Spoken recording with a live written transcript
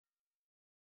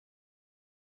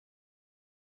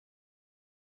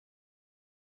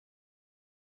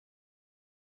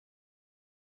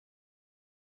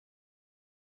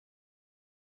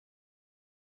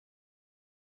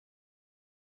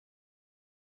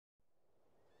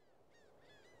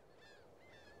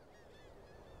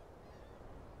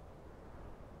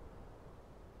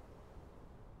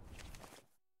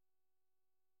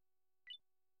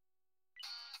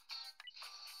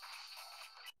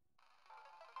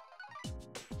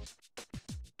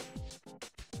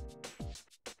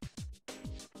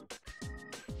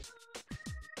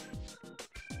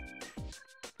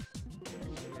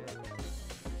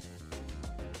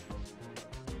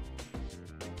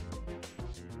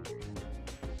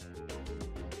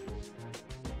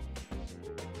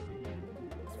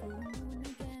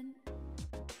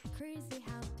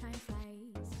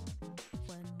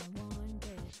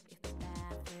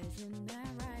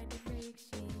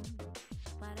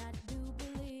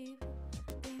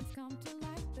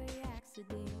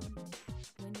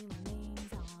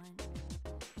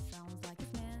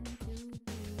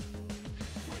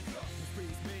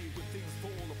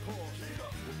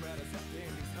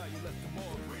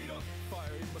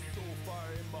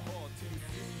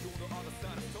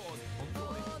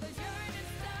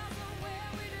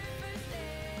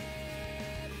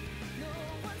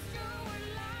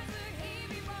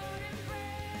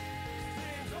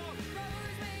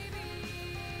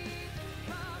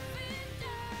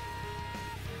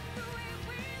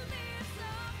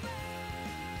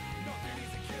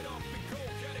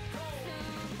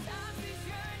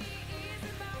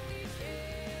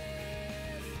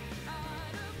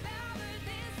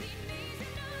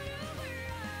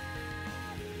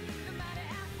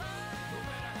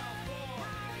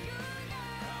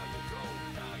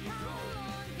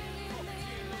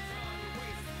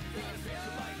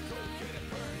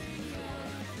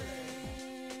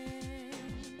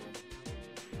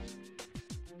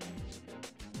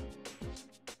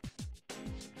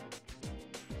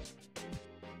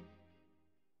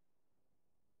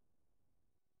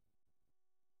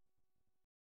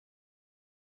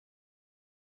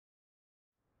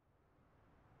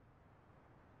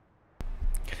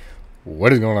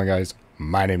What is going on, guys?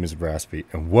 My name is Braspy,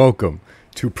 and welcome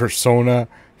to Persona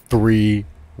 3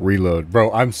 Reload.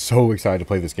 Bro, I'm so excited to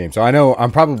play this game. So I know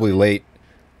I'm probably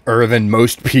later than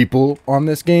most people on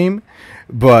this game,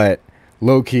 but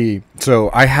low-key,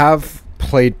 so I have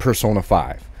played Persona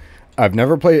 5. I've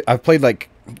played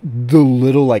like the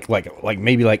little, like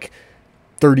maybe like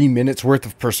 30 minutes worth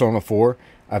of Persona 4.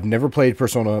 I've never played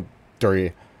Persona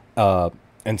 3.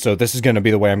 And so this is going to be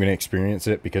the way I'm going to experience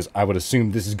it, because I would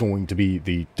assume this is going to be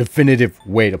the definitive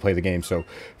way to play the game. So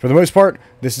for the most part,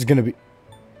 this is going to be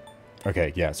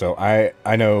okay. Yeah. So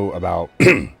I know about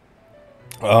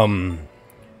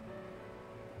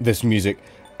this music.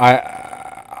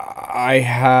 I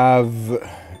have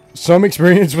some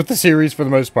experience with the series for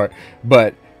the most part,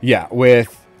 but yeah,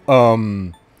 with for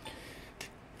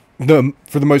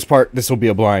the most part, this will be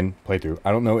a blind playthrough. I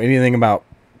don't know anything about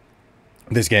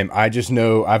this game. I just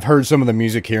know I've heard some of the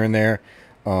music here and there,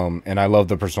 and I love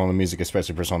the Persona music,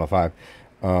 especially Persona 5.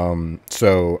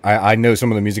 So I know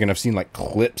some of the music, and I've seen like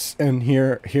clips in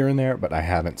here and there, but I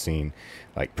haven't seen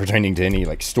like pertaining to any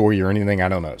like story or anything. I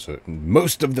don't know. So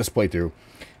most of this playthrough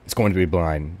is going to be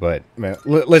blind. But man,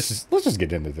 let's just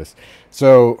get into this.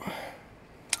 So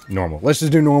normal. Let's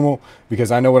just do normal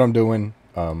because I know what I'm doing.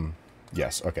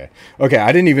 Yes. Okay. Okay.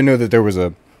 I didn't even know that there was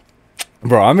a.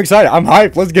 Bro, I'm excited. I'm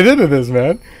hyped. Let's get into this,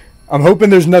 man. I'm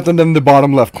hoping there's nothing in the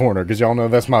bottom left corner, because y'all know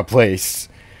that's my place.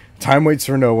 Time waits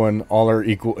for no one. All are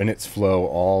equal in its flow.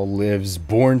 All lives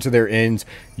born to their ends.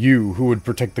 You, who would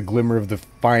protect the glimmer of the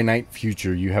finite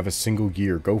future, you have a single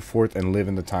year. Go forth and live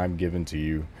in the time given to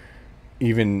you,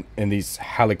 even in these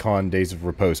Halicon days of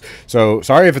repose. So,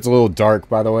 sorry if it's a little dark,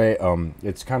 by the way.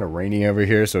 It's kind of rainy over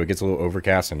here, so it gets a little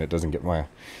overcast, and it doesn't get my...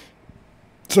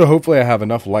 So, hopefully I have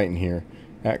enough light in here.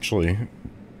 Actually,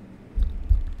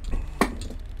 put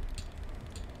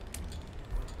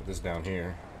this down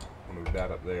here. I'll move that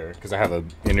up there because I have an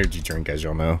energy drink, as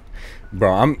y'all know.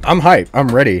 Bro, I'm hyped. I'm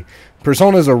ready.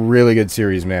 Persona is a really good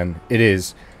series, man. It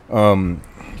is.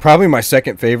 Probably my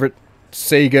second favorite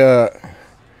Sega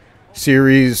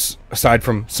series, aside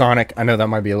from Sonic. I know that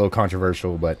might be a little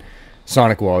controversial, but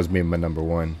Sonic will always be my number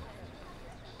one.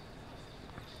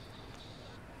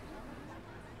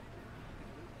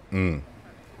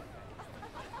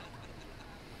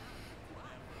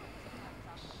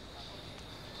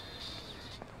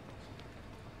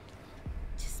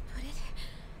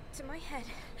 My head,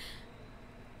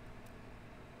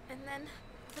 and then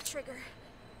the trigger.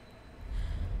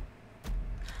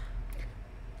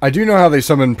 I do know how they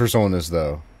summon personas,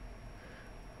 though.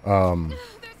 There's no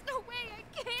way I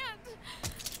can't.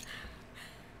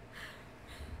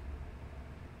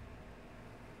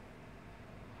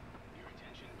 Your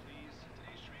attention, please.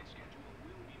 Today's train schedule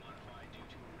will be modified due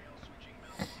to a rail switching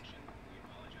malfunction. We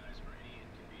apologize for any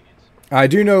inconvenience. I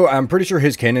do know, I'm pretty sure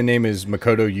his canon name is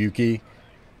Makoto Yuki.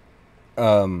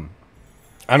 I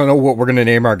don't know what we're gonna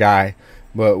name our guy,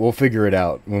 but we'll figure it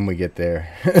out when we get there.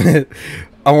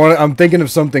 I'm thinking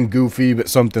of something goofy, but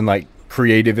something like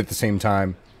creative at the same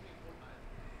time.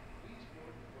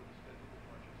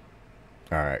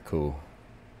 All right, cool.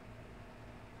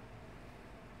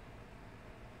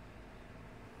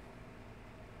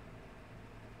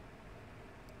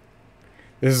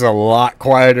 This is a lot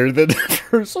quieter than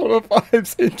Persona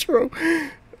 5's intro.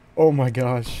 Oh my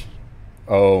gosh.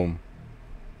 Oh.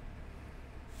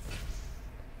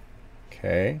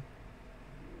 Okay.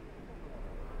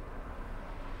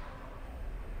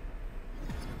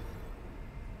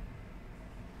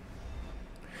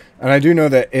 And I do know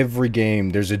that every game,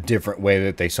 there's a different way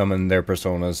that they summon their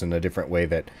personas, and a different way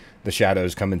that the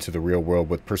shadows come into the real world.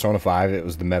 With Persona 5, it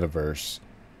was the metaverse.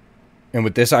 And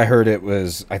with this, I heard it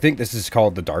was, I think this is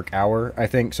called the Dark Hour, I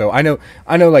think. So I know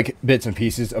like bits and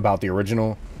pieces about the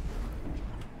original.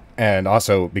 And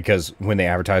also because when they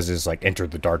advertise this, like, enter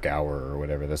the dark hour or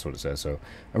whatever, that's what it says. So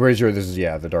I'm pretty sure this is,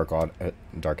 yeah, the dark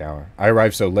hour. I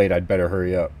arrived so late, I'd better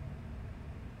hurry up.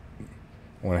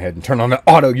 I went ahead and turn on the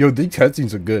auto. Yo, these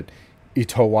cutscenes are good.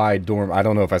 Itowai Dorm. I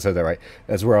don't know if I said that right.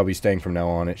 That's where I'll be staying from now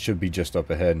on. It should be just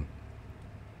up ahead.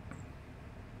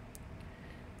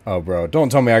 Oh, bro.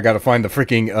 Don't tell me I gotta find the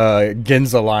freaking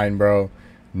Ginza line, bro.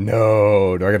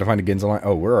 No. Do I gotta find a Ginza line?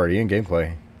 Oh, we're already in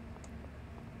gameplay.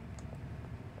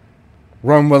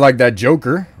 Run with like that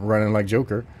Joker. Running like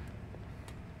Joker.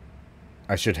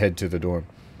 I should head to the dorm.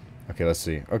 Okay, let's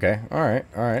see. Okay, alright,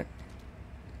 alright.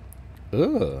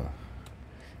 Ugh.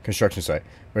 Construction site.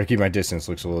 Better keep my distance.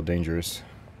 Looks a little dangerous.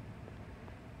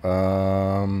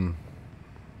 Itowai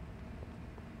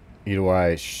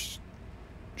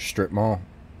Strip Mall.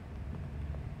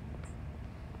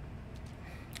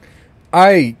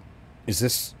 Is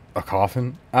this a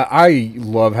coffin? I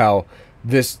love how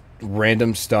this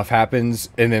random stuff happens,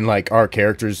 and then like our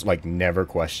characters like never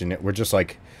question it. We're just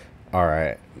like, all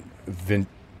right,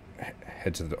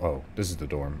 head to the. Oh, this is the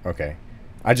dorm. Okay,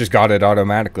 I just got it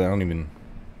automatically. I don't even.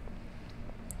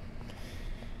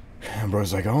 And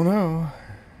bro's like, oh no.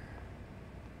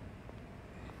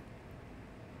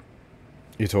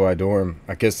 Utoi dorm.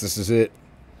 I guess this is it.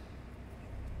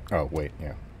 Oh wait,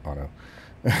 yeah, auto.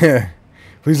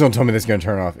 Please don't tell me this is gonna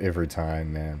turn off every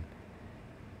time, man.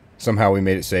 Somehow we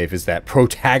made it safe. It's that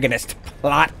protagonist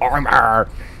plot armor.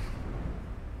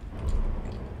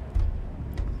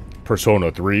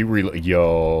 Persona 3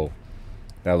 yo,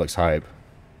 that looks hype.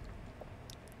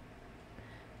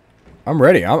 I'm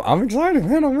ready. I'm excited,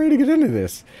 man. I'm ready to get into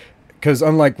this. Because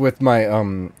unlike with my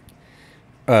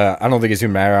I don't think it's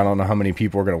gonna matter. I don't know how many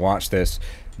people are gonna watch this,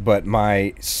 but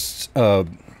my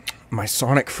my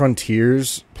Sonic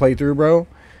Frontiers playthrough, bro,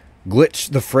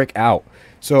 glitched the frick out.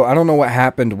 So I don't know what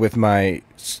happened with my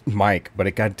mic, but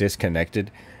it got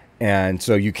disconnected, and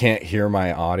so you can't hear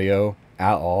my audio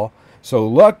at all. So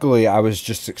luckily I was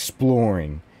just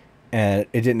exploring, and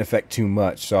it didn't affect too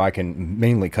much, so I can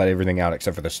mainly cut everything out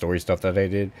except for the story stuff that I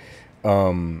did.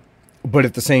 But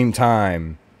at the same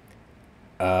time,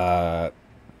 that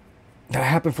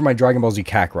happened for my Dragon Ball Z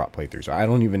Kakarot playthrough, so I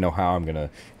don't even know how I'm gonna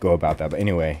go about that. But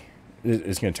anyway,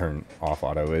 it's gonna turn off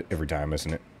auto every time,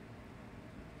 isn't it?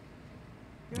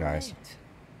 You're Nice. right.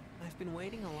 I've been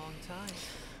waiting a long time.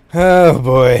 Oh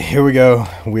boy, here we go.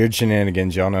 Weird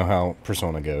shenanigans. Y'all know how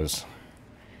Persona goes.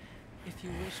 If you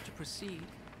wish to proceed,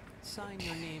 sign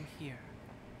your name here.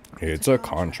 It's a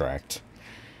contract.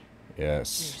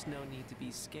 Yes. There's no need to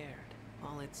be scared.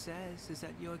 All it says is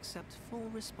that you accept full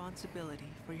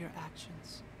responsibility for your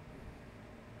actions.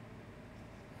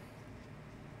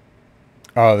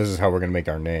 Oh, this is how we're gonna make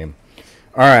our name.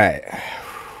 Alright.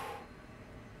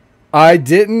 I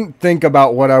didn't think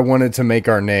about what I wanted to make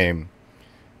our name.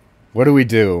 What do we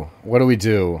do? What do we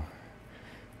do?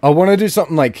 I want to do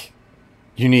something like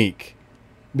unique.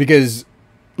 Because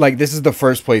like this is the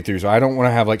first playthrough, so I don't want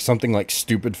to have like something like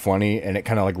stupid funny and it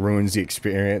kind of like ruins the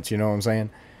experience, you know what I'm saying?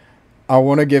 I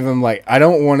want to give him like, I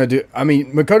don't want to do, I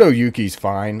mean, Makoto Yuki's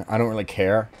fine. I don't really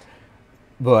care.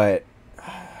 But,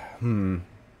 you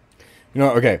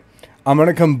know, okay. I'm going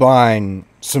to combine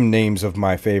some names of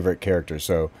my favorite characters.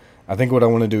 So I think what I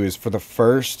want to do is for the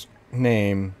first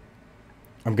name,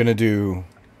 I'm going to do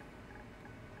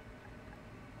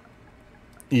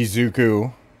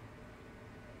Izuku.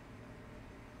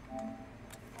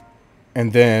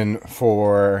 And then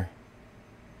for...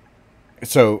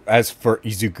 So, as for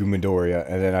Izuku Midoriya,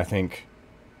 and then I think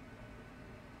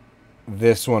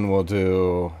this one will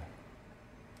do...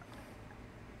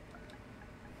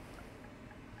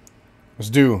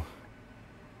 Let's do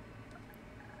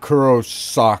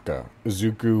Kurosaka.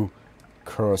 Izuku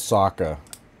Kurosaka.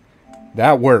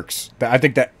 That works. I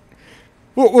think that...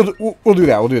 We'll do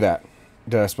that. We'll do that.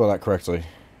 Did I spell that correctly?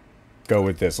 Go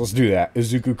with this. Let's do that.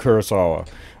 Izuku Kurosawa.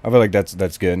 I feel like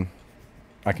that's good.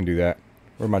 I can do that.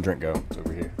 Where'd my drink go? It's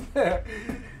over here.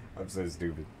 I'm so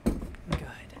stupid. Good.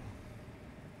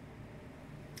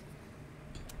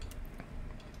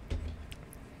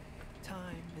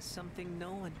 Time is something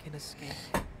no one can escape.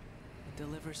 It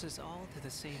delivers us all to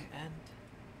the same end.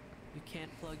 You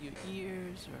can't plug your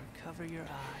ears or cover your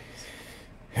eyes.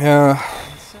 Yeah.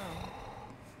 And so,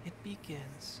 it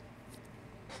begins.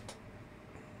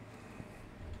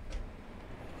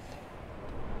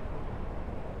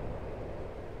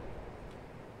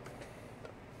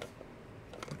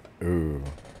 Ooh.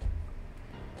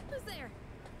 Who's there?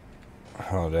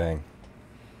 Oh, dang.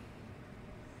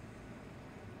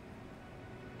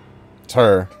 It's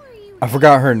her. Who are you? I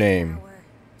forgot her name. Hour?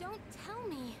 Don't tell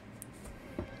me.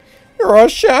 You're a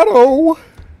shadow.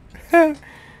 Wait.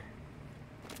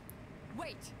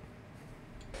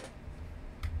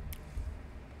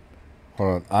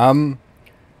 Hold on.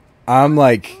 I'm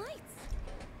like, Lights.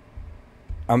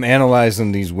 I'm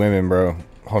analyzing these women, bro.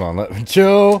 Hold on. Let me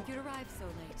chill. You'd arrive so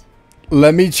late.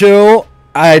 Let me chill.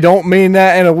 I don't mean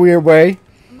that in a weird way.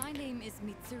 My name is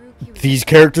Mitsuru Kiryu. These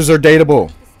characters are dateable.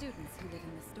 The students who live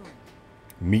in this dorm.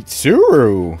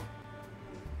 Mitsuru.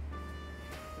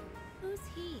 Who's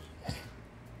he?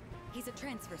 He's a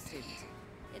transfer student.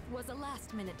 It was a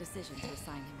last-minute decision to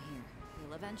assign him here.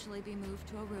 He'll eventually be moved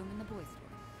to a room in the boys'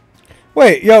 dorm.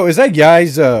 Wait, yo, is that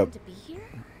Yai's, To be here?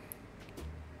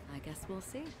 I guess we'll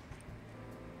see.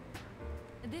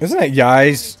 isn't that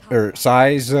Yai's, or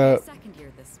Sai's, Second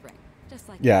year this spring, just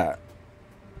like yeah,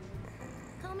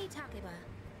 Call me Takeba.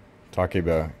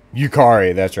 Takeba.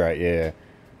 Yukari, that's right, yeah.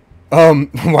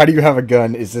 Why do you have a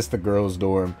gun? Is this the girls'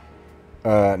 dorm?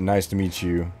 Nice to meet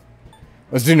you.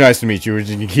 Let's do nice to meet you.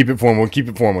 You keep it formal. Keep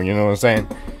it formal. You know what I'm saying?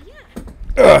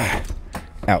 Yeah. Ugh.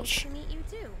 Nice Ouch. to meet you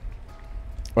too.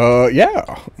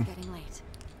 Yeah. It's getting late.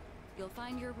 You'll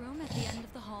find your room at the end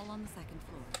of the hall on the second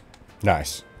floor.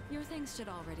 Nice. Your things should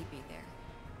already be there.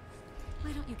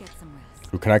 Why don't you get some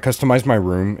rest? Ooh, can I customize my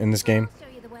room in this game? I'll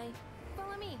show you the way.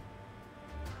 Follow me.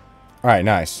 Alright,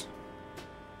 nice.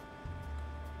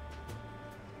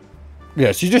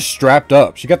 Yeah, she just strapped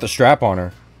up. She got the strap on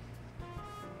her.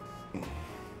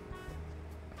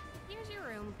 Here's your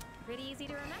room. Pretty easy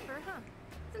to remember, huh?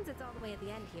 Since it's all the way at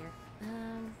the end here.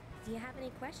 Do you have any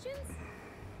questions?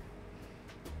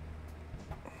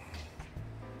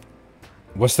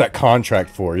 What's that contract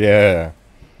for? Yeah.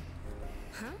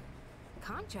 Huh?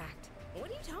 Contract? What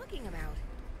are you talking about?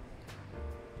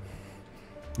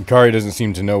 Ikari doesn't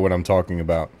seem to know what I'm talking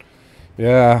about.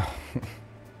 Yeah. Can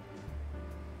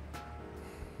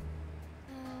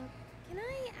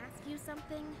I ask you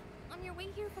something? On your way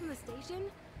here from the station,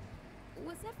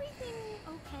 was everything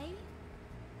okay?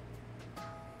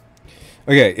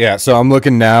 Okay, yeah, so I'm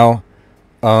looking now.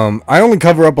 I only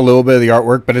cover up a little bit of the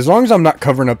artwork, but as long as I'm not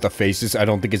covering up the faces, I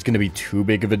don't think it's going to be too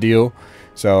big of a deal.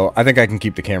 So I think I can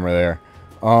keep the camera there.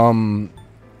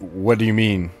 What do you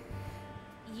mean?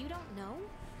 You don't know?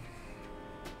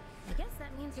 I guess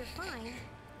that means you're fine.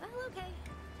 Well, okay.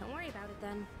 Don't worry about it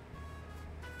then.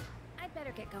 I'd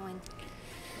better get going.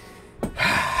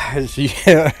 I'm sure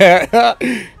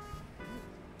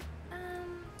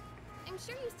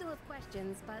you still have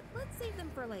questions, but let's save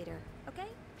them for later, okay?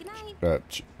 Good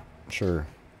night. Sure.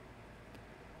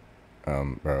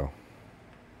 Bro.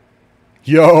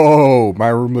 Yo, my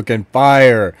room looking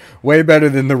fire. Way better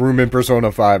than the room in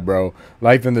Persona 5, bro.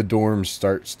 Life in the dorm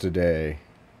starts today.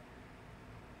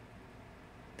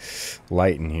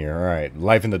 Light in here. All right.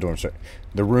 Life in the dorm start.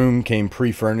 The room came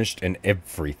pre-furnished and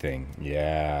everything.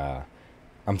 Yeah.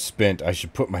 I'm spent. I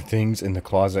should put my things in the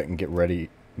closet and get ready.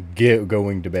 Get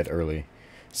going to bed early.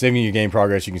 Saving your game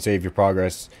progress. You can save your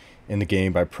progress in the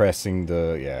game by pressing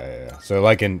the... Yeah. So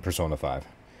like in Persona 5.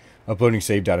 Uploading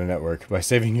save data network. By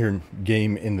saving your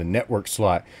game in the network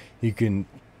slot, you can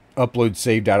upload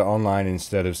save data online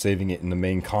instead of saving it in the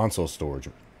main console storage.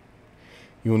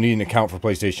 You will need an account for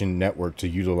PlayStation Network to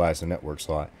utilize the network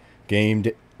slot. Game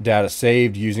data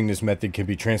saved using this method can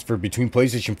be transferred between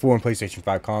PlayStation 4 and PlayStation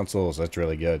 5 consoles. That's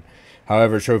really good.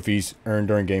 However, trophies earned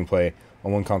during gameplay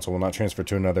on one console will not transfer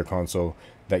to another console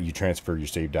that you transfer your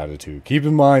save data to. Keep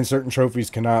in mind, certain trophies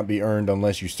cannot be earned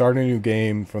unless you start a new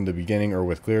game from the beginning or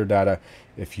with clear data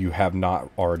if you have not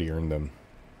already earned them.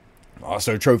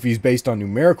 Also, trophies based on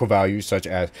numerical values, such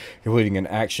as completing an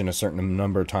action a certain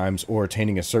number of times or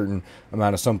attaining a certain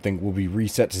amount of something, will be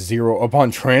reset to 0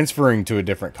 upon transferring to a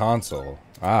different console.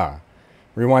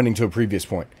 Rewinding to a previous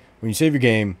point. When you save your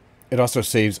game, it also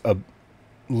saves a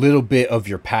little bit of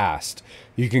your past.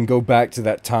 You can go back to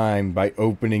that time by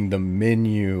opening the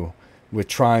menu with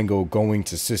triangle, going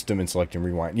to system, and selecting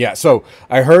rewind. Yeah, so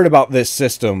I heard about this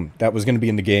system that was going to be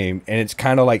in the game, and it's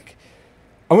kind of like,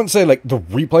 I wouldn't say like the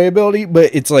replayability,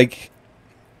 but it's like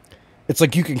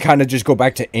you can kind of just go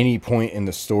back to any point in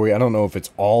the story. I don't know if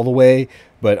it's all the way,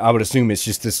 but I would assume it's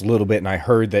just this little bit, and I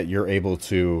heard that you're able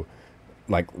to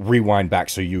like rewind back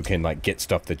so you can like get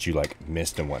stuff that you like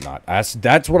missed and whatnot.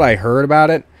 That's what I heard about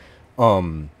it.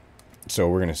 So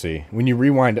we're gonna see. When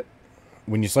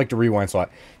you select a rewind slot,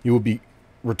 you will be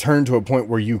returned to a point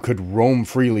where you could roam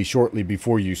freely shortly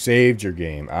before you saved your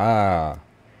game.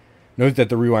 Note that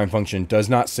the rewind function does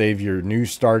not save your new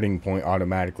starting point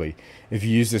automatically. If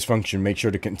you use this function, make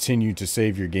sure to continue to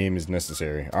save your game as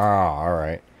necessary.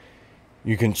 Alright.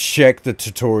 You can check the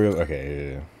tutorial.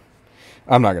 Okay, yeah.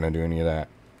 I'm not going to do any of that.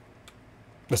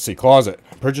 Let's see. Closet.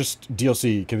 Purchased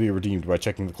DLC can be redeemed by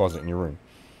checking the closet in your room.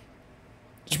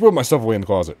 Just put my stuff away in the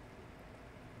closet.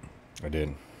 I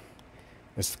did.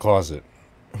 It's the closet.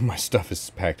 My stuff is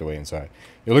packed away inside.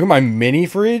 Yo, look at my mini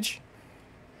fridge.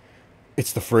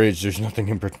 It's the fridge. There's nothing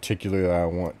in particular that I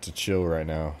want to chill right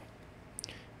now.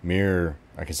 Mirror.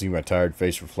 I can see my tired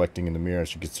face reflecting in the mirror. I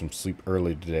should get some sleep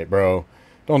early today. Bro,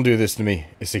 don't do this to me.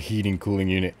 It's a heating, cooling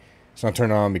unit. It's not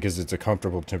turned on because it's a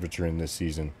comfortable temperature in this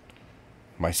season.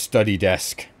 My study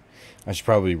desk. I should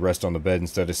probably rest on the bed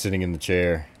instead of sitting in the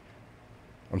chair.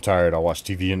 I'm tired. I'll watch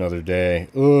TV another day.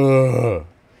 Ugh.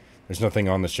 There's nothing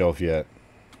on the shelf yet.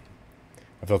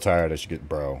 I feel tired. I should get...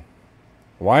 Bro.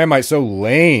 Why am I so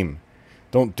lame?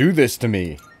 Don't do this to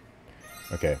me.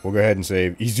 Okay, we'll go ahead and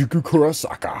save Izuku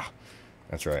Kurosaka.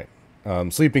 That's right.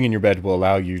 Sleeping in your bed will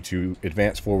allow you to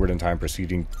advance forward in time,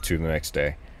 proceeding to the next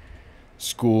day.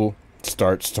 School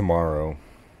starts tomorrow.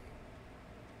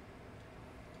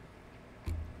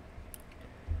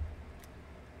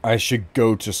 I should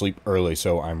go to sleep early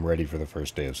so I'm ready for the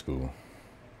first day of school.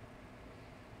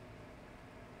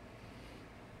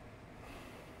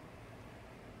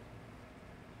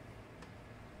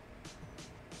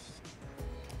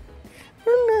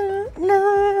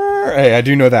 Hey, I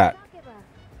do know that.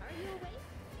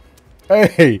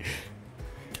 Hey.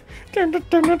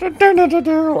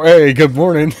 Hey, good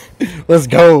morning. Let's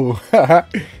go.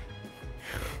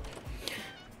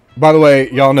 By the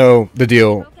way, y'all know the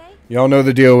deal. Y'all know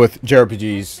the deal with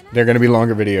JRPGs. They're going to be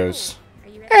longer videos.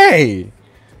 Hey.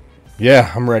 Yeah,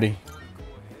 I'm ready.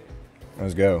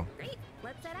 Let's go.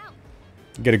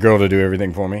 Get a girl to do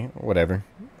everything for me. Whatever.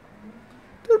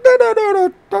 This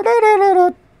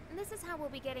is how we'll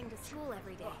be getting to school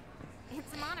every day.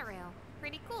 It's a monorail.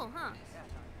 Pretty cool, huh?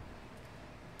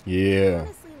 Yeah. I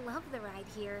honestly love the ride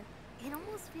here. It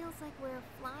almost feels like we're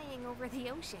flying over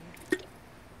the ocean.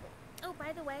 Oh,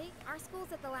 by the way, our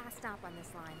school's at the last stop on this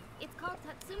line. It's called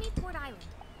Tatsumi Port Island.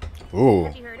 Ooh.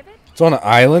 Have you heard of it? It's on an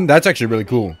island? That's actually really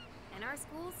cool. And our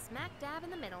school's smack dab in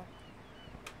the middle.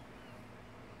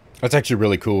 That's actually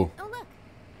really cool. Oh, look.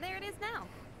 There it is now.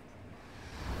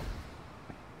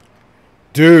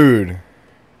 Dude.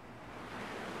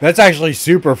 That's actually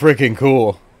super freaking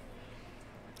cool.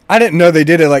 I didn't know they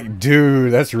did it like,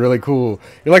 dude, that's really cool.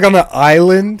 You're like on the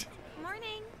island?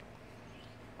 Morning.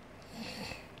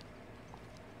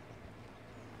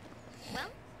 Well,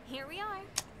 here we are.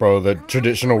 Bro, the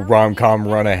traditional rom-com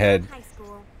run ahead. High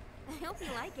school. I hope you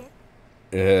like it.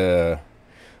 Yeah.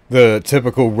 The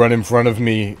typical run in front of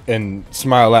me and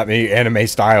smile at me anime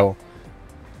style.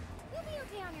 You'll be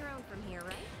okay on your own from here,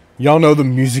 right? Y'all know the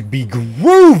music be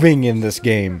grooving in this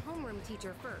game. Homeroom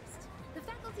teacher first. The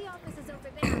faculty office is over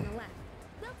there on the left.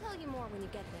 They'll tell you more when you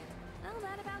get there. Well,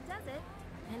 that about does it.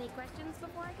 Any questions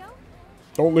before I go?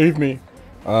 Don't leave me.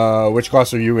 Which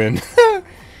class are you in? Me?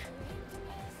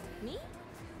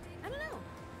 I don't know.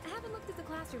 I haven't looked at the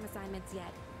classroom assignments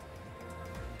yet.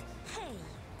 Hey,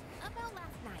 about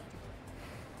last night.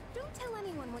 Don't tell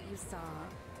anyone what you saw,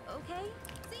 okay?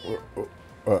 See you.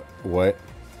 What?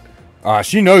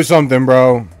 She knows something,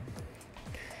 bro.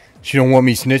 She don't want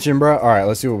me snitching, bro. All right,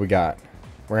 let's see what we got.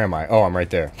 Where am I? Oh, I'm right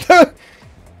there.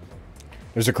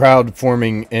 There's a crowd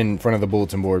forming in front of the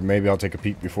bulletin board. Maybe I'll take a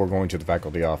peek before going to the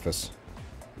faculty office.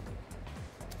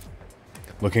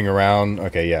 Looking around.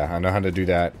 Okay, yeah, I know how to do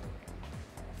that.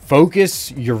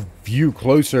 Focus your view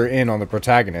closer in on the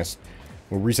protagonist.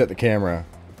 We'll reset the camera.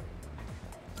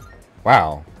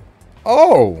 Wow.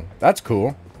 Oh, that's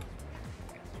cool.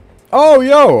 Oh,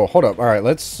 yo, hold up. All right,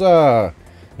 let's. There's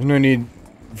no need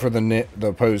for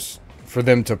the post for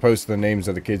them to post the names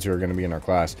of the kids who are going to be in our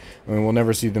class. I mean, we'll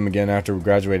never see them again after we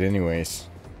graduate, anyways.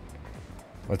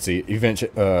 Let's see.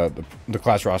 The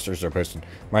class rosters are posted.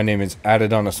 My name is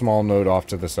added on a small note off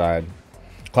to the side.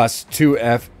 Class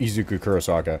 2F Izuku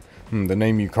Kurosaka. The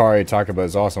name Yukari Takaba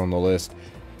is also on the list.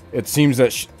 It seems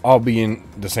that I'll be in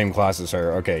the same class as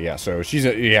her. Okay, yeah. So she's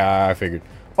yeah, I figured.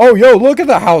 Oh, yo, look at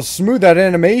how smooth that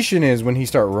animation is when he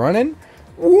start running.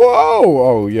 Whoa!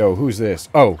 Oh, yo, who's this?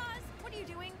 Oh. What are you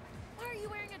doing? Why are you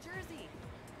wearing a jersey?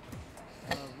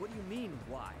 What do you mean,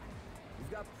 why?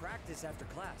 We've got practice after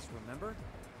class, remember?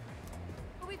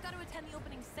 But we've got to attend the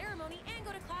opening ceremony and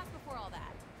go to class before all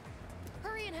that.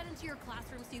 Hurry and head into your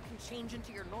classroom so you can change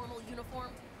into your normal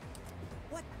uniform.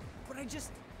 What? But I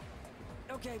just...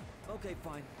 Okay,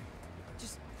 fine.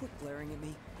 Just quit glaring at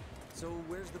me. So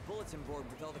where's the bulletin board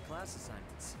with all the class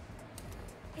assignments?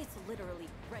 It's literally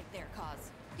right there,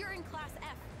 Cause. You're in class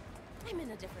F. I'm in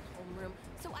a different homeroom,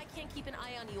 so I can't keep an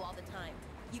eye on you all the time.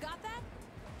 You got that?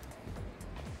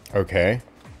 Okay.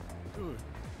 Good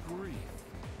grief.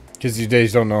 Kids these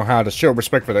days don't know how to show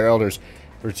respect for their elders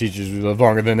or teachers who live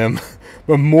longer than them.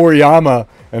 But Moriyama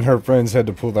and her friends had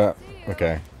to pull that.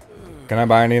 Okay. Can I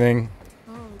buy anything?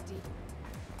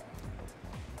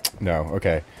 No.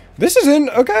 Okay. This is in.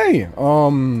 Okay.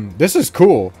 This is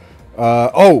cool.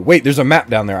 Oh, wait. There's a map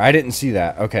down there. I didn't see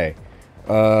that. Okay.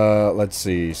 Let's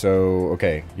see. So,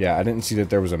 okay. Yeah, I didn't see that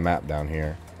there was a map down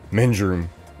here. Men's room.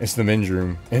 It's the men's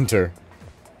room. Enter.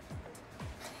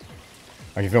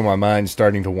 I can feel my mind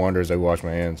starting to wander as I wash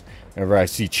my hands. Whenever I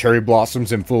see cherry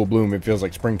blossoms in full bloom, it feels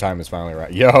like springtime is finally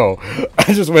right. Yo,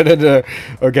 I just went into...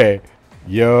 Okay.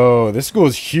 Yo, this school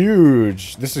is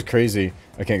huge. This is crazy.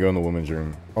 I can't go in the women's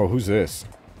room. Oh, who's this?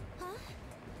 Huh?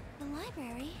 The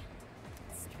library?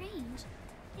 Strange.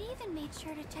 They even made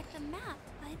sure to check the map,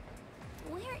 but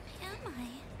where am I?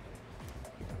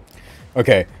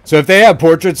 Okay, so if they have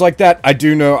portraits like that, I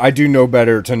do know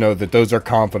better to know that those are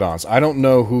confidants. I don't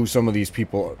know who some of these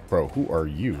people... Bro, who are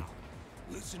you?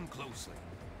 Listen closely.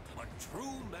 A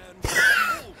true man will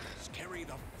always carry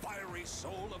the fiery very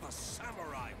soul of a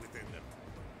samurai within them.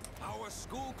 Our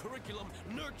school curriculum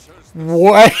nurtures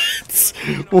What?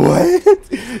 What?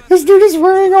 This dude is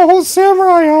wearing a whole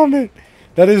samurai helmet.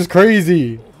 That is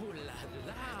crazy.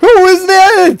 Who is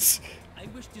that? I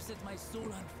wish to set my soul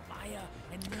on fire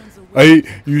and learn the way.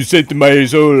 You set my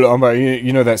soul on my.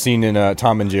 You know that scene in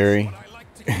Tom and Jerry. I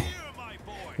like to hear, my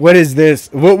boy. What is this?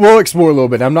 We'll explore a little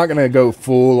bit. I'm not gonna go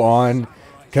full on,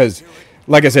 because,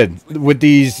 like I said, with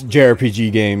these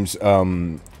JRPG games,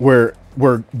 we're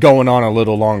going on a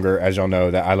little longer, as y'all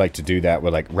know that I like to do that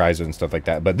with like Ryzen and stuff like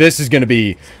that. But this is gonna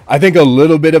be, I think, a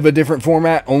little bit of a different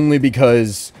format, only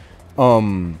because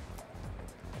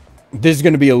this is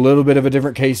gonna be a little bit of a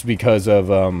different case because of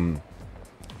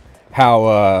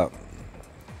how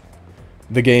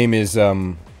the game is.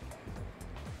 Oh.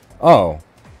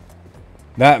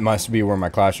 That must be where my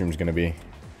classroom is going to be.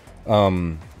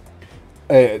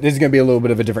 This is going to be a little bit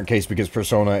of a different case because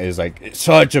Persona is like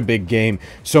such a big game.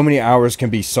 So many hours can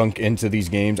be sunk into these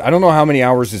games. I don't know how many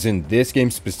hours is in this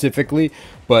game specifically,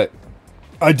 but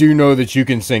I do know that you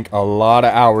can sink a lot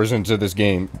of hours into this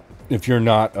game if you're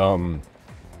not,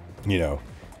 you know,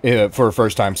 for a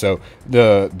first time. So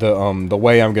the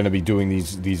way I'm going to be doing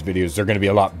these videos, they're going to be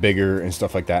a lot bigger and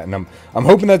stuff like that. And I'm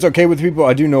hoping that's okay with people.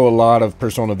 I do know a lot of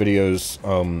Persona videos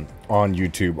on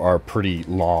YouTube are pretty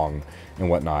long and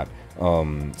whatnot.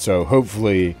 So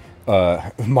hopefully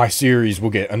my series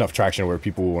will get enough traction where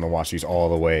people will want to watch these all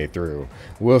the way through.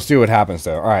 We'll see what happens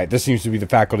though. All right, this seems to be the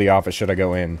faculty office. Should I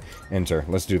go in? Enter.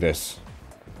 Let's do this.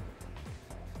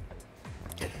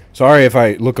 Sorry if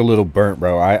I look a little burnt,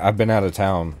 bro. I've been out of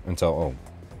town until... Oh.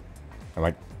 I'm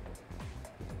like...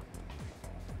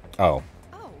 Oh.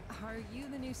 Oh, are you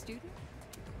the new student?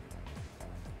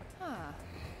 Huh.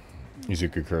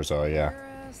 Izuku Kurosawa, yeah. You're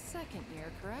a second year,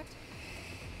 correct?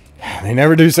 They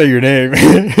never do say your name.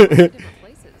 Different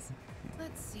places.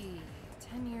 Let's see.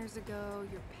 10 years ago,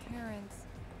 your parents...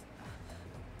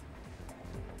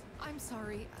 I'm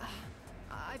sorry.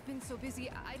 I've been so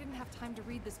busy, I didn't have time to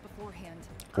read this beforehand.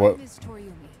 What? I'm Ms.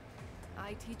 Toriumi.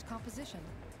 I teach composition.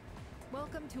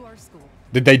 Welcome to our school.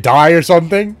 Did they die or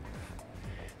something?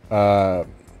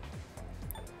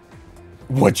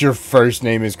 What's your first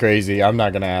name is crazy. I'm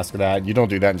not gonna ask that. You don't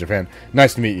do that in Japan.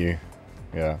 Nice to meet you.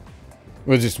 Yeah.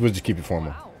 We'll just keep it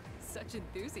formal. Wow, such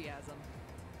enthusiasm.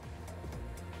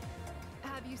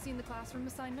 Have you seen the classroom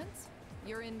assignments?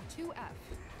 You're in 2F.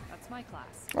 That's my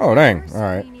class. Oh dang. First, All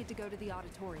right. we need to go to the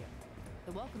auditorium.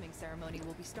 The welcoming ceremony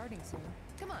will be starting soon.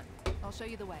 Come on, I'll show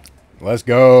you the way. Let's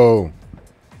go.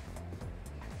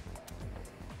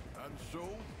 And so,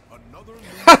 another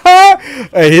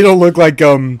Hey, he don't look like you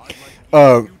to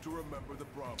remember the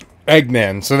problem.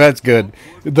 Eggman, so that's good.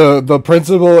 The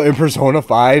principal in Persona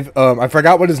 5, I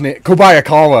forgot what his name,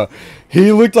 Kobayakawa.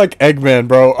 He looked like Eggman,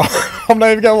 bro. I'm not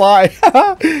even gonna lie.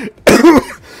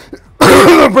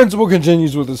 The principal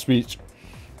continues with the speech.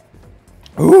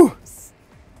 Ooh.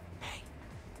 Hey,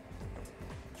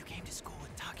 you came to school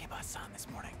with Takeba-san this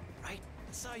morning, right?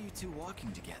 I saw you two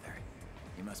walking together.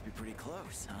 You must be pretty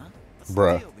close, huh? What's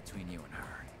Bruh. the deal between you and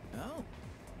her? Oh,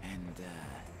 and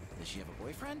does she have a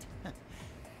boyfriend?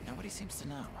 Nobody seems to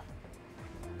know.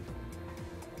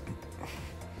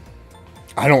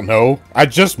 I don't know. I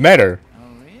just met her. Oh,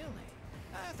 really?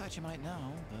 I thought you might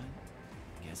know, but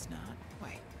guess not.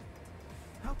 Wait,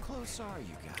 how close are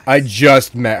you guys? I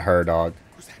just met her, dog.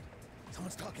 Who's that?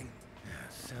 Someone's talking.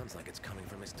 Sounds like it's coming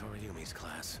from Miss Toriumi's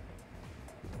class.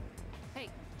 Hey,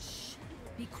 shh.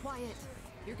 Be quiet.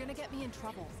 You're gonna get me in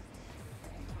trouble.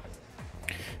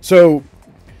 So,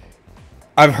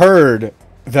 I've heard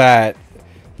that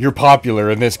you're popular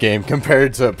in this game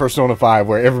compared to Persona 5,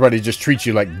 where everybody just treats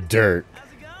you like dirt.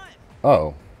 How's it going?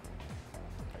 Oh.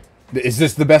 Is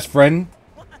this the best friend?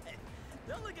 What?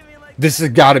 Don't look at me like This has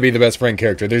got to be the best friend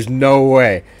character. There's no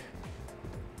way.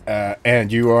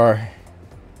 And you are...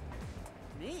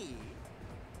 me.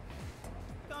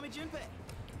 Call me Junpei.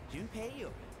 Junpei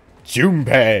Igor.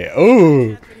 Junpei. Ooh.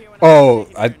 That's been here when Oh, was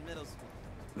a I... teenager in middle school.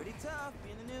 Pretty tough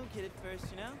being the new kid at first,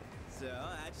 you know? So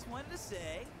I just wanted to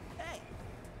say, hey,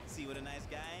 see what a nice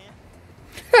guy I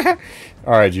am?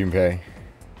 Alright, Junpei.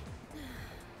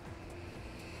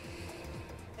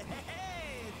 Hey,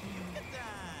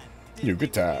 You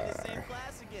good time. Be in the same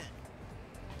class again.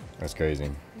 That's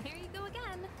crazy. Here you go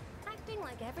again, acting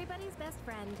like everybody's best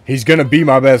friend. He's gonna be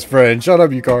my best friend. Shut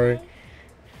up, Yukari.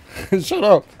 Shut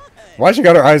up. Why she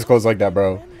got her eyes closed like that,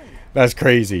 bro? That's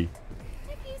crazy.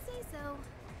 If you say so.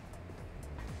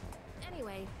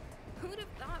 Anyway, who'd have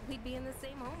thought we'd be in the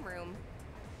same homeroom?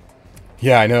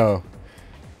 Yeah, I know.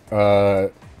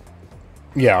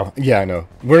 Yeah, I know.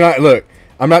 We're not, look,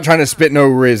 I'm not trying to spit no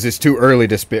Riz. It's too early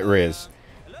to spit Riz.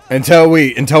 until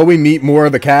we meet more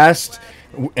of the cast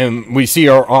and we see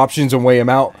our options and weigh them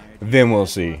out, then we'll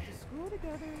see.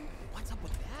 What's up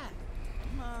with that?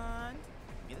 Come on.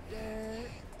 Get it there.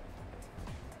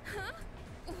 Huh?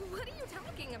 What are you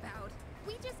talking about?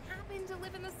 We just happen to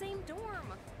live in the same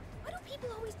dorm. Why do people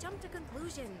always jump to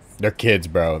conclusions? They're kids,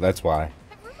 bro. That's why.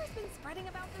 Have rumors been spreading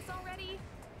about this already?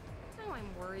 Now I'm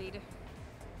worried.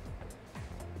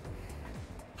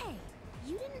 Hey,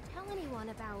 you didn't tell anyone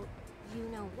about you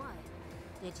know what,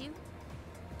 did you?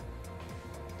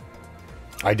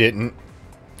 I didn't.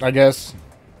 I guess.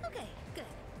 Okay, good.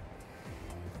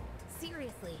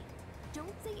 Seriously,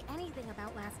 don't say anything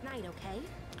about last night, okay?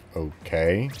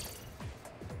 Okay.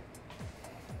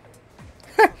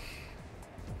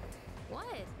 What?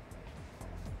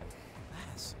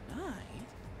 Last night?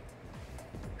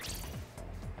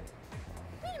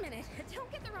 Wait a minute,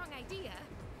 don't get the wrong idea.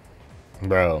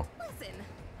 Bro. Listen,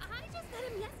 I just met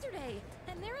him yesterday,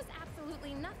 and there is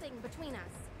absolutely nothing between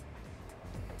us.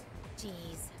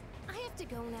 Jeez, I have to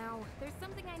go now. There's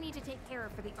something I need to take care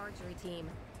of for the archery team.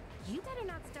 You better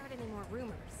not start any more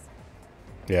rumors.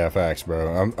 Yeah, facts,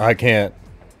 bro. I can't.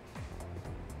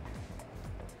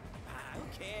 Who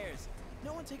cares?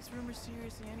 No one takes rumors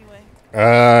seriously anyway.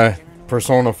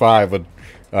 Persona 5 would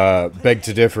beg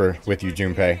to differ with you,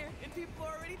 Junpei. And people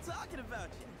are already talking about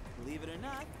you. Believe it or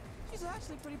not, she's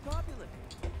actually pretty popular.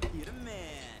 You're the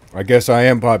man. I guess I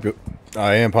am popular.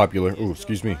 I am popular. Ooh,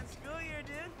 excuse me. School year,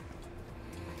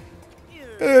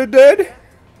 dude. Dead? You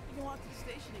can walk to the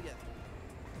station together.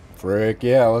 Frick,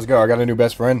 yeah, let's go. I got a new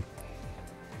best friend.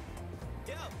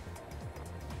 Yo.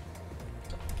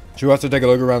 She wants to take a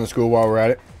look around the school while we're at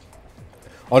it.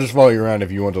 I'll just follow you around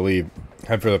if you want to leave.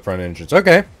 Head for the front entrance.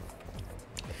 Okay.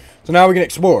 So now we can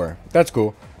explore. That's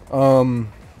cool. Who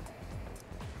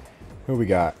we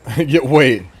got? Yeah,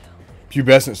 wait.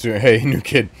 Pubescent student. Hey, new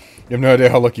kid. You have no idea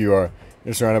how lucky you are.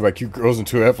 You're surrounded by cute girls and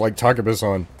 2F like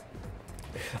Takaba-san.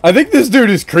 I think this dude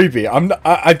is creepy.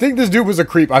 I think this dude was a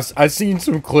creep. I've seen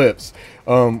some clips.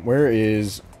 Where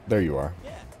is... There you are.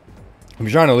 If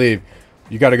you're trying to leave,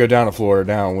 you got to go down a floor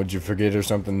down. Would you forget or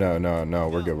something? No.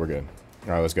 We're good. We're good.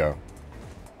 All right, let's go.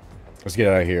 Let's get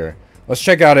out of here. Let's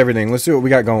check out everything. Let's see what we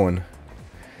got going.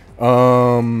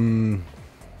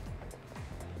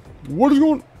 What is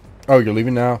going... Oh, you're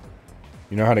leaving now?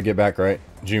 You know how to get back, right?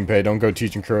 Junpei, don't go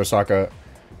teaching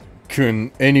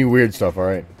Kurosaka-kun any weird stuff,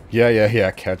 alright? Yeah.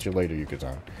 Catch you later,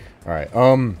 Yuka-san. Alright,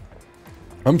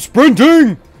 I'm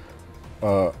sprinting!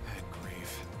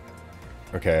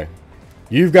 Okay.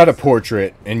 You've got a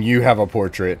portrait, and you have a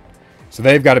portrait. So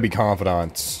they've got to be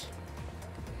confidants.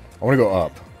 I want to go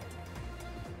up.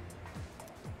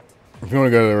 If you want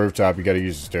to go to the rooftop, you got to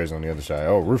use the stairs on the other side.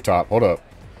 Oh, rooftop. Hold up.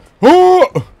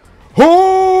 Oh!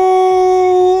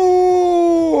 Oh!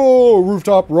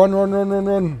 Rooftop. Run. Let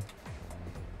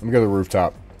me go to the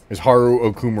rooftop. Is Haru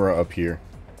Okumura up here?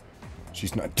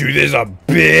 She's not. Dude, this is a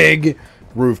big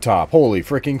rooftop. Holy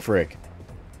freaking frick.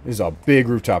 This is a big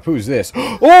rooftop. Who's this?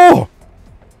 Oh!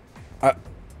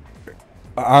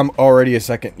 I'm already a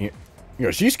second. You know,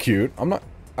 she's cute. I'm not.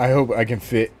 I hope I can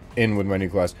fit in with my new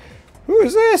class. Who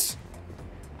is this?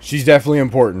 She's definitely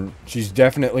important. She's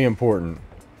definitely important.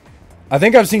 I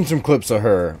think I've seen some clips of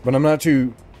her, but I'm not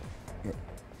too...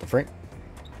 The Frank?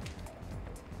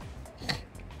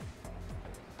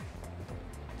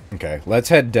 Okay, let's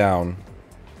head down.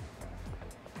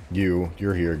 You're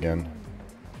here again.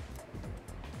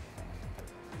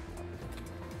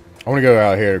 I want to go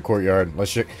out here to the courtyard.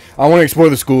 Let's check. I want to explore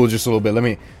the school just a little bit. Let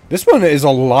me... This one is a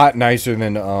lot nicer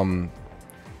than,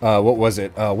 what was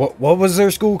it? What was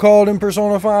their school called in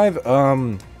Persona 5?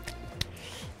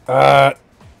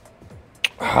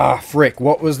 Frick.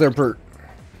 What was their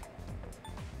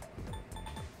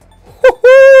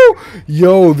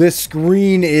Yo, this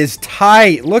screen is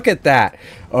tight. Look at that.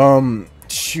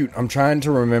 Shoot. I'm trying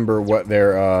to remember what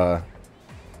their,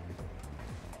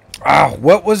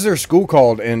 what was their school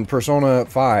called in Persona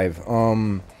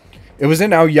 5? It was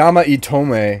in Aoyama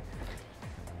Itome.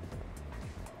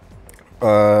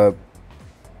 I'll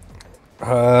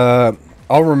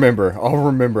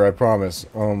remember, I promise.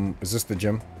 Is this the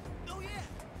gym? Oh, yeah.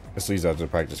 This leads out to the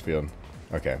practice field.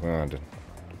 Okay, we're on to...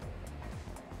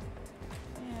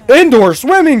 Indoor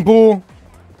swimming pool!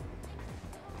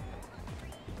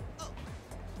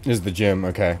 This is the gym,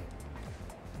 okay.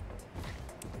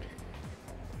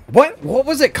 What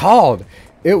was it called?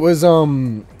 It was,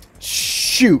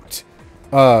 shoot.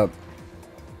 I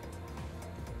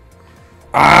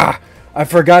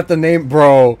forgot the name,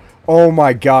 bro. Oh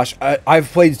my gosh.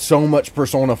 I've played so much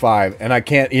Persona 5, and I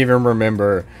can't even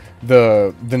remember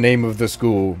the name of the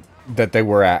school that they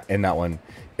were at in that one.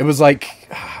 It was like,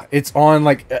 it's on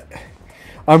like,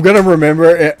 I'm gonna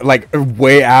remember it like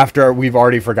way after we've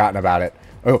already forgotten about it.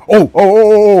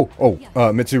 Mitsuru.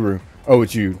 Oh,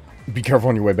 it's you. Be careful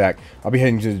on your way back. I'll be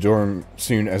heading to the dorm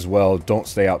soon as well. Don't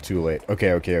stay out too late.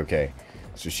 Okay.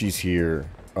 So she's here.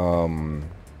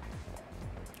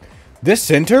 This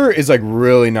center is like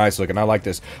really nice looking. I like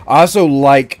this. I also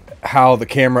like how the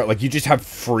camera, like you just have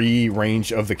free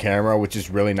range of the camera, which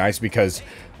is really nice because,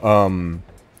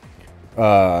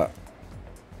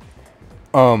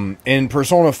 in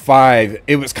Persona 5,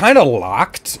 it was kind of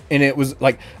locked, and it was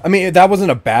like, I mean, that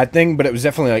wasn't a bad thing, but it was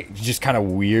definitely like just kind of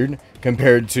weird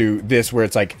compared to this, where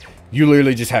it's like you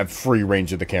literally just have free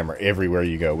range of the camera everywhere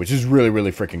you go, which is really,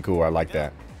 really freaking cool. I like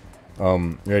that.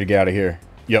 Ready to get out of here?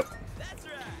 Yep.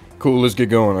 Cool, let's get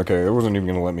going. Okay, it wasn't even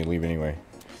gonna let me leave anyway.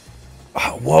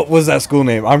 What was that school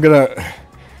name? I'm gonna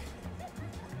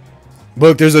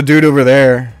look. There's a dude over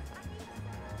there.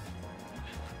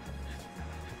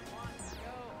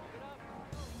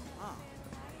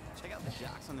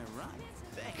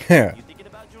 Yeah. You thinking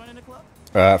about joining a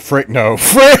club? Frick no.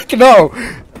 Frick no!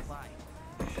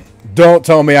 Don't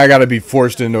tell me I gotta be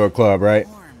forced into a club, right?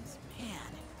 Dorms, man.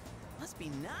 Must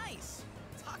be nice.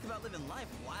 Talk about living life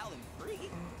wild and free.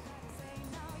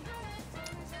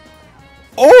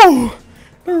 Oh!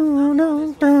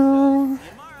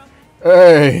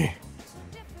 Hey.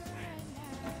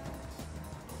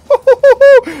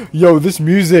 Yo, this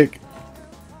music.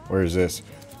 Where is this?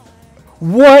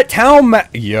 What?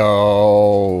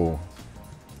 Yo.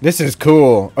 This is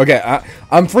cool. Okay,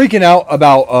 I'm freaking out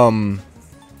about,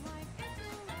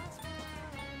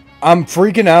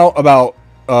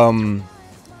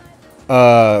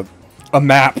 a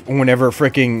map whenever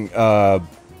freaking,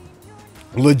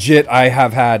 legit I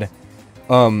have had,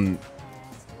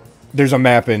 there's a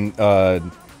map in,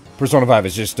 Persona 5.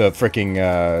 It's just a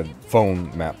freaking,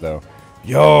 phone map, though.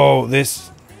 Yo,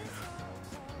 this...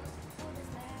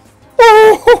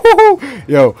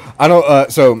 Yo, I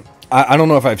don't, so, I don't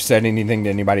know if I've said anything to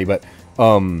anybody, but,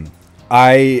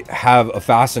 I have a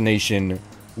fascination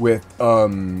with, I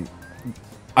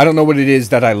don't know what it is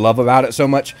that I love about it so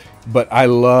much, but I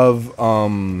love,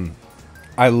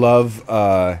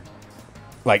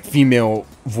 like, female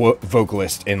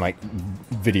vocalists in, like,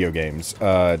 video games,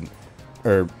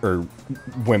 or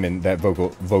women that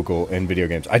vocal in video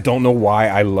games. I don't know why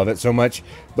I love it so much,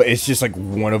 but it's just like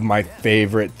one of my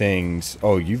favorite things.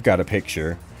 Oh, you've got a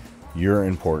picture. You're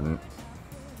important.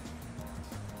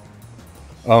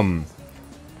 And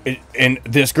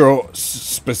this girl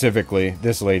specifically,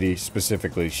 this lady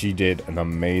specifically, she did an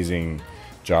amazing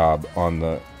job on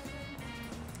the...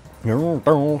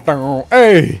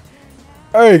 Hey!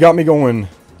 Hey, got me going.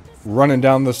 Running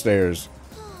down the stairs.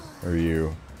 Who are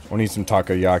you? I need some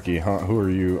takoyaki, huh? Who are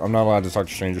you? I'm not allowed to talk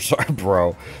to strangers. Sorry,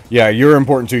 bro. Yeah, you're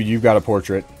important too. You've got a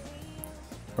portrait.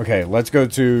 Okay, let's go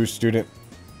to student...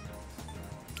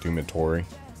 Dormitory.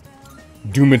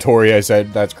 Dormitory, I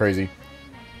said. That's crazy.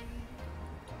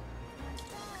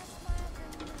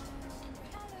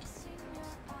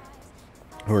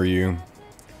 Who are you?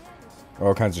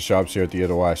 All kinds of shops here at the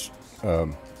Edowash.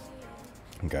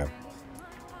 Okay.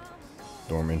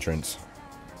 Dorm entrance.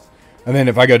 And then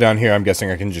if I go down here, I'm guessing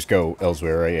I can just go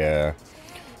elsewhere, right? Yeah.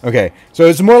 Okay, so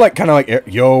it's more like, kind of like...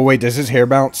 Yo, wait, does his hair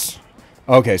bounce?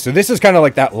 Okay, so this is kind of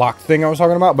like that locked thing I was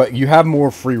talking about, but you have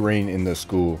more free reign in the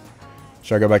school.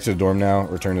 Should I go back to the dorm now?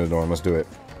 Return to the dorm. Let's do it.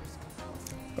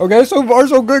 Okay, so far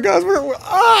so good, guys. We're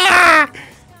ah!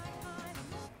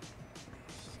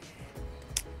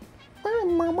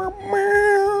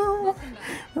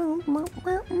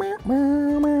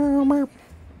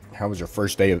 How was your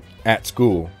first day at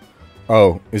school?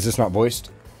 Oh, is this not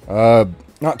voiced?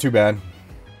 Not too bad.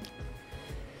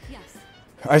 Yes.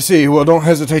 I see. Well, don't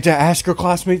hesitate to ask your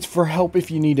classmates for help if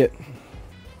you need it.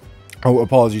 Oh,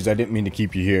 apologies. I didn't mean to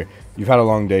keep you here. You've had a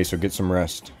long day, so get some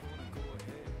rest.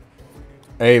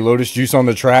 Hey, Lotus Juice on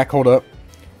the track. Hold up.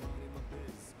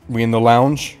 We in the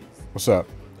lounge? What's up?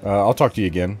 I'll talk to you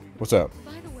again. What's up?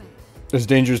 By the way, It's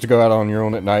dangerous to go out on your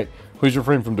own at night. Please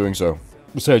refrain from doing so.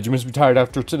 Besides, you must be tired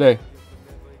after today.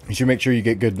 You should make sure you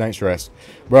get good night's rest.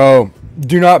 Bro,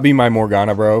 do not be my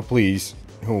Morgana, bro. Please.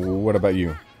 Oh, what about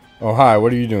you? Oh, hi.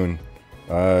 What are you doing?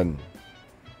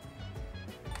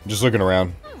 Just looking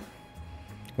around.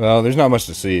 Well, there's not much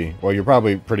to see. Well, you're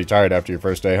probably pretty tired after your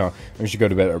first day, huh? You should go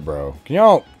to bed. Bro, can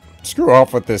y'all screw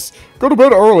off with this? Go to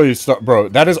bed early stuff, bro.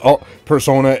 That is all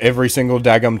Persona every single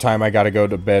daggum time I gotta go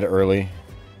to bed early.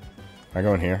 Can I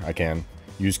go in here? I can.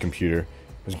 Use computer.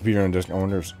 There's a computer on disk. I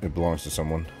wonder if it belongs to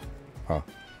someone. Huh.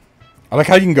 I like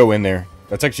how you can go in there.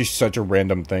 That's actually such a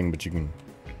random thing, but you can...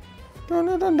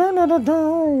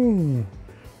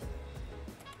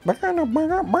 My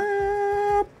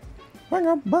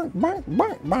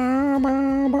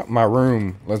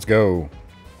room. Let's go.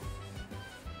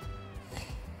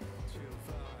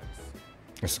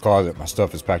 It's the closet. My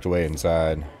stuff is packed away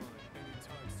inside.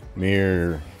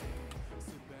 Mirror.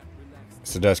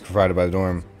 It's the desk provided by the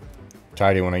dorm.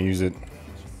 Tidy when I use it.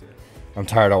 I'm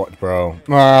tired of it, bro.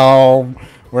 Oh,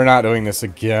 we're not doing this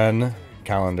again.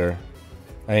 Calendar.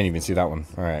 I didn't even see that one.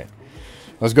 Alright.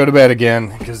 Let's go to bed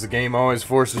again, because the game always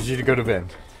forces you to go to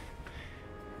bed.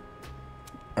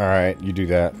 Alright, you do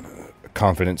that.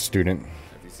 Confident student.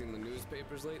 Have you seen the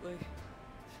newspapers lately?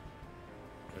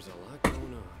 There's a lot going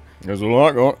on. There's a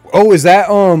lot going. Oh, is that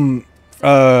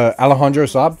Alejandro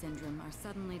Saab? Syndrome are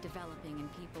suddenly developing in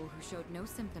people who showed no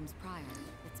symptoms prior.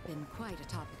 It's been quite a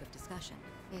topic of discussion.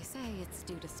 They say it's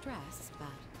due to stress, but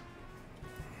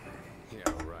Yeah,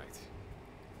 right.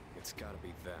 It's gotta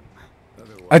be them.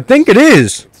 Otherwise, I think it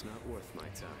is. it's not worth my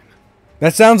time.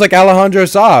 That sounds like Alejandro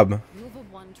Saab. you have a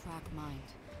one-track mind.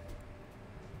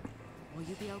 Will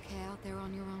you be okay out there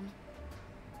on your own?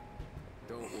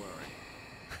 Don't worry.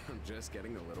 I'm just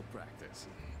getting a little practice.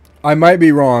 I might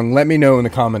be wrong. Let me know in the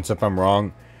comments if I'm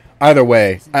wrong. Either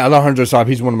way, Alejandro Saab,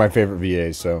 he's one of my favorite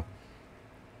VAs, so.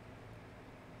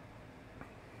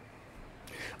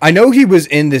 I know he was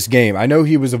in this game. I know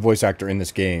he was a voice actor in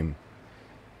this game.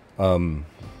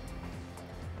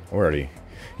 Already.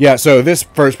 Yeah, so this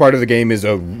first part of the game is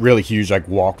a really huge, like,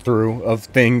 walkthrough of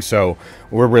things, so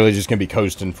we're really just going to be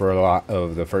coasting for a lot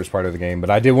of the first part of the game, but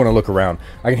I did want to look around.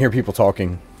 I can hear people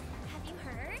talking. Have you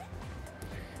heard?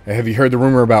 Have you heard the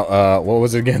rumor about, what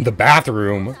was it again? The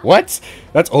bathroom. What?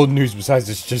 That's old news. Besides,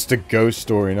 it's just a ghost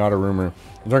story, not a rumor.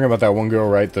 I'm talking about that one girl,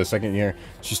 right? The second year.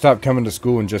 She stopped coming to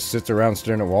school and just sits around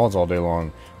staring at walls all day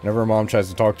long. Whenever her mom tries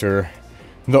to talk to her,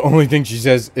 the only thing she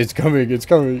says, it's coming, it's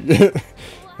coming.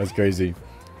 That's crazy.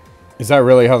 Is that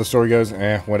really how the story goes?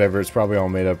 Whatever. It's probably all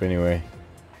made up anyway.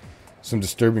 Some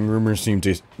disturbing rumors seem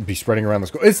to be spreading around the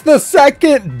school. It's the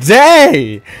second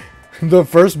day! The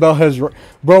first bell has...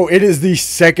 Bro, it is the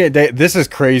second day. This is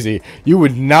crazy. You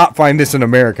would not find this in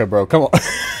America, bro. Come on.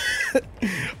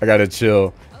 I gotta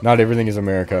chill. Not everything is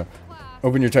America.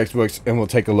 Open your textbooks and we'll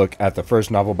take a look at the first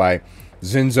novel by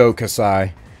Zinzo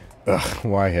Kasai. Ugh,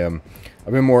 why him?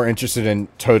 I've been more interested in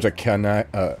Toja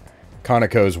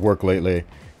Kaneko's work lately.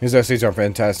 His essays are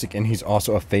fantastic, and he's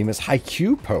also a famous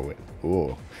haiku poet.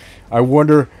 Ooh. I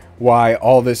wonder why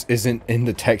all this isn't in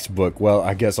the textbook. Well,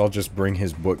 I guess I'll just bring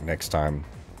his book next time.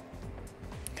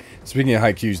 Speaking of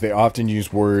haikus, they often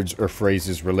use words or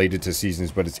phrases related to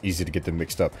seasons, but it's easy to get them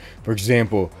mixed up. For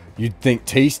example, you'd think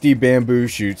tasty bamboo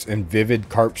shoots and vivid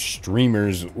carp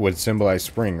streamers would symbolize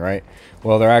spring, right?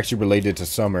 Well, they're actually related to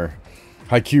summer.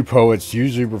 Haiku poets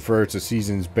usually refer to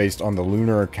seasons based on the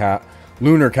lunar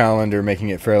calendar, making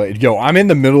it fairly... Yo, I'm in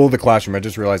the middle of the classroom. I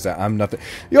just realized that I'm nothing...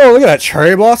 Yo, look at that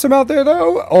cherry blossom out there,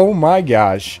 though. Oh, my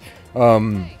gosh.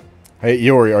 Hey,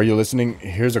 Iori, are you listening?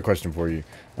 Here's a question for you.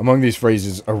 Among these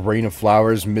phrases, a rain of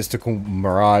flowers, mystical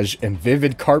mirage, and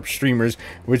vivid carp streamers,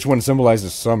 which one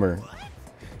symbolizes summer?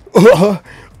 Psst,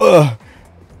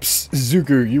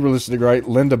 Zuku, you were listening, right?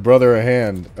 Lend a brother a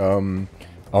hand.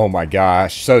 Oh my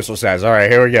gosh. Social says. Alright,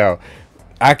 here we go.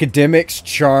 Academics,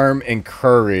 charm, and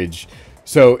courage.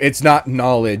 So, it's not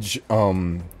knowledge,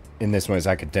 in this one, it's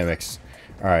academics.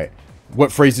 Alright.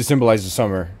 What phrases symbolizes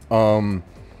summer?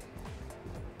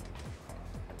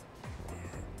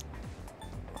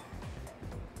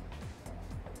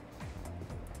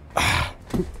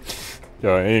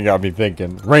 Yo, it got me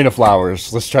thinking. Rain of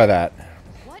flowers. Let's try that.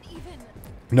 What even?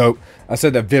 Nope. I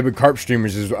said that vivid carp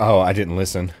streamers is... Oh, I didn't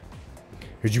listen.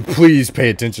 Could you please pay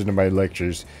attention to my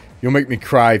lectures? You'll make me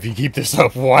cry if you keep this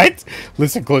up. What?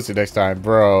 Listen closely next time.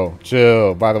 Bro,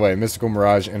 chill. By the way, mystical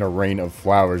mirage and a rain of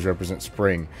flowers represent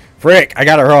spring. Frick! I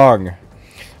got it wrong.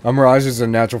 A mirage is a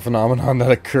natural phenomenon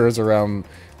that occurs around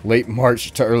late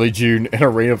March to early June, and a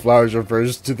rain of flowers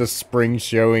refers to the spring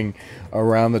showing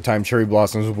around the time cherry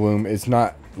blossoms bloom. It's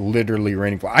not literally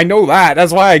raining flowers. I know that.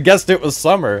 That's why I guessed it was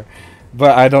summer.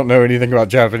 But I don't know anything about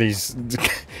Japanese.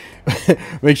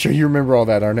 Make sure you remember all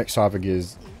that. Our next topic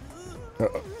is...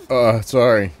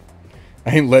 sorry.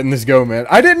 I ain't letting this go, man.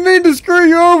 I didn't mean to screw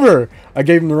you over. I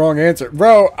gave him the wrong answer.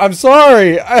 Bro, I'm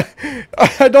sorry.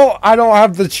 I don't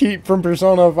have the cheat from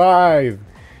Persona 5.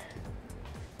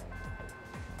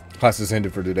 Class is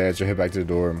ended for today. I should head back to the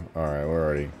dorm. Alright, we're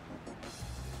already...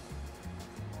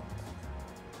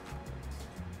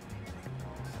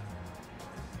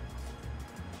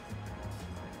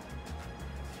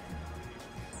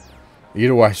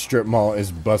 Edelweiss Strip Mall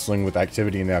is bustling with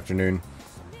activity in the afternoon.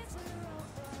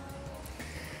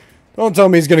 Don't tell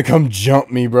me he's gonna come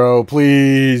jump me, bro.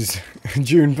 Please.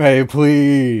 Junpei,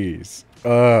 please.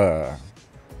 Oh,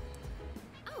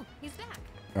 he's back.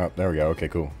 Oh, there we go. Okay,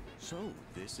 cool. So,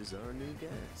 this is our new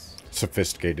guest.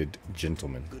 Sophisticated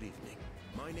gentleman. Good evening.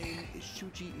 My name is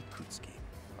Shuji Ikutsuki.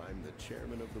 I'm the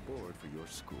chairman of the board for your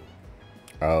school.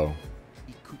 Oh.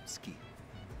 Ikutsuki.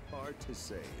 Hard to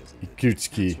say, isn't it?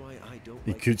 Ikutsuki. That's why I don't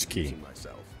like Ikutsuki. confusing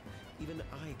myself. Even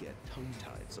I get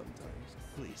tongue-tied sometimes.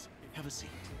 Please, have a seat.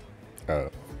 Oh.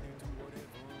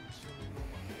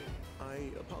 I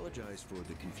apologize for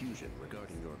the confusion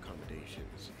regarding your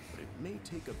accommodations, but it may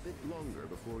take a bit longer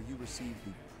before you receive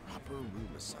the proper room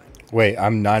assignment. Wait,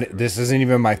 I'm not. This isn't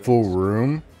even my full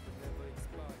room.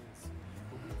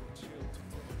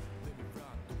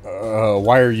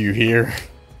 Why are you here?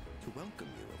 To welcome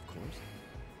you, of course.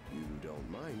 You don't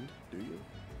mind, do you?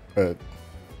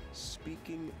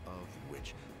 Speaking of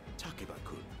which,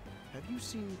 Takeba-kun, have you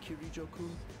seen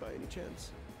Kirijo-kun by any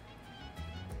chance?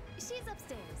 She's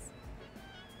upstairs.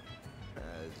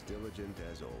 As diligent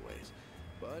as always.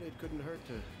 But it couldn't hurt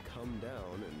to come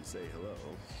down and say hello.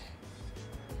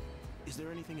 Is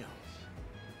there anything else?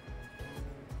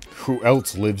 Who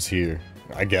else lives here?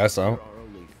 I guess so. There are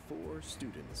only 4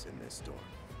 students in this dorm.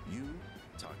 You,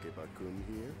 Takeba-kun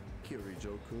here,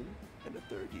 Kirijo-kun, and a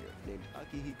 3rd year named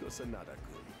Akihiko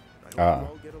Sanada-kun. I hope you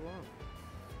all get along.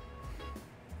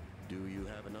 Do you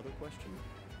have another question?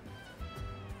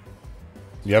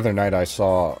 The other night I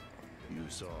saw. You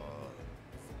saw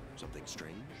something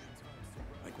strange?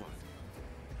 Like what?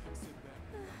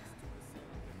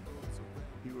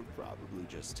 You were probably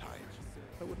just tired.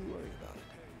 I wouldn't worry about it.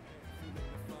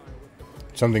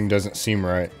 Something doesn't seem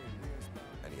right.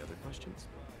 Any other questions?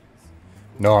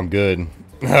 No, I'm good.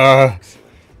 Here's to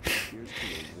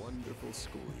a wonderful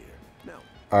school year. Now,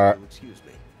 you'll excuse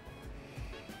me.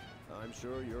 I'm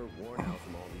sure you're worn out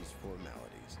from all these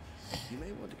formalities. You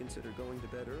may want to consider going to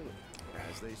bed early.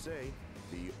 As they say,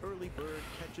 the early bird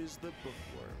catches the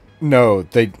bookworm. No,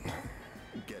 they. Get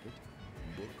it?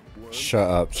 Bookworm? Shut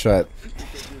up. Shut.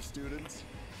 Because you're students?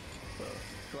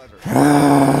 Clever.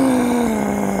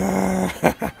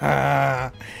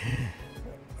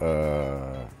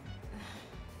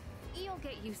 You'll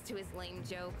get used to his lame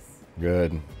jokes.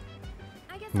 Good.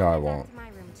 I guess No, I'll I get back won't. to my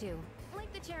room too.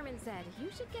 Like the chairman said, you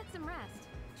should get some rest.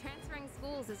 Transferring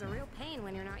schools is a real pain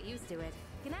when you're not used to it.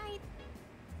 Good night.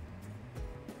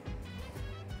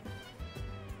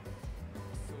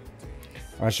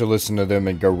 I should listen to them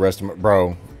and go rest my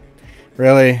bro.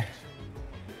 Really?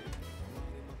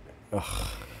 Ugh.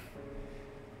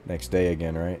 Next day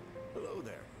again, right? Hello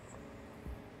there.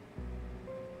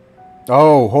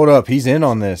 Oh, hold up. He's in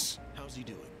on this. How's he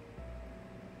doing?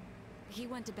 He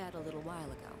went to bed a little while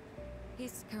ago.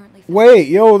 He's currently... Wait,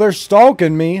 yo, they're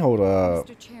stalking me. Hold up.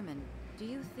 Mr. Chairman, do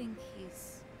you think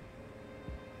he's...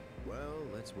 Well,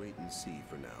 let's wait and see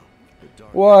for now. The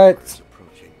dark What? hour is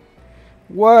approaching.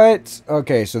 What?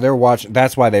 Okay, so they're watching.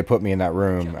 That's why they put me in that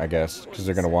room, I guess, because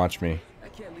they're gonna watch me. I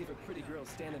can't leave a pretty girl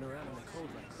standing around in the cold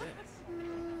like this.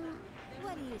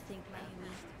 What do you think,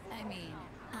 Naomi? I mean,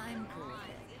 I'm cool with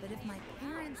it, but if my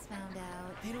parents found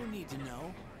out... They don't need to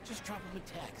know. Just drop them a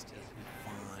text. It'll be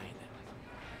fine.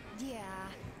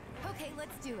 Yeah. Okay,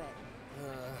 let's do it.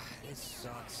 This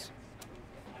sucks.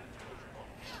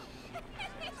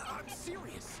 I'm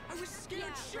serious. I was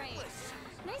scared shitless.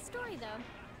 Nice story though.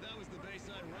 That was the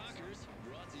Bayside Rockers,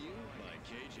 brought to you by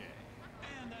KJ.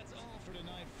 And that's all for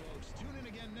tonight, folks. Tune in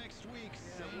again next week,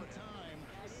 same time,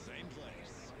 same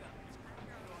place.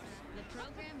 The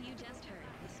program you just heard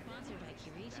is sponsored by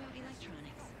Kirijo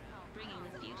Electronics, bringing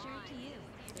the future to you.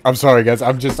 I'm sorry, guys.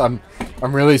 I'm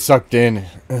really sucked in,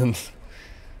 and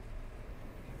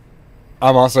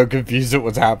I'm also confused at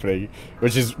what's happening,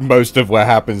 which is most of what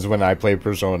happens when I play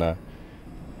Persona.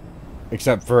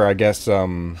 Except for, I guess,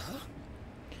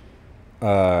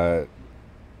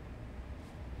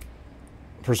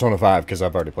 Persona 5, because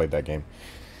I've already played that game.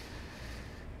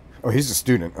 Oh, he's a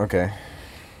student. Okay.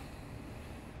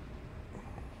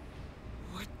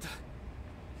 What the?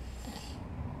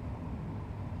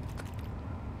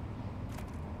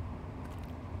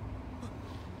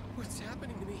 What's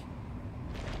happening to me?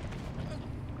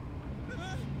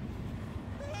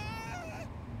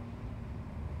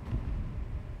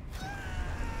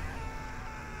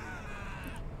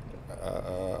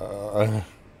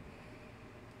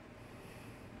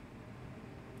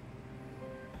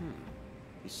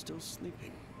 He's still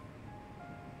sleeping.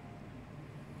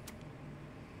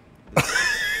 This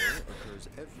hour occurs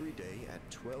every day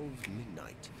at 12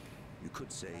 midnight. You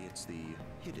could say it's the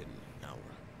hidden hour.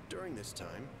 During this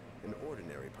time, an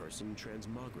ordinary person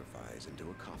transmogrifies into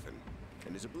a coffin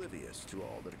and is oblivious to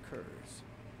all that occurs.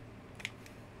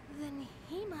 Then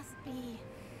he must be...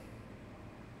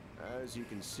 As you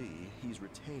can see, he's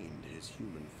retained his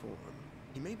human form.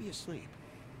 He may be asleep,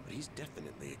 but he's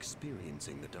definitely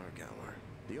experiencing the dark hour.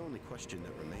 The only question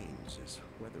that remains is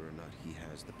whether or not he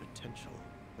has the potential.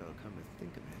 Though, come to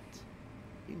think of it,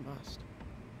 he must.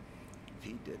 If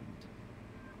he didn't,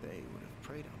 they would have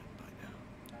preyed on him by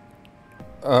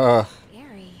now.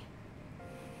 Scary.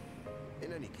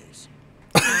 In any case,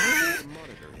 we'll have to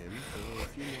monitor him for a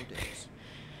few more days.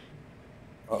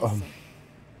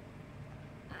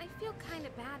 I feel kind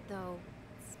of bad, though,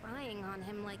 spying on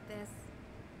him like this.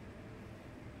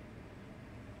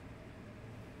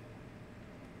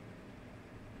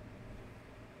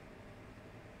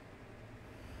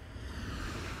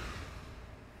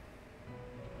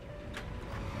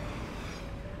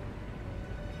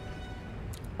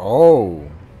 Oh.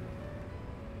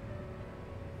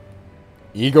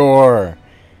 Igor.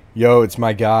 Yo, it's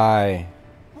my guy.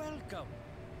 Welcome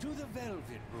to the Velvet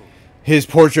Room. His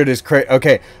portrait is crazy.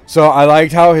 Okay, so I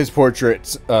liked how his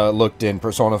portrait looked in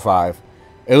Persona 5.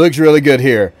 It looks really good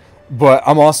here. But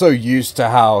I'm also used to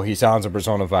how he sounds in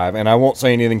Persona 5. And I won't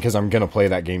say anything because I'm going to play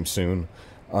that game soon.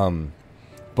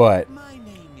 But My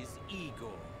name is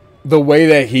Igor. the way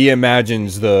that he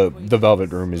imagines the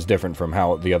Velvet Room is different from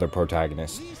how the other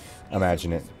protagonists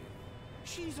imagine it.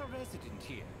 She's a resident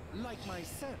here, like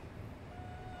myself.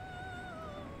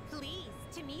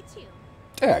 Pleased to meet you.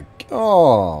 Yeah.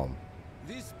 Oh.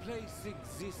 This place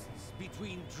exists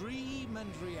between dream and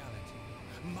reality,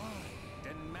 mind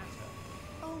and matter.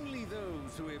 Only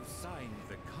those who have signed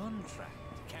the contract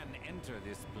can enter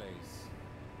this place.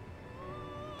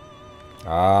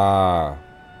 Ah.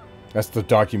 That's the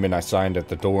document I signed at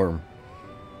the dorm.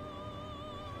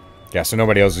 Yeah, so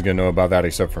nobody else is going to know about that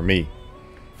except for me.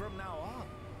 From now on,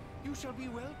 you shall be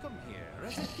welcome here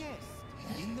as a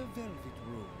guest in the Velvet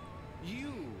Room.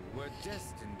 You were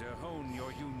destined to hone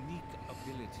your unique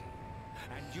ability,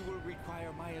 and you will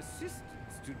require my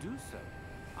assistance to do so.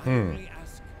 I only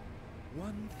ask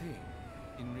one thing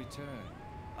in return.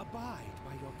 Abide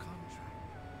by your contract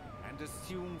and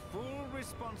assume full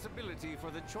responsibility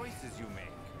for the choices you make.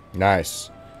 Nice.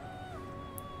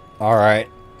 Alright.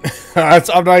 I'm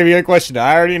not even going to question it.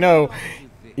 I already know.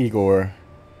 Igor.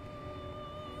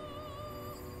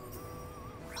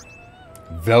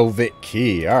 Velvet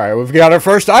key. Alright, we've got our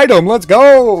first item. Let's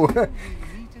go!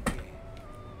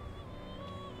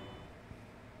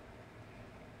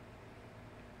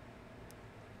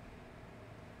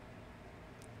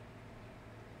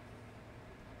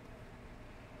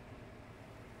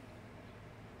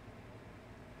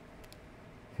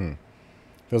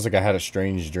 Feels like I had a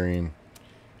strange dream.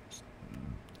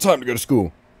 Time to go to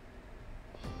school.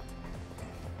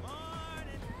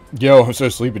 Yo, I'm so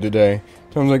sleepy today.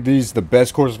 Times like these, the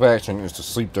best course of action is to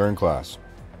sleep during class.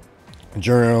 The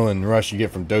adrenaline and rush you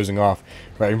get from dozing off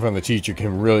right in front of the teacher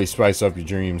can really spice up your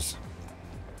dreams.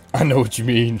 I know what you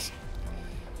mean.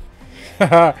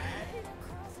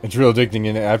 It's real addicting,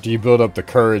 and after you build up the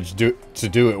courage to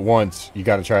do it once, you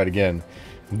gotta try it again.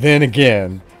 Then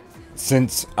again,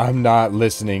 since I'm not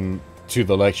listening to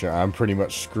the lecture, I'm pretty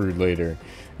much screwed later.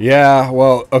 Yeah,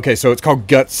 well, okay, so it's called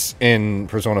Guts in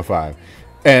Persona 5.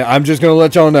 And I'm just going to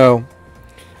let y'all know,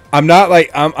 I'm not like,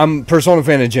 I'm Persona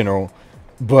fan in general,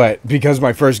 but because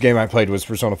my first game I played was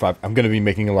Persona 5, I'm going to be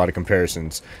making a lot of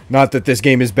comparisons. Not that this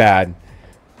game is bad,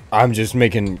 I'm just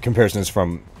making comparisons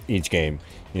from each game,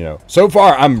 you know. So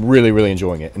far, I'm really, really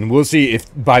enjoying it. And we'll see if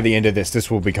by the end of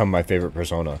this will become my favorite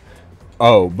Persona.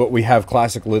 Oh, but we have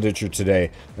classic literature today.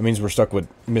 That means we're stuck with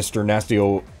Mr. Nasty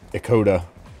Old Ikoda.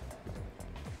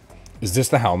 Is this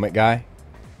the helmet guy?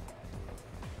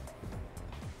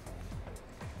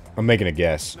 I'm making a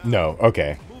guess. No,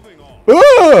 okay.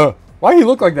 Ah! Why do you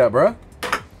look like that, bruh?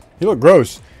 You look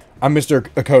gross. I'm Mr.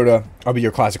 Ikoda. I'll be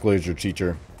your classic literature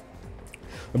teacher.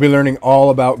 I'll be learning all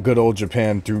about good old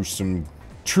Japan through some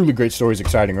truly great stories.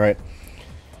 Exciting, right?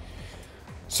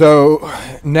 So,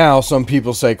 now some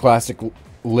people say classic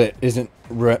lit isn't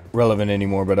relevant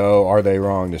anymore, but oh, are they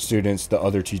wrong? The students, the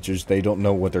other teachers, they don't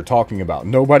know what they're talking about.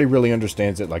 Nobody really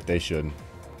understands it like they should.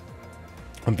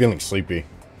 I'm feeling sleepy.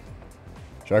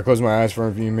 Should I close my eyes for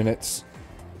a few minutes?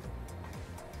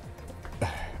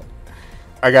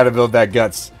 I gotta build that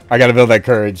guts. I gotta build that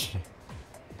courage.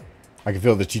 I can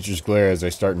feel the teacher's glare as I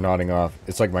start nodding off.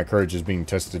 It's like my courage is being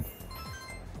tested.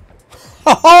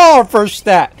 Ha-ha! First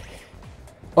stat!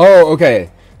 Oh,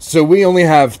 okay. So we only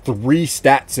have 3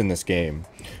 stats in this game.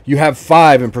 You have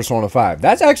 5 in Persona 5.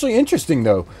 That's actually interesting,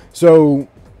 though. So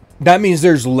that means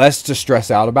there's less to stress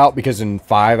out about, because in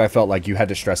 5 I felt like you had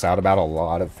to stress out about a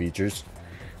lot of features.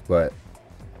 But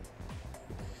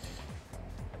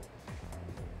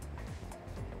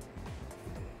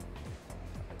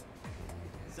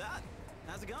So,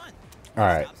 All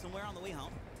right. Stop somewhere on the way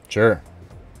home? Sure.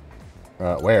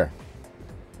 Where?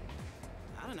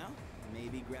 I don't know.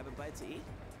 Maybe grab a bite to eat?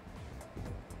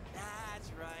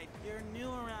 That's right. You're new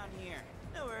around here.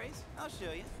 No worries. I'll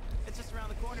show you. It's just around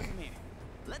the corner from here.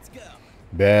 Let's go.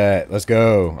 Bet. Let's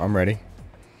go. I'm ready.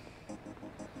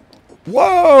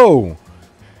 Whoa!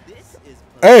 This is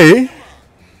Hey!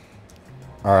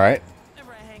 All right.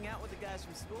 Whenever I hang out with the guys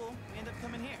from school, we end up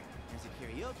coming here. There's a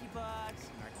karaoke box,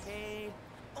 an arcade.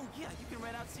 Oh yeah, you can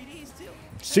rent out CDs too.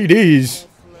 CDs.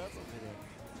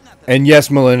 And yes,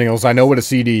 millennials, I know what a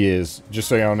CD is. Just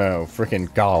so y'all know.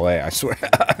 Freaking golly, I swear.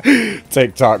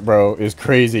 TikTok, bro, is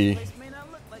crazy.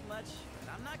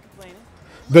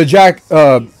 The Jack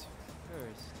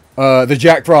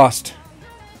Frost.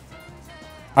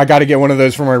 I gotta get one of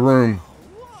those for my room.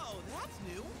 Whoa, that's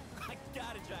new. I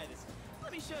gotta try this.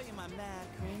 Let me show you my mad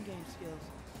crane game skills.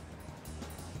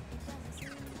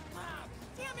 Ah,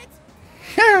 damn it!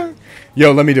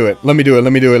 Yo, let me do it. Let me do it.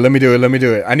 Let me do it. Let me do it. Let me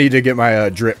do it. I need to get my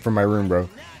drip from my room, bro.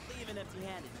 Not leaving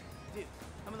empty-handed. Dude,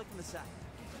 I'm gonna look from the side.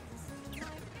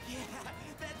 Yeah,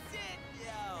 that's it,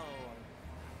 yo.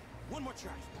 One more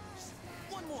try. Just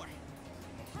one more.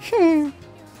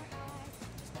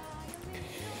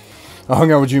 I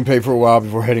hung out with Junpei for a while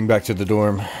before heading back to the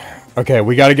dorm. Okay,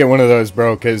 we gotta get one of those,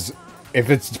 bro, because if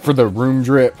it's for the room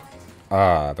drip,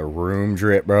 the room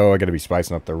drip, bro, I gotta be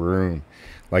spicing up the room.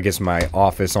 Like it's my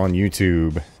office on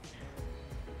YouTube.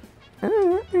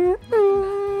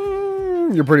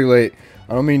 You're pretty late.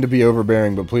 I don't mean to be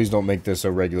overbearing, but please don't make this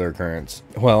a regular occurrence.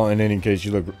 Well, in any case,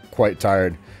 you look quite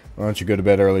tired. Why don't you go to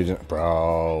bed early?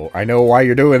 Bro, I know why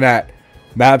you're doing that.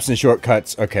 Maps and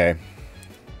shortcuts. Okay.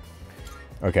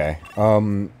 Okay.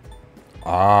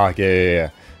 Yeah.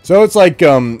 So it's like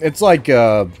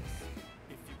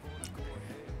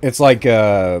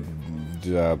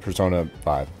Persona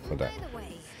 5 with that.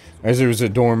 As there was a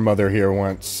dorm mother here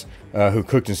once who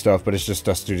cooked and stuff, but it's just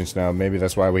us students now. Maybe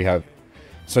that's why we have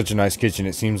such a nice kitchen.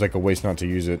 It seems like a waste not to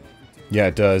use it. Yeah,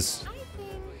 it does.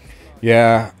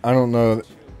 Yeah, I don't know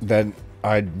that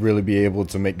I'd really be able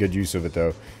to make good use of it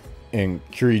though. And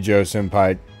Kirijo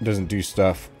Senpai doesn't do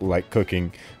stuff like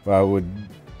cooking. But I would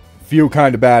feel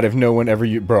kind of bad if no one ever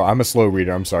bro, I'm a slow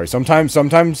reader. I'm sorry. Sometimes.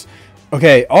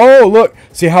 Okay. Oh, look.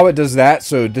 See how it does that?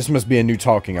 So this must be a new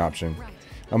talking option.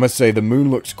 I must say the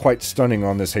moon looks quite stunning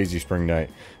on this hazy spring night.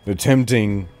 Though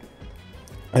tempting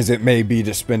as it may be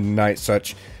to spend a night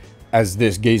such as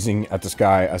this gazing at the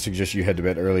sky, I suggest you head to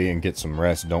bed early and get some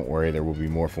rest. Don't worry, there will be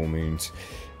more full moons.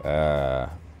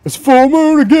 It's full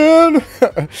moon again!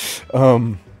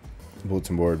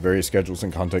 Bulletin board. Various schedules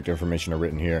and contact information are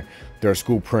written here. There are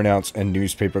school printouts and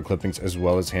newspaper clippings as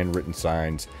well as handwritten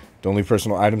signs. Don't leave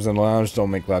personal items in the lounge. Don't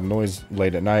make loud noise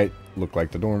late at night. Look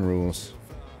like the dorm rules.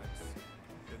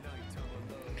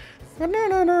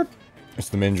 It's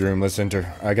the men's room. Let's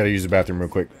enter. I gotta use the bathroom real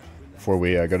quick before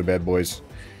we go to bed, boys.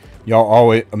 Y'all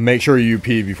always make sure you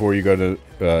pee before you go to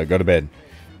bed.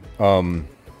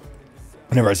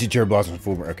 Whenever I see cherry blossoms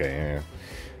full. Okay,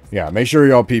 yeah. Make sure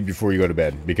y'all pee before you go to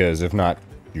bed, because if not,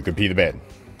 you could pee the bed.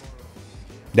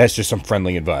 That's just some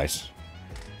friendly advice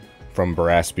from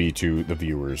Baraspy to the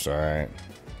viewers. All right.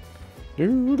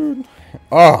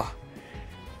 Oh.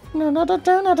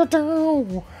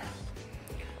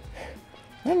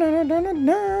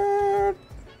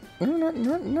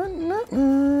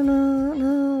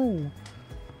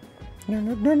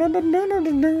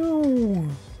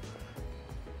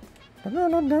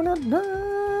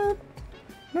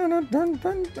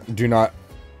 Do not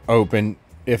open.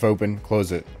 If open,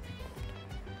 close it.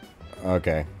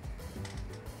 Okay.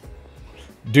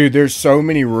 Dude, there's so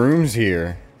many rooms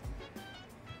here.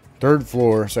 3rd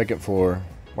floor, 2nd floor.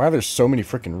 Wow, there's so many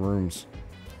freaking rooms.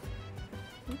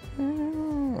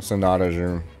 Sonata's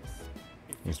room.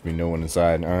 Used to be no one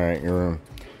inside. Alright, your room.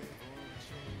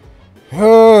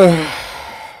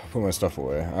 Put my stuff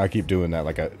away. I keep doing that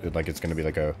like it's gonna be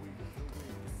like a...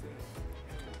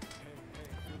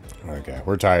 Okay,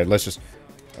 we're tired. Let's just...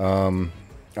 I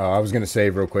was gonna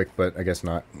save real quick, but I guess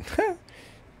not.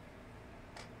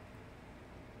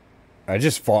 I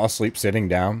just fall asleep sitting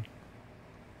down.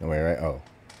 No way, right? Oh.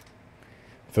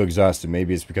 I feel exhausted.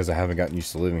 Maybe it's because I haven't gotten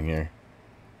used to living here.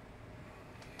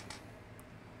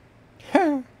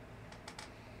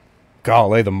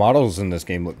 Golly, the models in this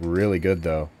game look really good,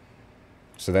 though.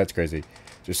 So that's crazy.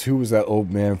 Just who was that old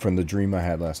man from the dream I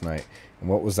had last night? And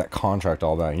what was that contract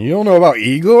all about? You don't know about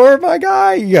Igor, my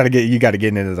guy? You gotta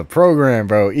get into the program,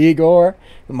 bro. Igor,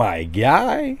 my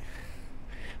guy.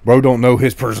 Bro don't know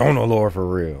his Persona lore for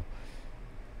real.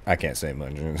 I can't say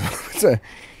much.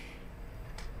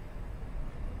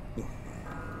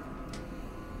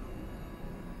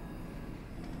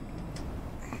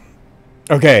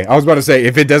 Okay, I was about to say,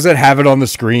 if it doesn't have it on the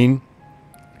screen,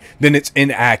 then it's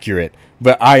inaccurate.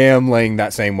 But I am laying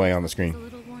that same way on the He's a screen.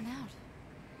 little worn out.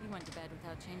 He went to bed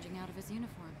without changing out of his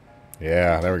uniform.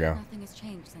 Yeah, there we go. Nothing has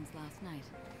changed since last night.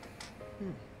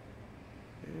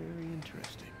 Very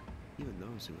interesting. Even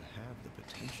those who have the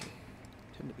potential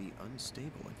tend to be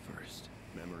unstable at first.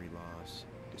 Memory loss,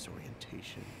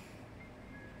 disorientation.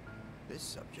 This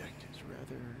subject is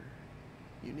rather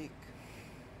unique.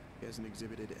 He hasn't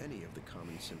exhibited any of the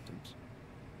common symptoms.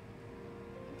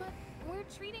 But we're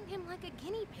treating him like a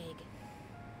guinea pig.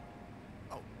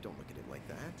 Oh, don't look at it like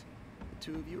that. The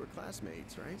two of you are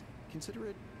classmates, right? Consider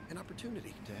it an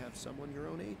opportunity to have someone your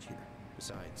own age here.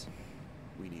 Besides,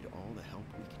 we need all the help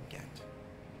we can get.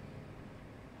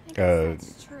 I guess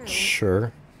that's true.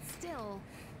 Sure. Still,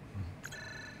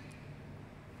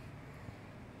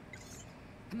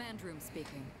 Command room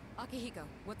speaking. Akihiko,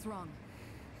 what's wrong?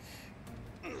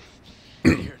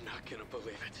 You're not gonna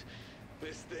believe it.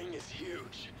 This thing is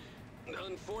huge.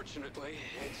 Unfortunately,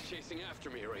 it's chasing after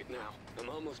me right now. I'm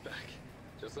almost back.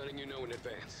 Just letting you know in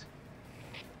advance.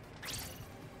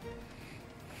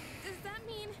 does that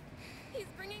mean he's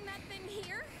bringing that thing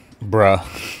here? Bruh.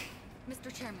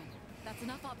 Mr. Chairman, that's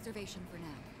enough observation for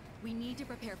now. We need to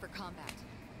prepare for combat.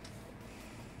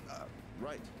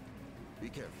 Right. Be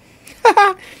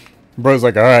careful. Bro's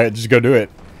like, alright, just go do it.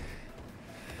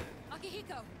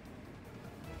 Akihiko!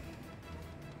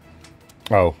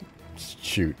 Oh,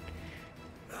 shoot.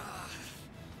 I'm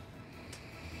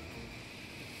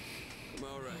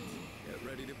alright. Get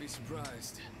ready to be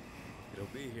surprised. It'll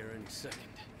be here any second.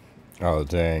 Oh,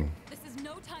 dang. This is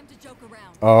no time to joke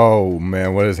around. Oh,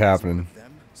 man, what is happening?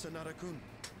 Them, Sanada-kun.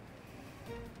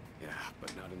 Yeah,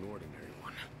 but not an ordinary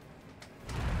one.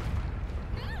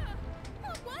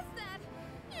 What was that?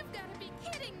 You've got to be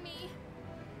kidding me.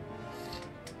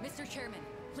 Mr. Chairman,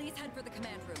 please head for the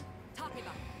command room.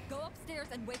 Takeba, go upstairs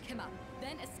and wake him up.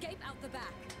 Then escape out the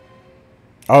back.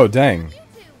 Oh, dang. You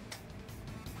two.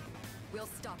 We'll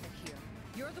stop it here.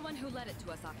 You're the one who led it to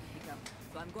us, Akihiko.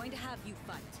 So I'm going to have you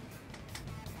fight.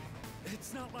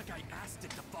 It's not like I asked it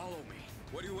to follow me.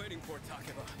 What are you waiting for,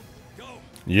 Takeba? Go!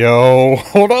 Yo,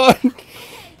 hold on.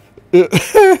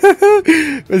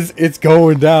 It's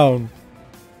going down.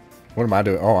 What am I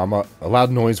doing? Oh, a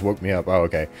loud noise woke me up. Oh,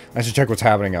 okay. I should check what's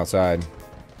happening outside.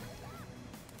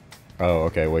 Oh,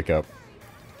 okay. Wake up.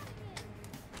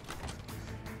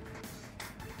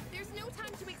 There's no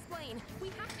time to explain. We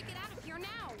have to get out of here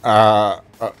now.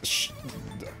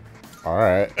 All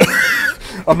right.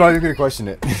 I'm not even gonna question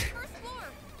it. First floor.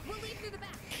 We'll leave through the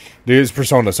back. Dude, it's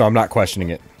Persona, so I'm not questioning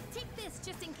it. Take this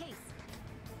just in case.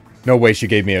 No way she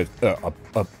gave me a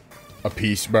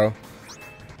piece, bro.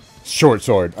 Short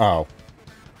sword. Oh.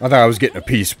 I thought I was getting a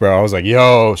piece, bro. I was like,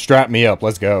 yo, strap me up.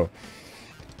 Let's go.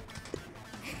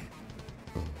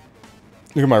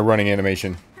 Look at my running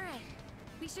animation. All right.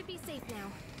 We should be safe now.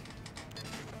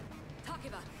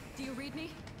 Takeba, do you read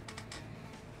me?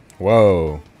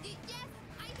 Whoa. Yes,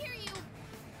 I hear you.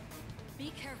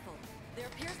 Be careful. There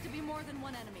appears to be more than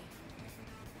one enemy.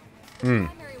 The Hmm.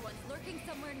 primary one's lurking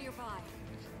somewhere nearby.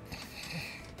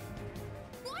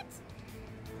 What?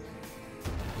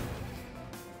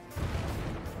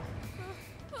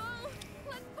 Oh,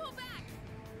 let's pull back.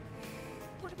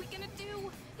 What are we gonna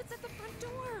do? It's at the front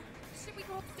door. Should we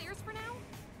go upstairs for now?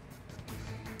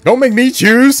 Don't make me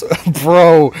choose.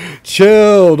 Bro,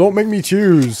 chill. Don't make me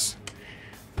choose.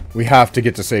 We have to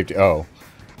get to safety. Oh.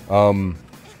 Not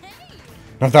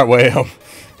that way.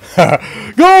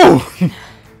 Go!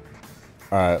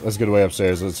 Alright, let's get away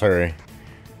upstairs. Let's hurry.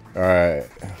 Alright.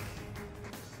 It's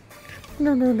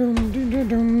getting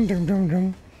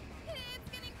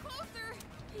closer.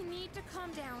 You need to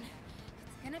calm down.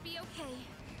 It's gonna be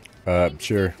okay.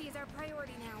 Sure. Safety is our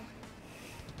priority now.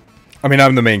 I mean,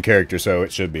 I'm the main character, so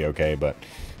it should be okay, but...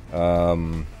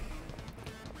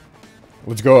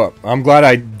 let's go up. I'm glad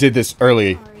I did this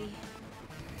early. Sorry.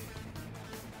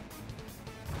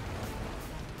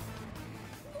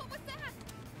 What was that?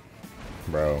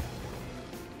 Bro.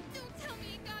 Don't tell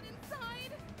me it got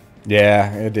inside.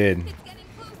 Yeah, it did. It's getting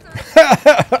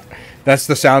closer. That's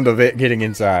the sound of it getting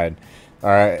inside.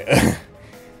 Alright.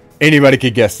 Anybody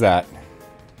could guess that.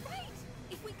 Right.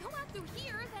 If we go out through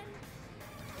here,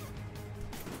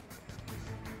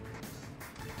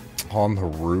 then On the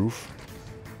roof.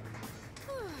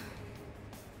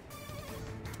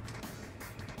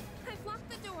 I've locked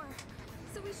the door,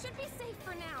 so we should be safe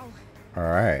for now.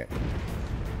 Alright.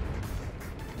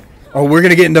 Oh, we're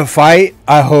gonna get into a fight?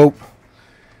 I hope.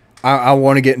 I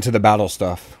want to get into the battle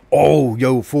stuff. Oh,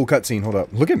 yo, full cutscene. Hold up.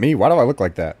 Look at me. Why do I look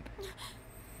like that?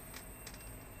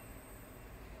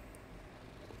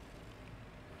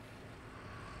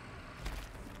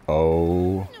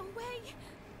 Oh. No way.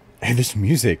 And this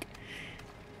music.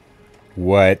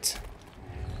 What?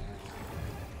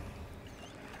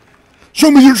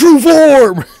 Show me your true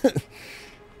form!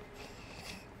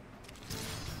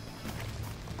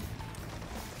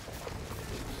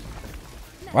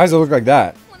 Why does it look like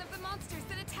that? One of the monsters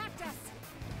that attacked us.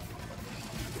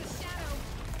 It's a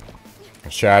shadow.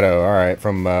 Shadow, alright,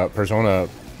 from Persona.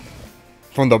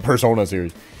 From the Persona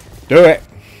series. Do it!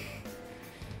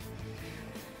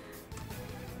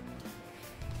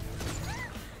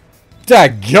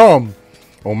 Dadgum!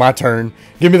 Oh, my turn.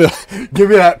 Give me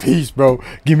that piece, bro.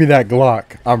 Give me that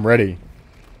Glock. I'm ready.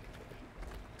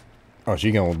 Oh,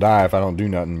 she gonna die if I don't do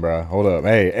nothing, bro. Hold up.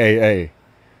 Hey.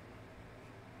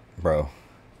 Bro.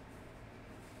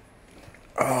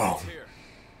 Oh.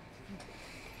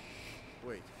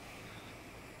 Wait.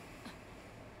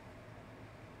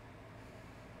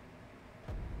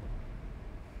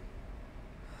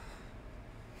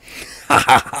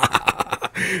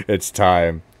 It's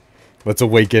time. Let's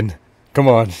awaken. Come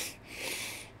on.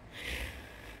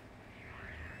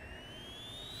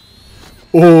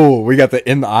 Oh, we got the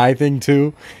in the eye thing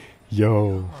too.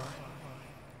 Yo.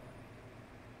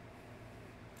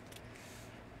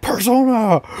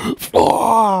 Persona.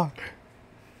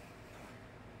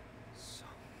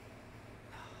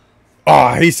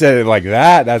 Oh, he said it like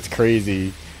that. That's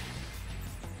crazy.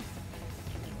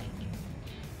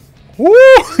 Woo!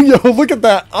 Yo, look at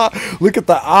that. Look at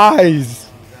the eyes.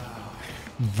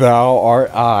 Thou art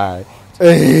I.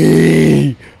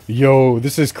 Hey! Yo,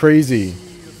 this is crazy.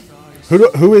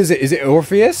 Who is it? Is it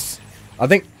Orpheus? I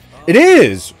think it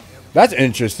is. That's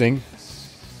interesting.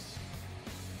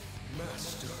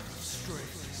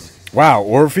 Wow,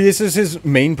 Orpheus is his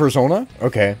main persona?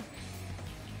 Okay.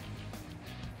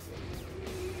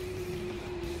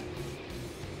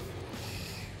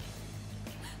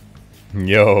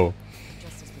 Yo.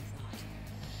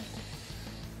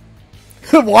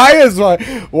 Why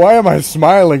am I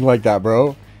smiling like that,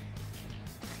 bro?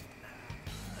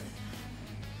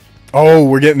 Oh,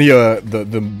 we're getting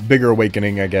the bigger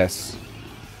awakening, I guess.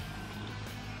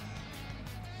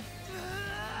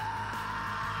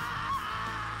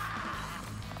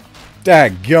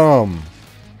 Daggum.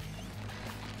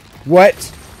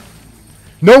 What?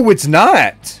 No, it's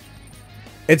not.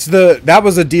 It's that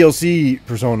was a DLC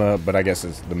persona, but I guess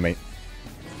it's the main.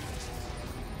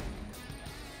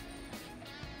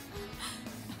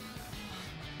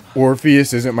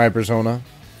 Orpheus isn't my persona.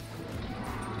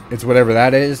 It's whatever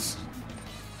that is.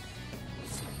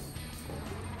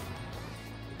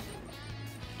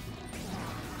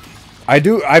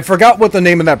 I forgot what the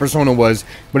name of that persona was,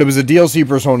 but it was a DLC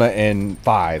persona in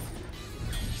 5.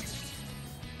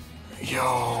 Yo.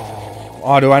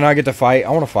 Oh, do I not get to fight? I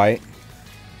want to fight.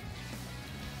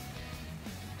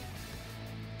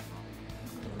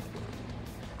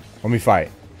 Let me fight.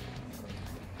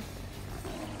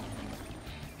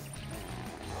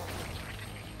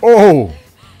 Oh!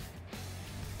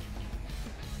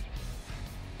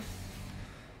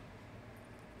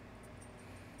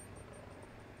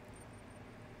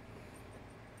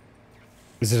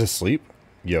 Is it asleep?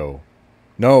 Yo.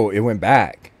 No, it went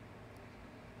back.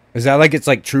 Is that like its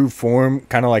like true form?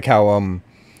 Kind of like how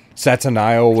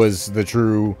Satanael was the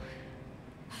true...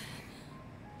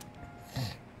 What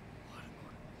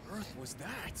on earth was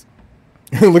that?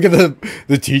 Look at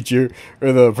the teacher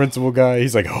or the principal guy.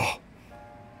 He's like, oh.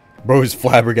 Bro is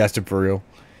flabbergasted for real.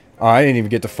 Oh, I didn't even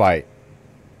get to fight.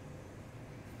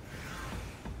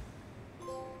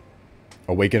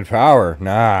 Awakened power.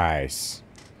 Nice.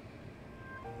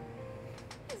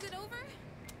 Is it over?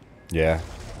 Yeah.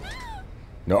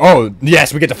 No. Oh,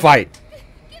 yes, we get to fight.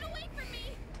 Get away from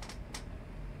me.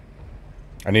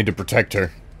 I need to protect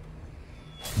her.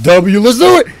 W, let's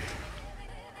do it!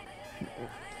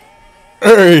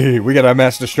 Hey, we got a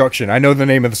mass destruction. I know the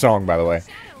name of the song, by the way.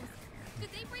 Shadows. Did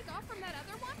they break off from that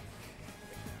other one?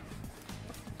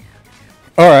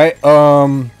 Alright,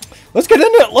 let's get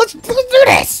into it. Let's do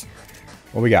this!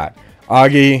 What we got?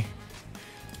 Augie.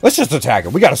 Let's just attack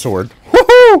it. We got a sword.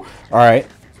 Woohoo! Alright.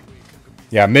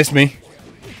 Yeah, miss me.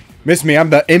 Miss me. I'm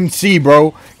the MC,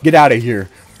 bro. Get out of here.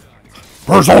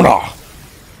 Persona!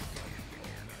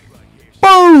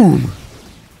 Boom!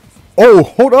 Oh,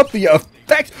 hold up the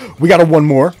effects. We got a one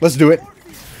more. Let's do it.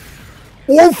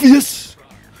 Orpheus!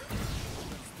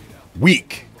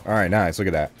 Weak. Alright, nice. Look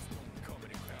at that.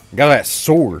 Got that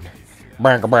sword.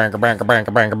 Bang, bang, bang, bang,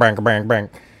 bang, bang, bang, bang.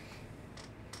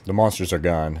 The monsters are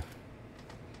gone.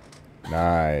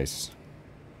 Nice.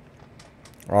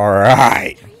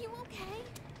 Alright. Are you okay?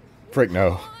 Frick,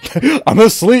 no. I'm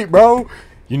asleep, bro.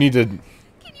 You need to... Can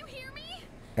you hear me?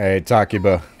 Hey,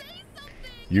 Takiba. Say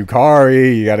something.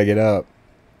 Yukari, you gotta get up.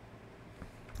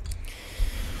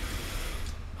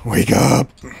 Wake up.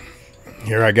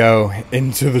 Here I go.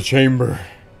 Into the chamber.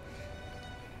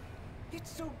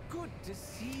 It's so good to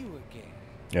see you again.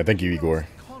 Yeah, thank you, Igor.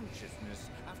 Consciousness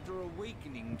after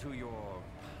awakening to your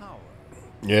power.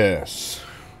 Yes.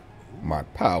 My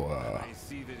power. I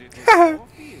see that it was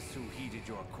Orpheus who heeded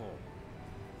your call.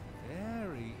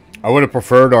 Very. I would have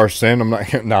preferred Arsene. I'm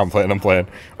not. No, I'm playing.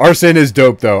 Arsene is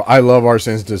dope, though. I love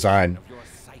Arsene's design. Of your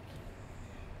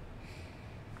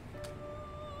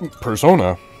psyche.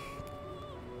 Persona.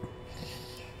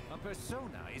 A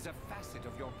persona is a facet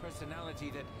of your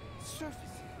personality that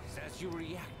surfaces as you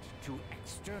react to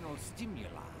external stimuli.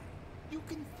 You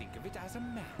can think of it as a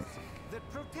mask that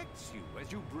protects you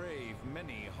as you brave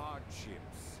many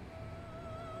hardships.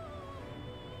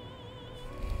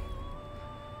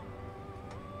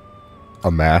 A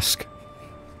mask.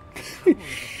 The power of a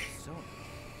persona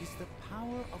is the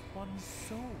power of one's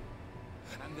soul,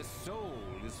 and the soul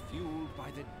is fueled by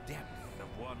the depth of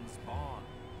one's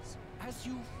bonds. As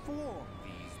you form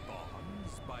these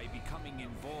bonds by becoming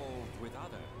involved with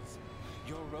others,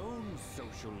 your own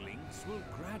social links will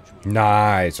gradually.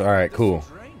 Nice. All right. Cool. The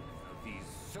strength of these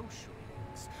social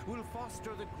links will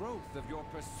foster the growth of your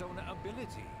persona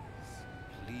abilities.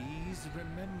 Please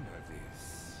remember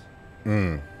this.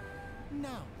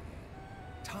 Now,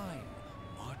 time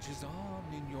marches on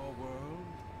in your world.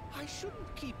 I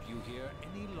shouldn't keep you here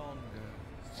any longer.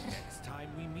 Next time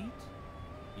we meet,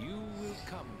 you will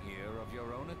come here of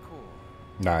your own accord.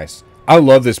 Nice. I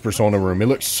love this Persona room. It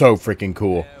looks so freaking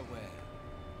cool.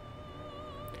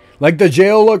 Like, the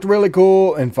jail looked really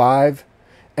cool in 5.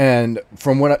 And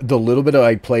from what the little bit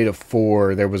I played of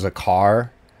 4, there was a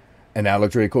car. And that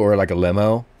looked really cool. Or like a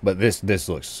limo. But this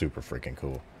looks super freaking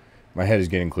cool. My head is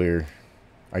getting clear.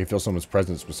 I can feel someone's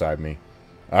presence beside me.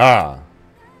 Ah.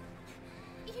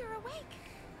 You're awake.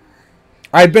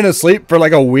 I'd been asleep for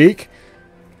like a week.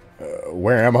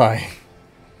 Where am I?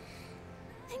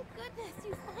 Thank goodness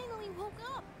you finally woke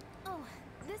up. Oh,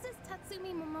 this is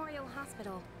Tatsumi Memorial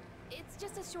Hospital. It's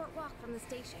just a short walk from the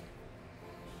station.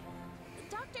 The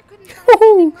doctor couldn't find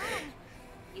anything wrong.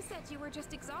 He said you were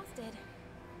just exhausted.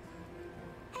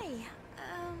 Hey,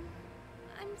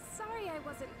 I'm sorry I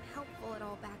wasn't helpful at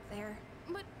all back there.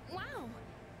 But wow,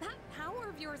 that power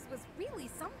of yours was really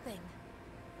something.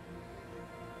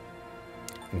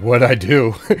 What'd I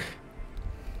do?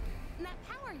 That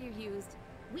power you used,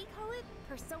 we call it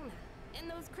persona. And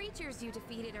those creatures you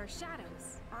defeated are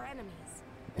shadows, our enemies.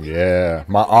 Yeah,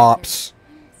 my ops.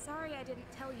 I'm sorry I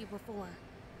didn't tell you before.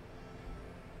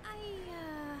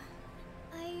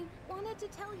 I wanted to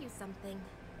tell you something.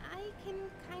 I can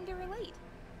kinda relate.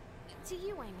 To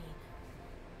you, I mean.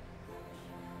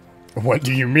 What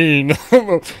do you mean?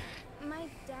 My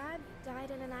dad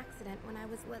died in an accident when I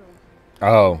was little.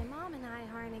 Oh. My mom and I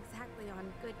aren't exactly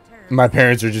on good terms. My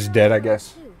parents are just dead, I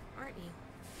guess. Too, aren't you?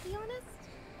 To be honest,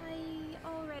 I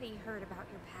already heard about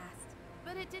your past,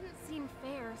 but it didn't seem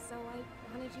fair, so I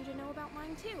wanted you to know about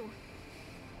mine too.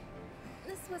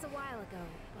 This was a while ago,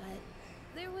 but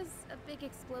there was a big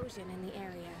explosion in the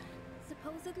area.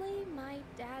 Supposedly, my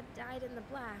dad died in the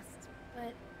blast,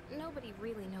 but nobody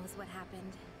really knows what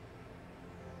happened.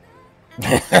 At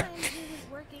the time, he was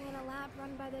working in a lab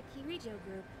run by the Kirijo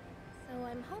group, so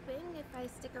I'm hoping if I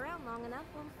stick around long enough,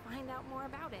 we'll find out more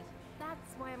about it.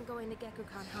 That's why I'm going to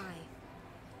Gekukan High,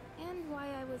 and why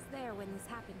I was there when this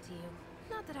happened to you.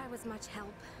 Not that I was much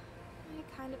help. I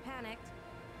kind of panicked.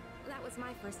 That was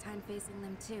my first time facing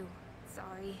them too.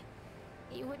 Sorry.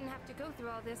 You wouldn't have to go through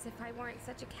all this if I weren't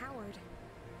such a coward.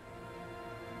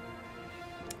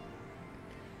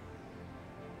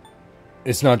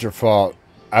 It's not your fault.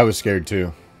 I was scared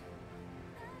too.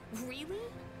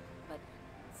 Really? But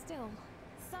still,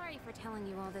 sorry for telling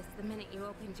you all this the minute you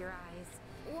opened your eyes.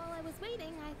 While I was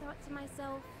waiting, I thought to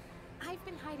myself, I've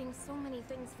been hiding so many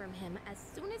things from him. As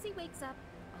soon as he wakes up,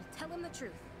 I'll tell him the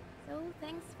truth. So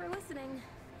thanks for listening.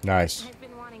 Nice. I've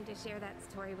been wanting to share that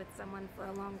story with someone for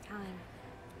a long time.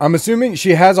 I'm assuming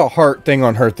she has a heart thing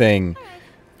on her thing.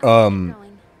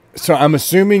 So I'm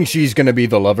assuming she's going to be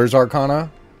the Lover's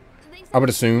Arcana. I would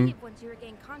assume. Once you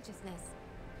regain consciousness,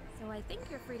 so I think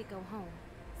you're free to go home.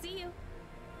 See you.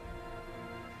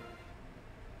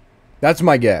 That's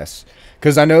my guess.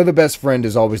 Because I know the best friend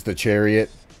is always the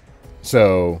chariot.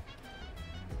 So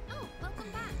Oh, welcome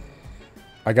back.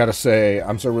 I gotta say,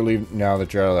 I'm so relieved now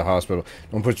that you're out of the hospital.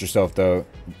 Don't push yourself, though.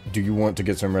 Do you want to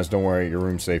get some rest? Don't worry, your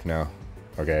room's safe now.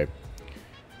 Okay.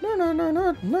 Yo,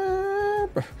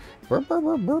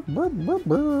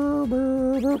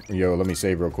 let me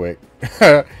save real quick.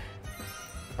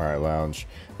 All right, lounge.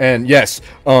 And yes,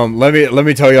 let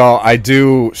me tell y'all, I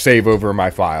do save over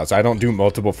my files. I don't do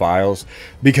multiple files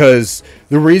because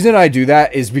the reason I do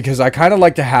that is because I kind of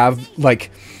like to have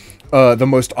like the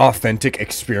most authentic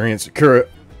experience.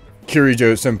 Kirijo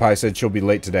Senpai said she'll be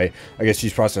late today. I guess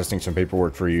she's processing some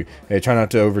paperwork for you. Hey, try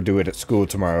not to overdo it at school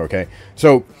tomorrow, okay?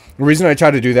 So the reason I try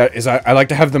to do that is I like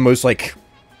to have the most like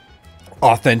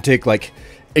authentic like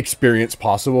experience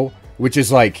possible, which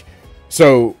is like,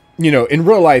 so you know, in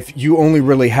real life you only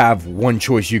really have one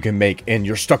choice you can make, and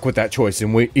you're stuck with that choice,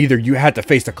 and either you had to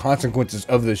face the consequences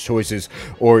of those choices,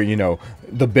 or you know,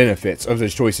 the benefits of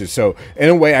those choices. So in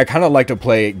a way, I kind of like to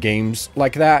play games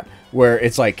like that, where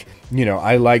it's like, you know,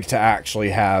 I like to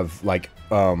actually have like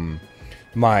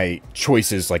my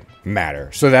choices like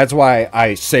matter. So that's why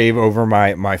I save over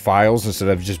my files instead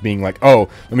of just being like, oh,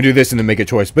 let me do this and then make a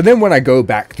choice. But then when I go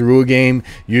back through a game,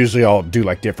 usually I'll do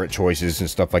like different choices and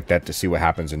stuff like that to see what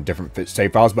happens in different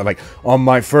save files. But like on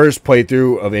my first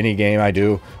playthrough of any game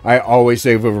I always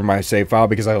save over my save file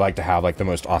because I like to have like the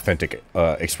most authentic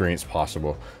experience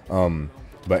possible.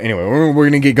 But anyway, we're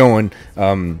gonna get going.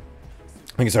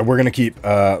 Like I said, we're gonna keep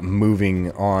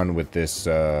moving on with this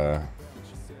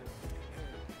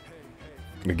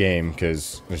the game,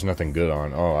 because there's nothing good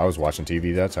on. Oh, I was watching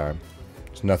TV that time.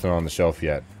 There's nothing on the shelf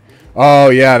yet.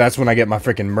 Oh yeah, that's when I get my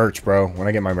freaking merch, bro. When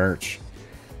I get my merch,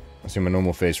 I see my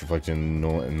normal face reflected in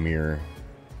the mirror.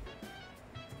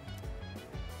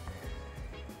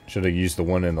 Should have used the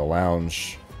one in the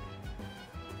lounge.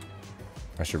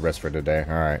 I should rest for today.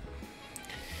 Alright.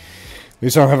 At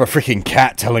least I don't have a freaking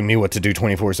cat telling me what to do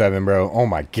 24/7, bro. Oh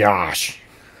my gosh.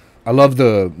 I love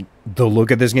the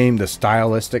look of this game. The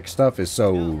stylistic stuff is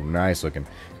so nice looking.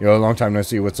 Yo, long time no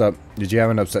see. What's up? Did you have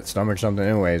an upset stomach or something?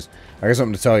 Anyways, I got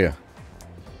something to tell you.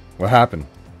 What happened?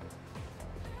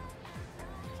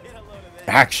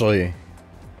 Actually.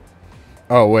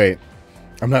 Oh, wait.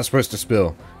 I'm not supposed to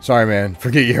spill. Sorry, man.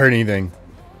 Forget you heard anything.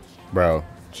 Bro,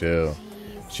 chill.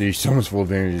 Geez, someone's full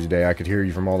of energy today. I could hear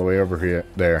you from all the way over here.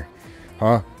 There.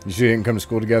 Huh? You two didn't come to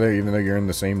school together even though you're in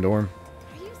the same dorm?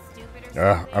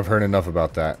 I've heard enough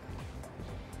about that.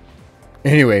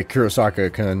 Anyway,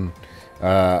 Kurosaka-kun,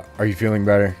 are you feeling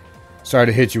better? Sorry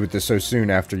to hit you with this so soon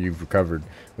after you've recovered,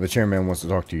 but the chairman wants to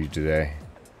talk to you today.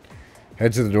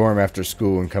 Head to the dorm after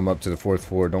school and come up to the 4th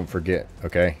floor. Don't forget,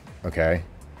 okay? Okay.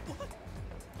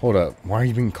 Hold up. Why are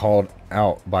you being called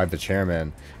out by the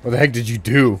chairman? What the heck did you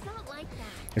do?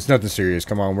 It's nothing serious.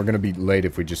 Come on, we're going to be late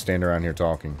if we just stand around here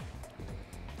talking.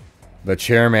 The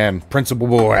chairman, principal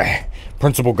boy,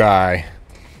 principal guy.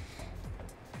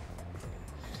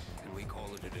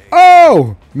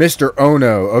 Oh, Mr.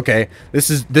 Ono. Okay, this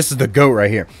is the goat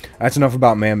right here. That's enough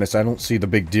about mammoths. I don't see the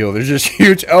big deal. There's just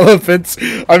huge elephants.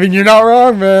 I mean, you're not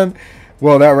wrong, man.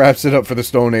 Well, that wraps it up for the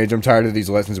Stone Age. I'm tired of these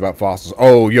lessons about fossils.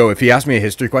 Oh, yo, if he asked me a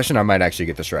history question, I might actually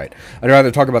get this right. I'd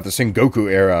rather talk about the Sengoku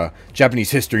era.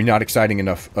 Japanese history, not exciting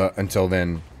enough until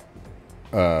then.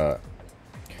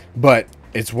 But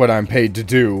it's what I'm paid to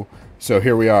do, so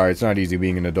here we are. It's not easy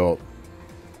being an adult.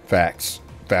 Facts.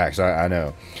 Facts, I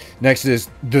know. Next is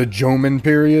the Jomon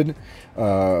period.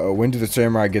 When do the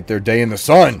samurai get their day in the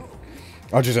sun?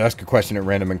 I'll just ask a question at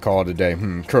random and call it a day.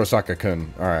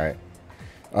 Kurosaka-kun. Alright.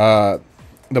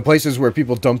 The places where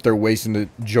people dumped their waste in the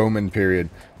Jomon period.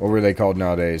 What were they called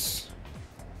nowadays?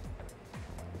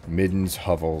 Middens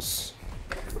hovels.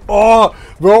 Oh,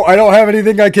 bro, I don't have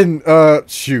anything I can,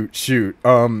 shoot.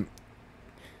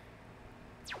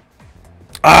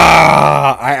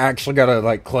 I actually gotta,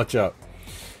 like, clutch up.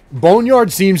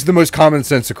 Boneyard seems the most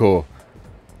commonsensical.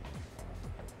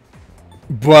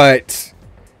 But...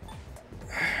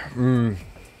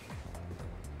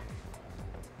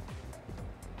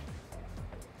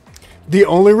 The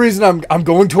only reason I'm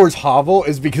going towards hovel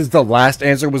is because the last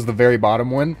answer was the very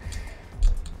bottom one.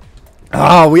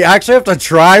 Oh, we actually have to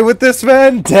try with this,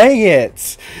 man? Dang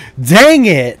it. Dang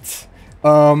it.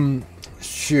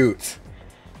 Shoot.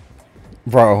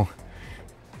 Bro.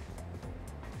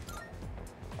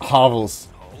 Hovels.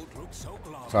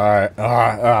 Sorry.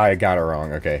 I got it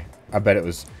wrong. Okay. I bet it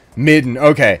was midden.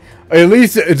 Okay. At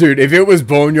least, dude, if it was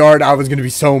boneyard, I was going to be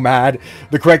so mad.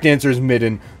 The correct answer is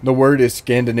midden. The word is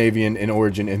Scandinavian in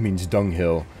origin. It means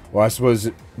dunghill. Well, I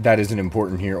suppose that isn't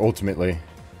important here, ultimately.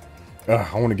 I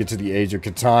want to get to the age of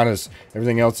katanas.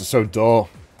 Everything else is so dull.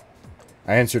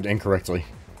 I answered incorrectly.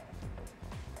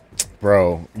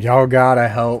 Bro, y'all gotta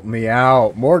help me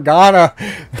out. Morgana!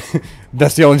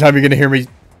 That's the only time you're gonna hear me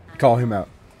call him out.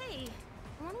 Hey,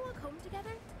 wanna walk home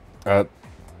together?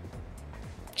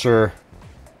 Sure.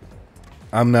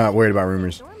 I'm not worried about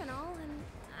rumors. Dorm and all, and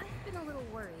I've been a little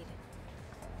worried.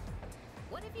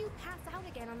 What if you pass out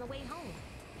again on the way home?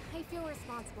 I feel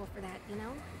responsible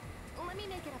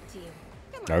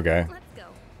Okay. Let's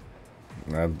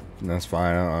go. That's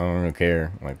fine. I don't really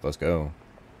care. Like, let's go.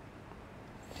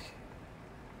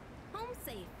 Home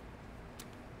safe.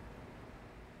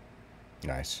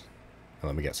 Nice.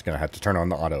 Let me guess. Gonna have to turn on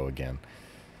the auto again.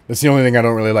 That's the only thing I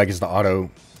don't really like is the auto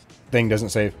thing doesn't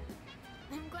save.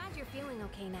 I'm glad you're feeling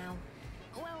okay now.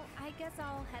 Well, I guess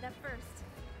I'll head up first.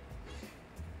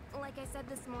 Like I said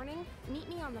this morning, meet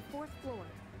me on the 4th floor.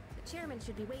 The chairman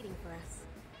should be waiting for us.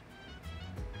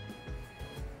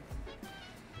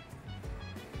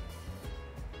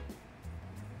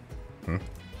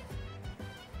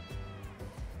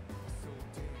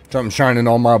 Something shining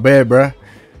on my bed, bruh.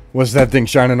 What's that thing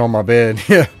shining on my bed?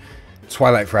 Yeah.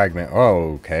 Twilight fragment.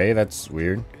 Oh, okay. That's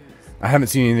weird. I haven't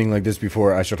seen anything like this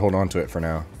before. I should hold on to it for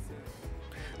now.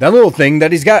 That little thing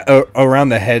that he's got around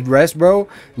the headrest, bro,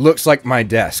 looks like my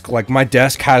desk. Like, my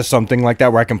desk has something like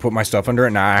that where I can put my stuff under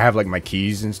it. Now, I have, like, my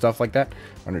keys and stuff like that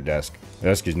under desk. The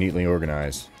desk is neatly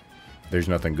organized. There's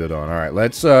nothing good on. All right,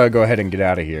 let's go ahead and get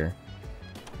out of here.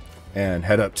 And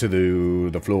head up to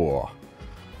the floor.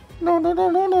 No.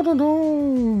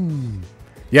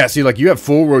 Yeah, see, like, you have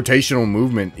full rotational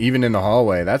movement even in the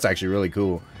hallway. That's actually really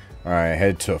cool. All right,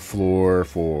 head to floor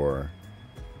 4.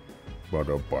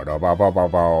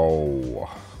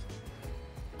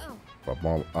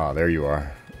 Oh, there you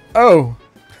are. Oh!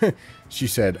 She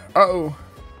said, oh.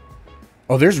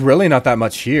 Oh, there's really not that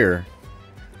much here.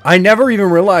 I never even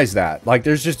realized that. Like,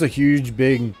 there's just a huge,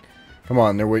 big... Come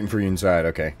on, they're waiting for you inside.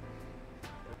 Okay.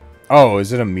 Oh,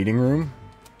 is it a meeting room?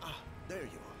 There you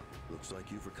are. Looks like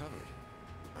you've recovered.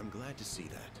 I'm glad to see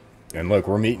that. And look,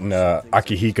 we're meeting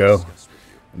Akihiko.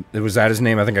 Was that his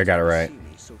name? I think I got it right.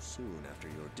 So soon after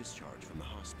your discharge from the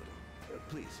hospital.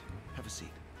 Please, have a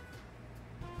seat.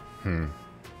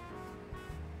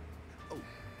 Oh,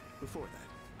 before that,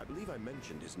 I believe I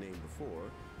mentioned his name before,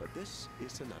 but this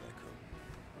is Sanada-kun.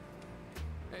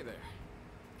 Hey there.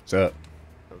 What's up?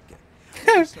 Okay.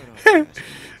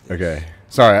 Okay.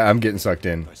 Sorry, I'm getting sucked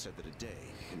in. I said that a day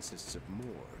consists of more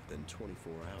than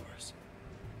 24 hours.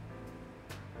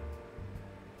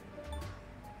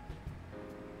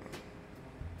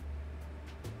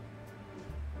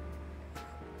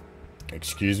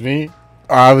 Excuse me?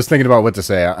 I was thinking about what to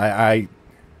say.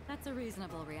 That's a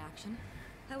reasonable reaction.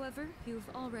 However, you've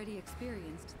already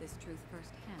experienced this truth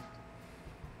firsthand.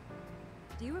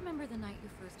 Do you remember the night you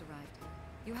first arrived here?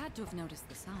 You had to have noticed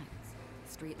the signs.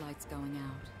 Streetlights going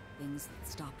out, things that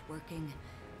stopped working,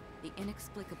 the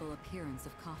inexplicable appearance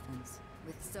of coffins.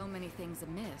 With so many things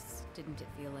amiss, didn't it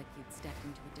feel like you'd stepped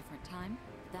into a different time?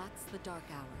 That's the Dark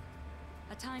Hour.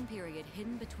 A time period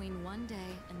hidden between one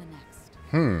day and the next.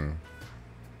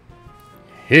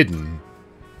 Hidden?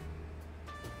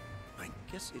 I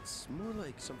guess it's more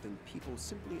like something people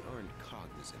simply aren't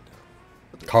cognizant of.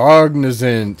 But the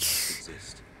Cognizant.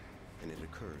 exist, and it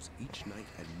occurs each night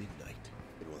at midnight.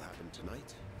 It will happen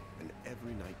tonight and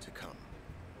every night to come.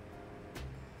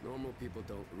 Normal people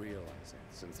don't realize it,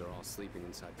 since they're all sleeping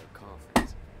inside their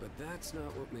coffins. But that's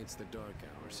not what makes the Dark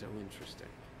Hour so interesting.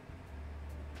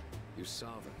 You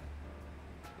saw them.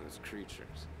 Those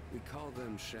creatures. We call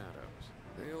them shadows.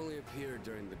 They only appear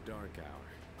during the Dark Hour,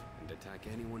 and attack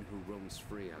anyone who roams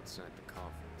free outside the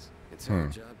coffins. It's our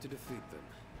job to defeat them.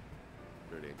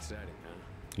 Pretty exciting, huh?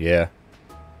 Yeah.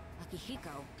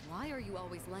 Akihiko, why are you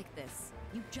always like this?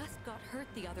 You just got hurt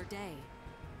the other day.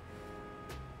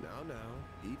 Now,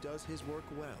 he does his work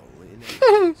well in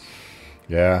any case.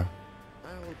 Yeah.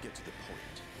 I'll get to the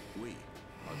point. We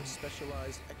are the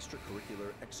Specialized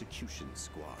Extracurricular Execution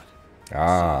Squad.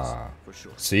 Ah. For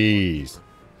short. S.E.E.S.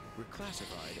 We're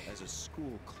classified as a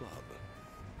school club,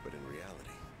 but in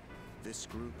reality, this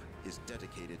group is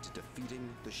dedicated to defeating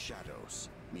the shadows.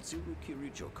 Mitsuru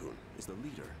Kirijo-kun is the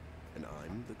leader, and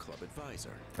I'm the club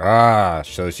advisor. Ah,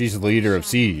 so she's the leader of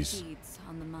S.E.E.S. Feeds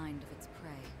on the mind of its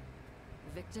prey.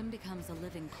 The victim becomes a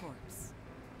living corpse.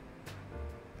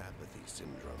 Apathy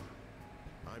syndrome.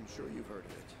 I'm sure you've heard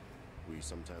of it. We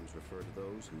sometimes refer to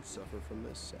those who suffer from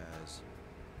this as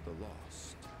the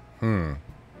lost.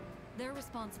 They're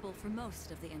responsible for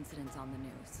most of the incidents on the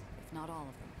news, if not all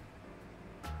of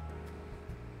them.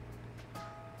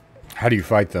 How do you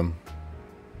fight them?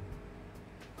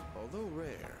 Although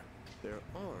rare, there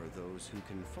are those who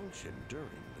can function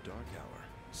during the Dark Hour.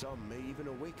 Some may even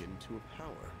awaken to a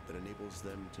power that enables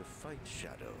them to fight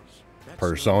shadows. That's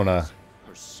Persona. known as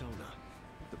Persona.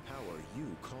 The power you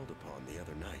called upon the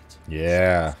other night.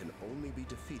 Yeah. Shadows can only be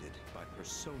defeated by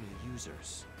Persona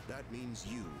users. That means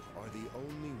you are the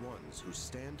only ones who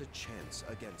stand a chance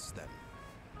against them.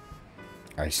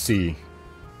 I see.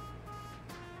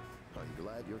 I'm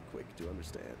glad you're quick to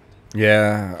understand.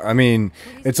 Yeah, I mean,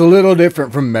 it's a little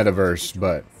different from Metaverse,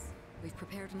 but... We've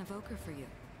prepared prepared an evoker for you.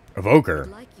 Evoker?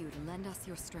 I'd like you to lend us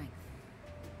your strength.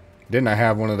 Didn't I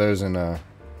have one of those in,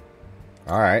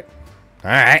 Alright.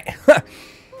 Alright. I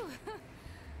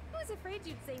was afraid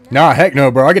you'd say no. Nah, heck no,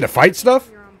 bro. I get to fight stuff?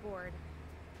 You're on board.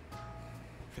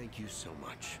 Thank you so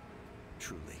much.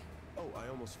 Truly. Oh, I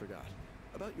almost forgot.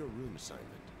 About your room assignment.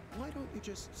 Why don't you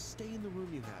just stay in the room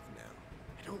you have now?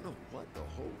 I don't know what the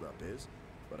holdup is,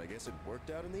 but I guess it worked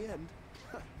out in the end.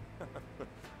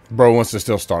 Bro wants to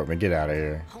still stalk me. Get out of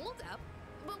here. Hold up.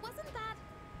 But wasn't that...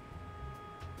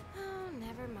 Oh,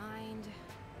 never mind.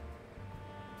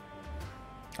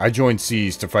 I joined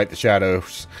S.E.E.S to fight the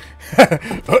shadows.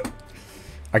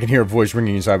 I can hear a voice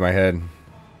ringing inside my head.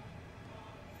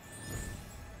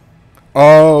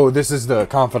 Oh, this is the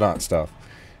confidant stuff.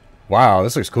 Wow,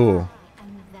 this looks cool.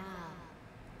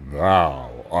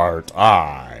 Thou art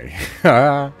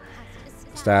I.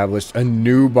 Established a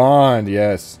new bond,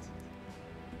 yes.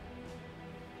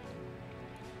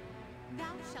 Thou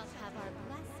shalt have our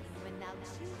blessing when thou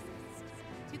choosest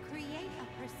to create a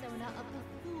persona of the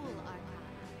Fool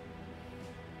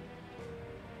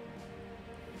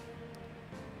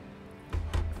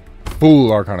Arcana.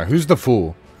 Fool Arcana. Who's the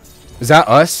fool? Is that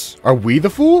us? Are we the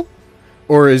fool?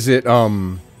 Or is it,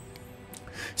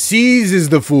 S.E.E.S is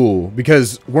the fool,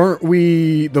 because weren't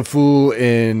we the fool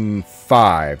in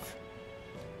 5?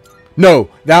 No,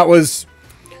 that was,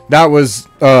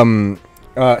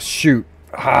 shoot.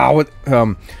 I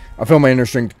feel my inner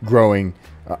strength growing.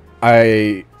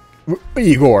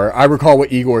 Igor. I recall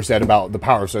what Igor said about the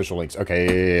power of social links.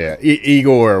 Okay, yeah.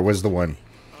 Igor was the one.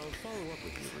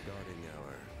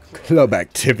 Club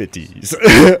activities.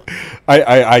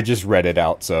 I just read it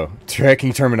out. So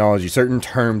tracking terminology, certain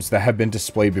terms that have been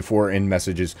displayed before in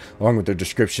messages along with their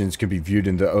descriptions can be viewed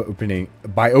in the opening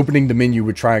by opening the menu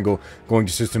with triangle, going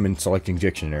to system and selecting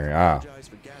dictionary. Apologize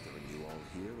for gathering you all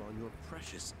here on your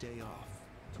precious day off.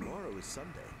 Tomorrow is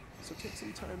Sunday, so take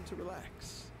some time to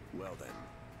relax. Well then,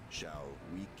 shall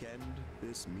weekend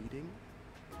this meeting?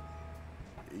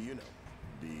 You know,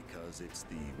 because it's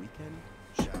the weekend.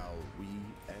 Shall we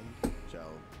end?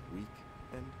 Shall week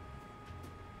end?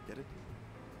 Get it?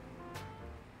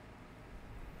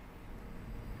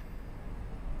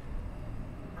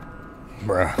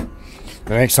 Bruh.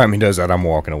 The next time he does that, I'm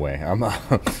walking away. I'm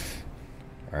Alright.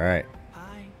 Hi.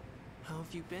 How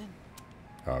have you been?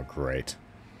 Oh, great.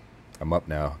 I'm up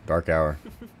now. Dark hour.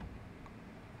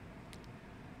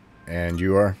 And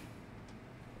you are?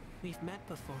 We've met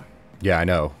before. Yeah, I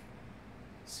know.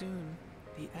 Soon,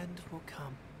 the end will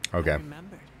come. Okay. I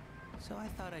remembered, so I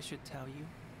thought I should tell you.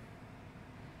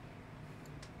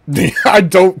 I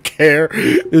don't care.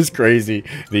 It's crazy.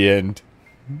 The end.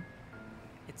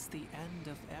 It's the end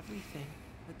of everything,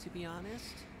 but to be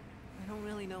honest, I don't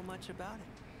really know much about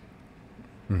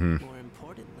it. Mm-hmm. More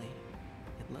importantly,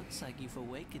 it looks like you've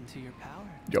awakened to your power.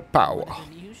 Your power. What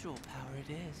an unusual power it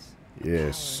is. A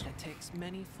Yes. power that takes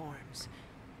many forms,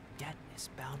 yet is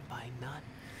bound by none.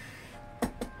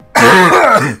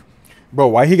 Bro,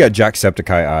 why he got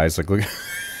Jacksepticeye eyes? Like, look. It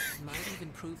might even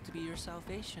prove to be your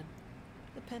salvation,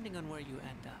 depending on where you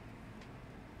end up.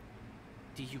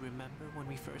 Do you remember when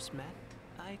we first met?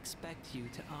 I expect you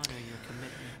to honor your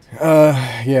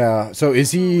commitment. Yeah. So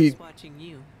is I'm he? always watching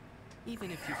you, even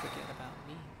if you forget about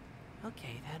me.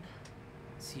 Okay then.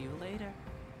 See you later.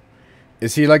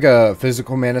 Is he like a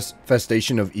physical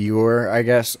manifestation of Igor? I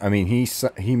guess. I mean, he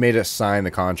made us sign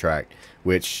the contract,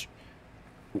 which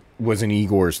wasn't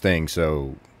Igor's thing.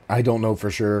 So I don't know for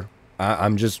sure.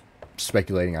 I'm just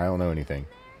speculating. I don't know anything.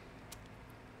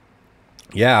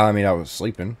 Yeah, I mean, I was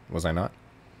sleeping. Was I not?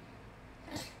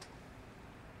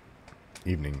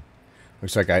 Evening.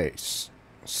 Looks like I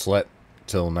slept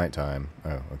till nighttime.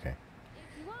 Oh, okay. If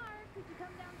you are, could you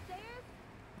come downstairs?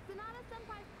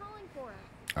 Sonata-senpai's calling for us.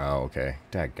 Oh, okay.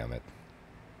 Dadgummit.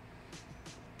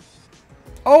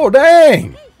 Oh,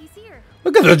 dang! Hey, he's here.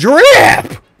 Look at the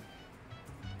drip!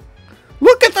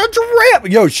 Look at the drip!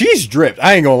 Yo, she's dripped.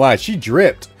 I ain't gonna lie. She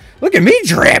dripped. Look at me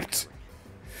dripped!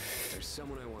 There's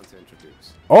someone I want to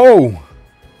introduce. Oh!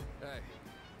 Hey,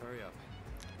 hurry up.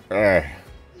 Hey.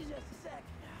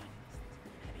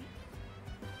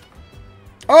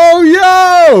 Oh,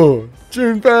 yo!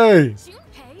 Junpei!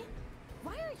 Junpei?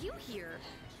 Why are you here?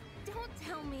 Don't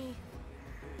tell me.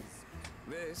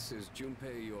 This is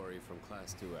Junpei Iori from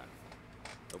Class 2F.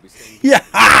 He'll be staying. Yeah!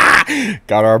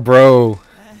 Got our bro.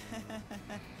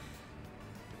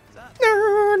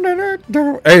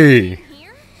 Hey!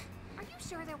 Here? Are you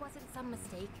sure there wasn't some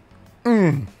mistake?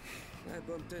 I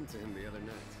bumped into him the other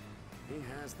night. He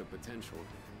has the potential,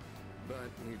 but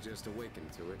he just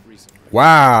awakened to it recently.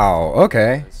 Wow,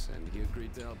 okay. And he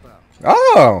agreed to help out.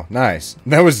 Oh, nice.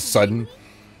 That was sudden.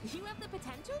 You have the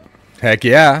potential? Heck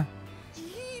yeah.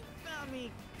 He found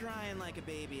me crying like a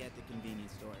baby at the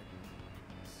convenience store,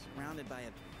 surrounded by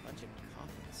a bunch of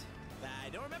coffins. I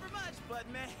don't remember much, but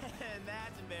man,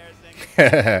 that's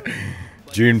embarrassing.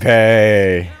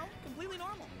 Junpei. You know, completely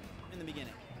normal in the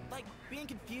beginning. Like being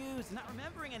confused and not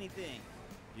remembering anything.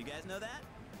 You guys know that?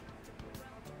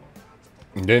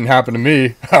 It didn't happen to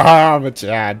me. I'm a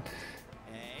Chad.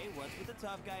 Hey, what's with the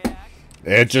tough guy act?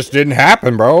 It just didn't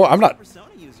happen, bro. I'm not. Persona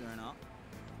user and all.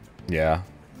 Yeah.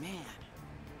 Man,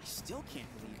 I still can't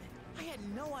believe it. I had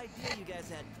no idea you guys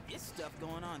had this stuff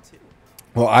going on too.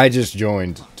 Well, I just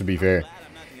joined, to be fair. I'm glad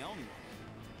I'm not the only one.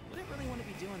 Wouldn't really want to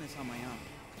be doing this on my own.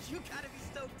 You gotta be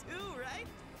stoked too, right?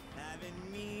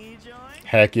 Having me join?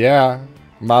 Heck yeah.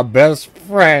 My best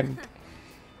friend.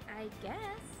 I guess.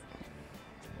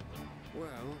 Well,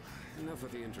 enough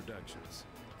of the introductions.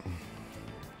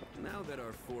 Now that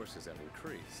our forces have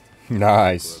increased,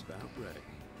 Nice. we're about ready.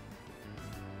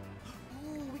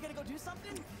 Ooh, we gotta go do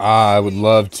something? I would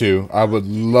love to. I would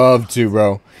love to,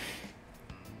 bro.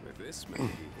 With this many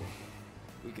people,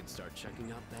 we could start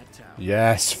checking out that tower.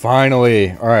 Yes,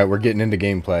 finally. All right, we're getting into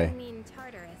gameplay. I mean,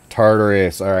 Tartarus.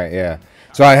 Tartarus. All right, yeah.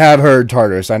 So I have heard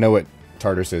Tartarus. I know what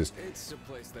Tartarus is. It's a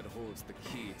place that holds the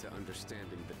key to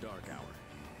understanding the Dark Hour.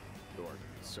 Or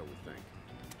so we think.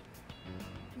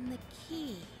 The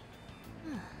key.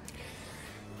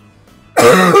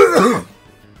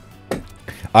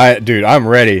 Dude, I'm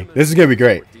ready. This is gonna be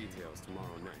great. More details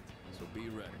tomorrow night, so be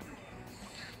ready.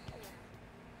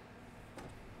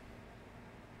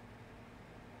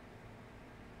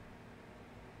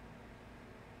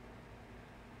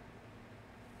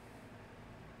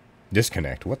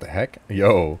 Disconnect. What the heck?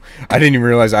 Yo, I didn't even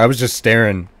realize I was just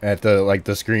staring at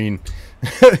the screen.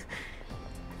 All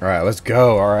right, let's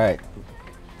go. All right.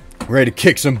 Ready to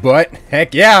kick some butt?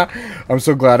 Heck yeah! I'm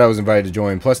so glad I was invited to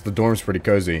join. Plus, the dorm's pretty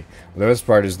cozy. The best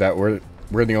part is that we're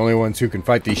the only ones who can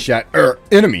fight these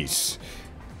enemies.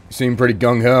 You seem pretty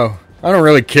gung-ho. I don't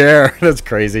really care. That's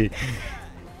crazy.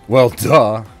 Well,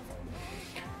 duh.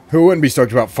 Who wouldn't be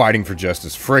stoked about fighting for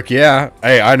justice? Frick yeah.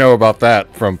 Hey, I know about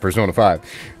that from Persona 5.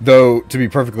 Though, to be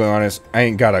perfectly honest, I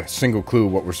ain't got a single clue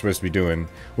what we're supposed to be doing.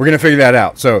 We're gonna figure that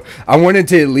out. So, I wanted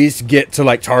to at least get to,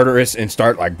 like, Tartarus and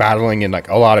start, like, battling in, like,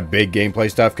 a lot of big gameplay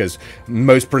stuff, because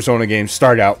most Persona games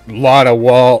start out a lot of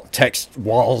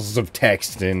walls of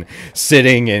text and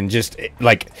sitting and just,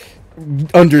 like,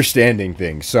 understanding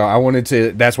things. So, I wanted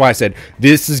to, that's why I said,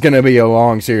 this is gonna be a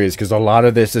long series, because a lot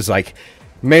of this is, like,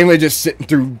 mainly just sitting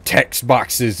through text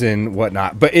boxes and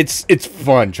whatnot. But it's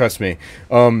fun, trust me.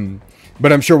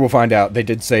 But I'm sure we'll find out. They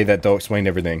did say that they'll explain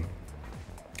everything.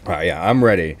 Yeah, I'm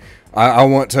ready. I do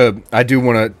want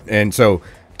to, and so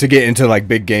to get into like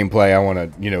big gameplay, I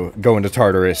want to, go into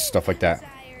Tartarus, stuff like that.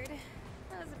 Tired.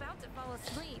 I was about to fall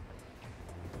asleep.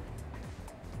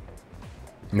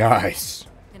 Nice.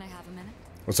 Can I have a minute?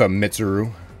 What's up,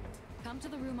 Mitsuru? Come to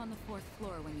the room on the 4th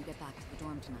floor when you get back to the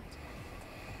dorm tonight.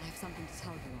 I have something to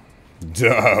tell you all.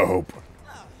 Dope.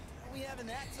 Oh, are we having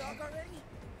that talk already?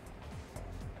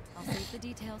 I'll save the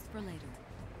details for later.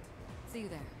 See you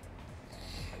there.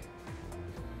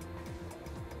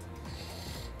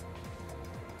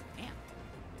 Damn,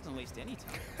 doesn't waste any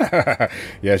time.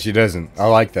 Yeah, she doesn't. I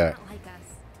like that. Not like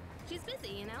us. She's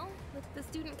busy, with the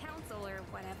student council or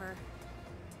whatever.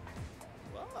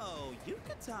 Whoa,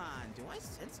 Yucatan, do I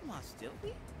sense some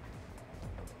hostility?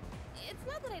 It's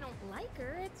not that I don't like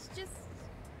her, it's just...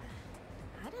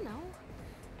 I don't know.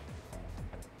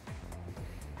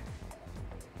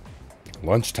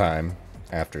 Lunchtime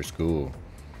after school.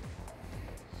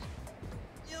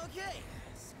 Okay,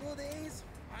 school days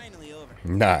finally over.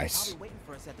 Nice. Probably waiting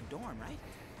for us at the dorm, right?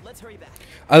 Let's hurry back.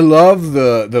 I love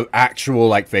the actual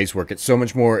like face work. It's so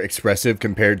much more expressive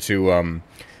compared to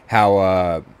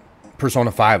how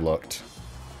Persona 5 looked.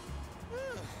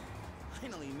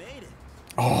 Finally made it.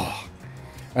 Oh,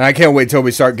 and I can't wait till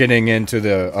we start getting into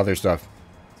the other stuff.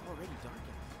 It's already dark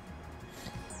out.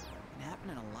 Been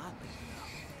happening a lot lately,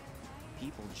 though.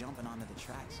 People jumping onto the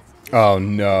tracks. Oh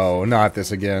no, not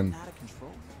this again. Out of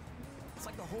control. It's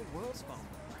like the whole world's falling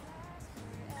apart.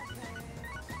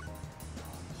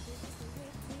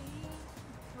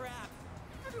 Crap!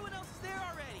 Everyone else is there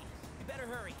already. You better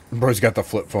hurry. Bro's got the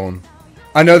flip phone.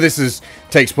 I know this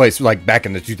takes place like back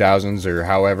in the 2000s or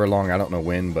however long. I don't know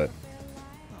when, but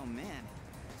Oh man,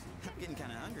 I'm getting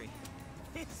kind of hungry.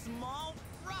 It's small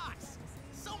rocks.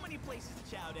 So many places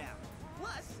to chow down.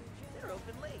 Plus, they're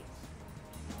open late.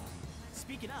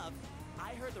 Speaking of,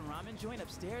 I heard the ramen joint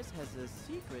upstairs has a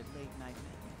secret late night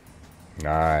menu.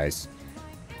 nice.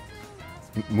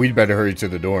 We'd better hurry to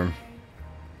the dorm.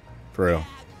 For real.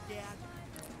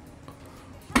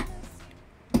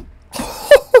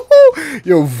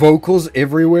 Yo, vocals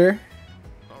everywhere.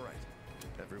 All right,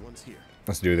 everyone's here.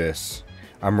 Let's do this.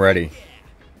 I'm ready. Yeah,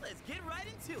 let's get right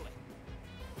into it.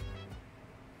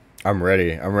 I'm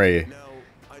ready. I'm ready. Now,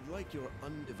 I'd like your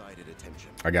undivided attention.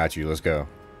 I got you. Let's go.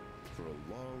 For a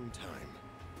long time,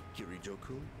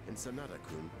 Kirijo-kun and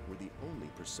Sanada-kun were the only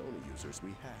Persona users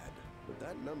we had. But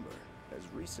that number has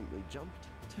recently jumped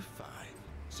to 5.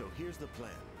 So here's the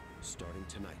plan. Starting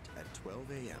tonight at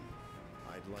 12 a.m.,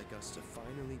 I'd like us to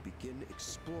finally begin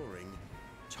exploring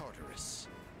Tartarus.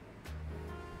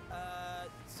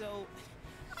 So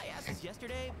I asked this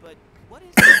yesterday, but what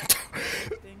is that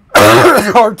thing?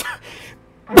 Tartarus.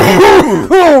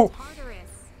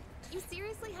 You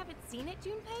seriously haven't seen it,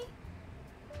 Junpei?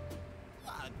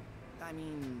 I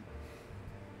mean,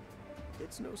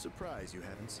 It's no surprise you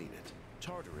haven't seen it.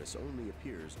 Tartarus only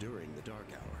appears during the dark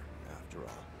hour, after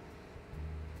all.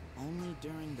 only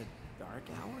during the dark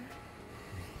hour?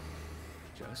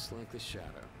 Just like the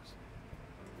shadows.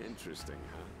 Interesting,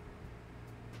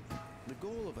 huh? The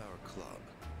goal of our club,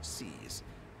 S.E.E.S,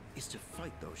 is to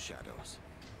fight those shadows.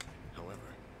 However,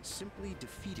 simply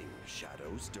defeating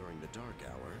shadows during the dark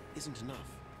hour isn't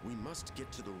enough. We must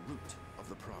get to the root of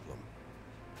the problem.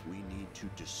 We need to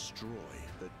destroy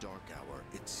the dark hour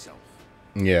itself.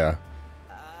 Yeah.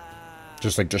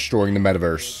 Just like destroying the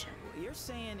metaverse. You're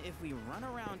saying if we run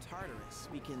around Tartarus,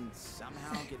 we can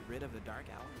somehow get rid of the dark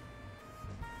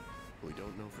hour? We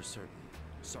don't know for certain.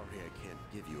 Sorry I can't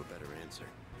give you a better answer.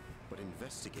 But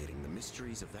investigating the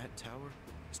mysteries of that tower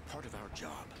is part of our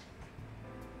job.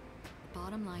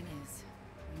 Bottom line is,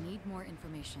 we need more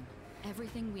information.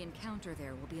 Everything we encounter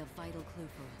there will be a vital clue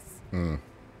for us.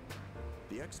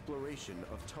 The exploration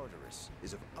of Tartarus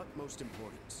is of utmost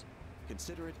importance.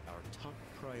 Consider it our top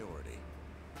priority.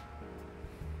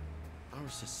 Our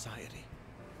society,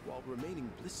 while remaining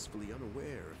blissfully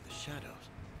unaware of the shadows,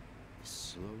 is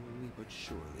slowly but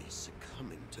surely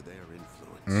succumbing to their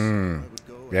influence. I would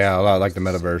go Yeah, a lot like the as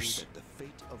far as to metaverse. say that the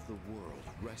fate of the world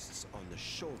rests on the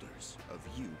shoulders of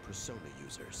you Persona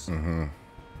users.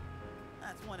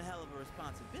 That's one hell of a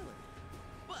responsibility.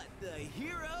 But the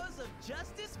heroes of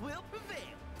justice will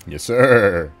prevail. Yes,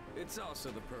 sir. It's also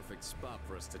the perfect spot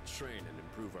for us to train and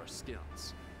improve our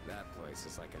skills. That place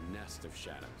is like a nest of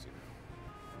shadows, you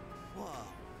know. Whoa.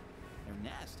 Your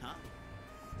nest, huh?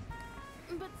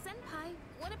 But Senpai,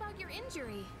 what about your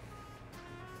injury?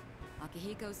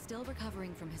 Akihiko's still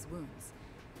recovering from his wounds.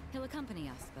 He'll accompany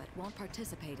us, but won't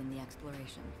participate in the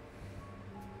exploration.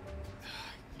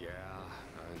 Yeah,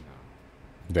 I know.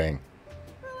 Dang.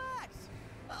 Relax.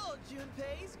 Oh,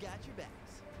 Junpei's got your backs.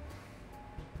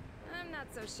 I'm not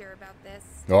so sure about this.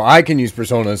 Well, I can use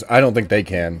personas. I don't think they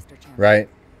can. Right?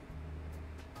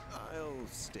 I'll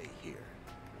stay here.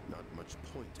 Not much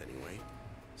point anyway,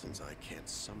 since I can't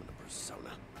summon a persona.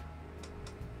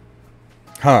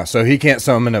 Huh, so he can't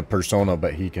summon a persona,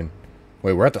 but he can...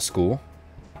 Wait, we're at the school?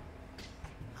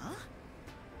 Huh?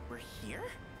 We're here?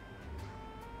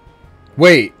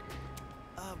 Wait.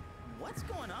 What's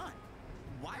going on?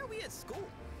 Why are we at school?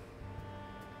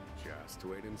 Just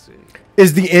wait and see.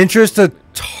 Is the interest of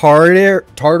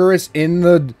Tartarus in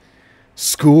the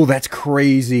school? That's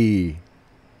crazy.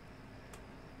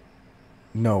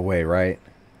 No way, right?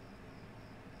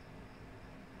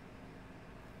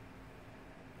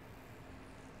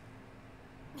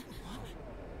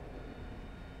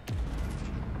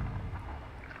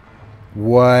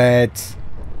 What?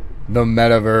 The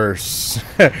metaverse.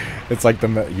 It's like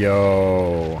the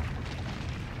yo.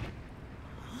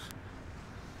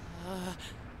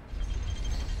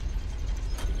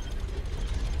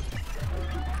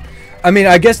 I mean,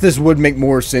 I guess this would make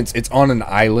more sense. It's on an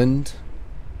island.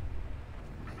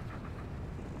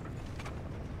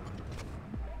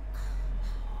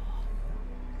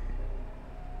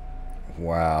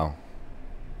 Wow.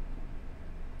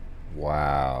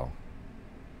 Wow.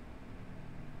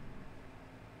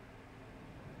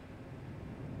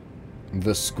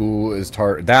 The school is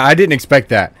I didn't expect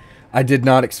that. I did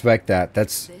not expect that.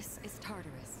 That's... This is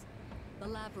Tartarus, the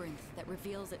labyrinth that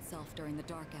reveals itself during the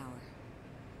dark hour.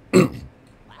 Labyrinth?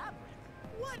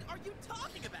 What are you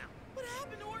talking about? What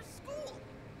happened to our school?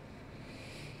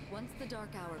 Once the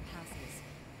dark hour passes,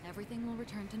 everything will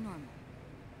return to normal.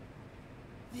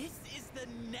 This is the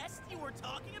nest you were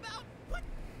talking about? What?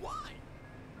 Why?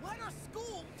 Why'd our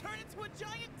school turn into a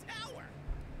giant tower?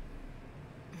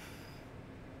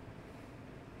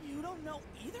 You don't know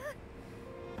either?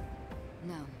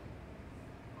 No.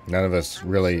 None of us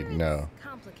really know.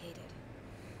 Complicated.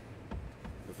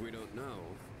 If we don't know,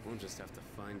 we'll just have to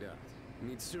find out.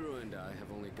 Mitsuru and I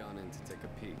have only gone in to take a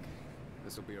peek.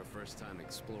 This will be our first time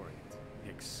exploring it.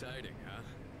 Exciting, huh?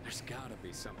 There's gotta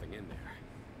be something in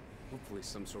there. Hopefully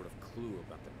some sort of clue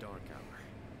about the Dark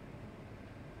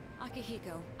Hour.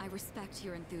 Akihiko, I respect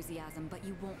your enthusiasm, but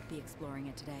you won't be exploring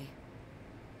it today.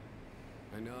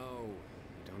 I know.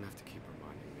 You don't have to keep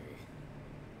reminding me.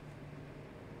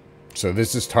 So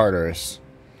this is Tartarus.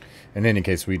 In any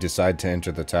case, we decide to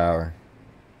enter the tower.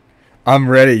 I'm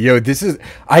ready. Yo, this is...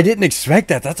 I didn't expect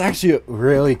that. That's actually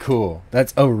really cool.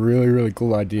 That's a really, really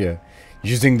cool idea.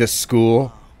 Using the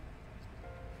school.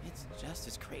 It's just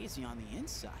as crazy on the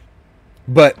inside.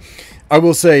 But I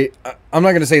will say, I'm not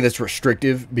going to say that's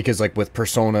restrictive, because like with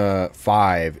Persona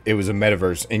 5, it was a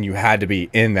metaverse and you had to be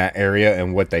in that area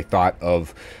and what they thought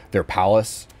of their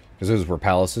palace. Because those were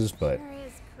palaces, but Sure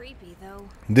is creepy, though.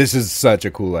 this is such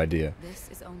a cool idea. This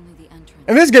is only the entrance.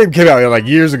 And this game came out like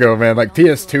years ago, man, like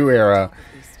PS2 era.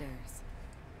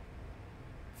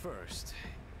 First,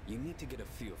 you need to get a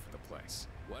feel for the place.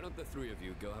 Why don't the three of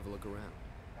you go have a look around?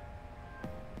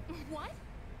 What?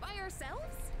 By ourselves?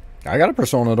 I got a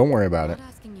Persona, don't worry about I'm it. not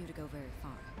asking you to go very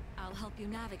far. I'll help you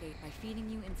navigate by feeding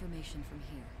you information from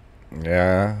here.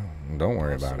 Yeah, don't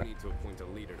worry Also about it. need to appoint a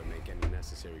leader to make any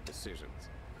necessary decisions.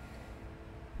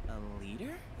 A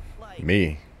leader? Like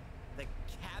Me. the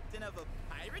captain of a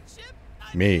pirate ship?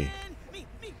 Me. Me,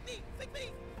 pick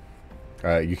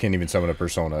me. You can't even summon a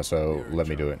Persona, so let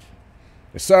me do it.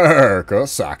 Yes, sir,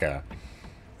 Kosaka.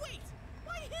 Wait,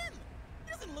 why him?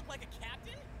 He doesn't look like a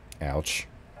captain. Ouch.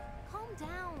 Calm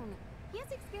down. He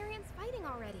has experience fighting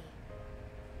already.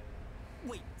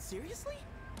 Wait, seriously?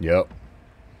 Yep.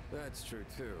 That's true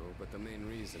too, but the main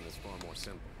reason is far more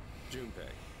simple. Junpei,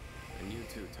 and you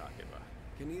too, Takeba.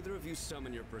 Can either of you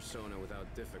summon your persona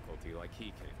without difficulty like he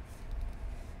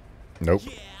can? Nope.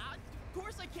 Yeah, of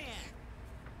course I can.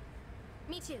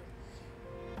 Me too.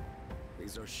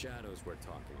 These are shadows we're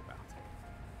talking about.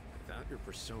 Without your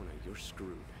persona, you're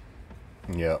screwed.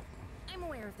 Yep. I'm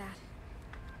aware of that.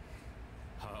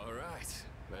 All right,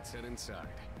 let's head inside.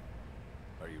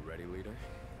 Are you ready, leader?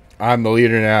 I'm the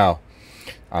leader now.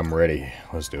 I'm ready.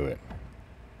 Let's do it.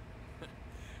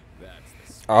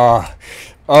 That's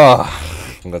the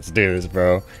Let's do this,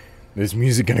 bro. This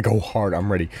music gonna go hard.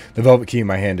 I'm ready. The velvet key in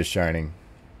my hand is shining.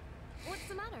 What's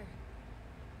the matter?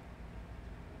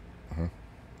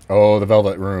 Oh, the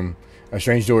velvet room. A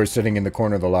strange door is sitting in the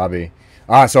corner of the lobby.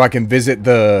 Ah, so I can visit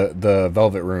the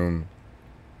velvet room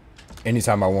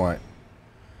anytime I want.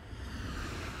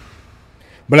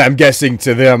 But I'm guessing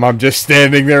to them, I'm just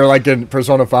standing there like in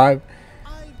Persona 5,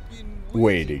 I've been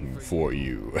waiting for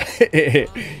you. Time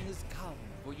has come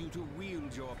for you to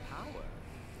wield your power.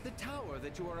 The tower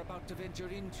that you are about to venture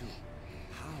into.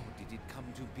 How did it come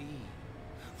to be?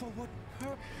 For what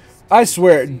purpose? I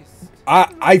swear,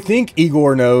 I think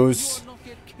Igor knows, Not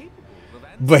yet capable of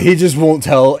but he just won't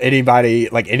tell anybody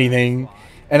like anything.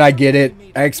 And I get it,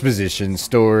 exposition,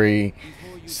 story,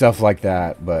 stuff like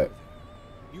that, but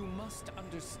You must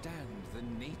understand the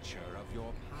nature of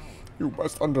your power. you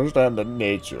must understand the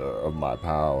nature of my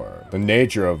power. The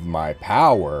nature of my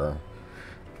power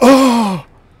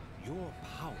Your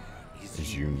power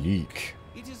is unique.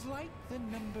 It is like the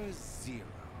number 0.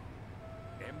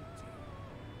 Empty.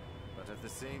 But at the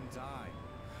same time,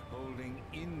 holding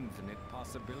infinite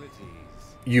possibilities.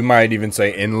 You might even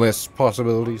say endless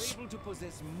possibilities. Able to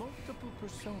possess multiple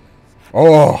personas.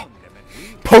 Oh,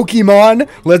 Pokemon,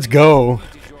 let's go.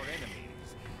 Defeated your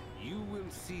enemies, you will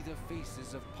see the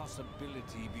faces of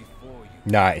possibility before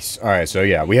you. Nice. All right, so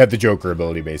yeah, we have the Joker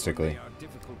ability basically, They are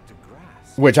difficult to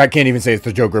grasp. which I can't even say it's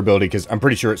the Joker ability because I'm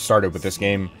pretty sure it started with this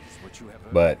game, What you have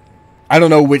but I don't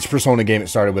know which Persona game it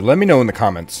started with. Let me know in the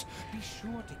comments. Be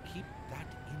sure to keep that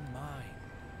in mind.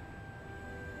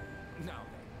 Now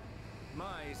then,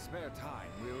 my spare time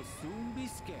will soon be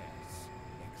scarce.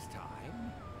 Next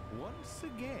time, once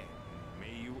again,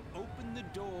 may you open the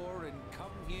door and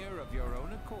come here of your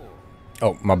own accord.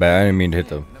 Oh, my bad. I didn't mean to hit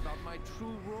the... Then about my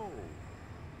true role,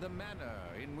 the manner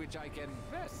in which I can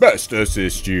Best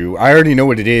assist you. I already know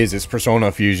what it is. It's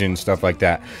Persona Fusion, stuff like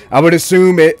that. I would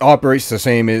assume it operates the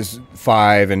same as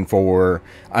 5 and 4.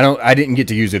 I didn't get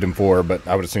to use it in 4, but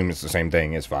I would assume it's the same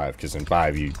thing as 5, because in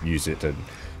 5 you use it to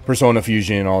Persona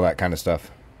Fusion and all that kind of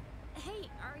stuff. Hey,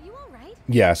 are you alright?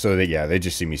 Yeah, so they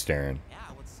just see me staring. Yeah,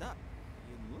 what's up?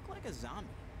 You look like a zombie.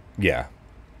 Yeah.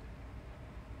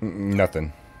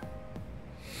 Nothing.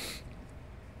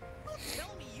 Don't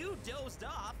tell me you dozed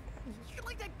off. You're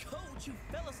like that coach who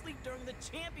fell asleep during the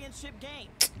championship game.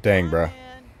 Dang, Come on, bruh.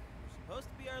 man. You're supposed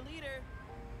to be our leader.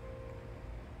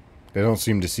 They don't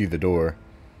seem to see the door.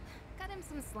 Cut him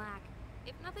some slack.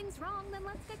 If nothing's wrong, then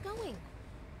let's get going.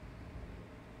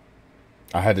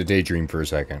 I had to daydream for a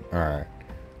second. Alright.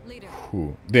 Leader,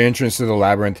 Ooh. The entrance to the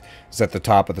labyrinth is at the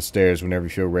top of the stairs. Whenever you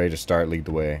feel ready to start, lead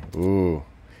the way. Ooh.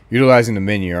 Utilizing the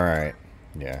menu. Alright.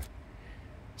 Yeah.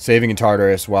 Saving in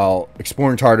Tartarus. While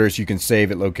exploring Tartarus, you can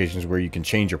save at locations where you can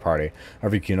change your party.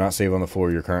 However, you cannot save on the floor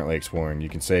you're currently exploring. You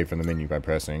can save from the menu by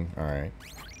pressing. Alright.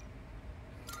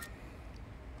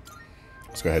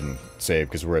 Let's go ahead and save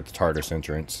because we're at the Tartarus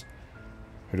entrance.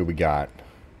 Who do we got?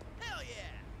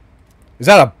 Is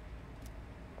that a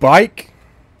bike?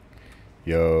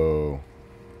 Yo.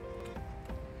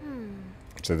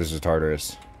 So this is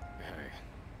Tartarus.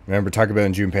 Remember, Taco Bell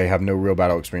and Junpei have no real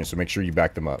battle experience, so make sure you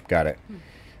back them up. Got it.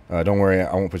 Don't worry,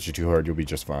 I won't push you too hard. You'll be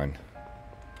just fine.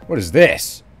 What is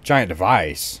this? Giant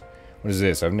device. What is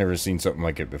this? I've never seen something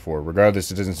like it before.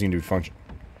 Regardless, it doesn't seem to function.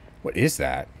 What is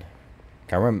that?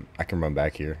 Can I run? I can run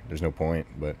back here. There's no point,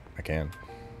 but I can.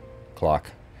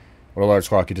 Clock. What a large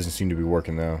clock. It doesn't seem to be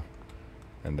working, though.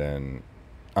 And then...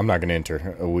 I'm not going to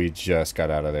enter. We just got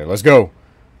out of there. Let's go.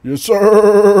 Yes,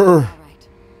 sir.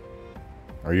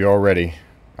 Are you all ready?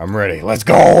 I'm ready. Let's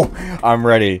go. I'm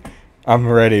ready. I'm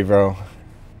ready, bro.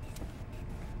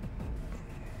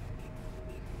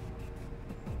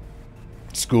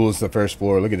 School is the first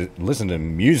floor. Look at it. Listen to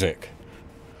music.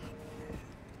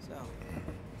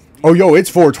 Oh, yo, it's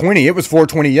 4:20. It was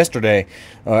 4:20 yesterday,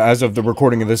 as of the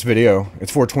recording of this video.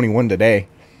 It's 4:21 today.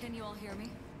 Can you all hear me?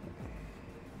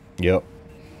 Yep.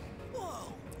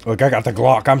 Look, I got the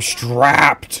Glock. I'm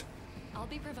strapped. I'll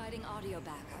be providing audio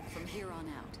backup from here on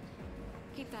out.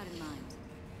 Keep that in mind.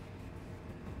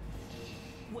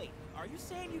 Wait, are you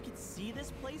saying you can see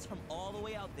this place from all the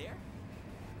way out there?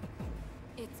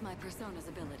 It's my persona's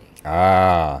ability.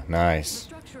 Ah, The nice.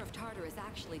 structure of Tartarus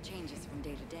actually changes from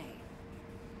day to day.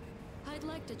 I'd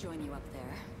like to join you up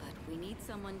there, but we need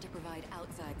someone to provide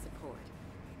outside support.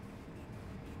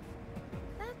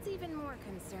 That's even more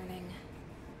concerning.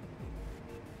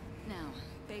 Now,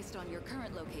 based on your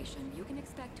current location, you can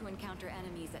expect to encounter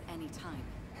enemies at any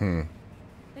time.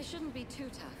 They shouldn't be too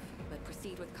tough, but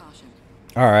proceed with caution.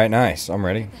 Alright, nice. I'm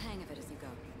ready. Get the hang of it as you go.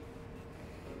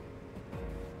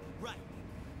 Right.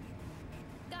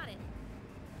 Got it.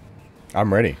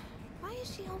 I'm ready. Why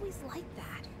is she always like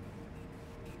that?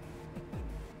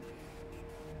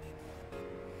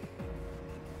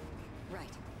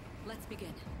 Right. Let's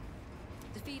begin.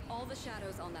 Defeat all the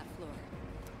shadows on that floor.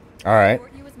 Alright.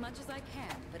 Support you as much as I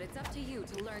can, but it's up to you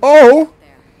to learn. Oh!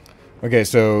 Okay,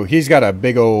 so he's got a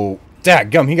big old...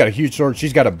 Dadgum, he got a huge sword.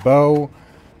 She's got a bow.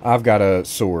 I've got a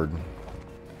sword.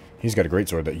 He's got a great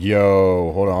sword.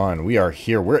 Yo, hold on. We are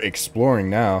here. We're exploring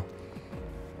now.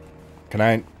 Can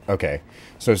I... Okay.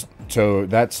 So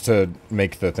that's to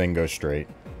make the thing go straight.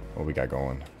 What we got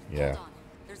going. Yeah. Hold on.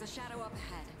 There's a shadow up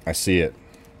ahead. I see it.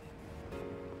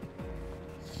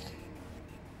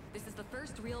 This is the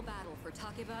first real battle for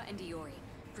Takeba and Iori.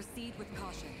 Proceed with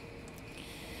caution.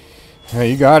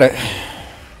 Hey, you got it.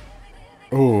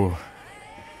 Ooh.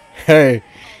 Hey.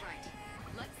 Alright.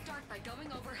 Let's start by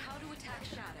going over how to attack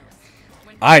shadows.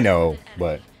 When I know,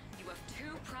 but... you have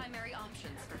two primary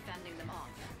options for fending them off.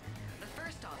 The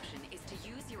first option is to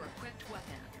use your equipped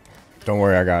weapon. Don't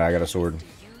worry, I got a sword. To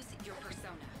use your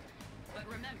persona. But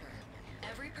remember,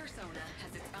 every persona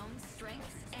has its own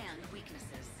strengths and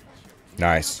weaknesses.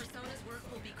 Nice. How persona's work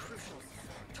will be crucial.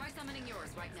 Try summoning yours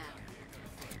right now.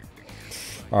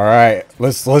 All right,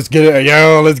 let's get it.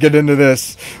 Yo, let's get into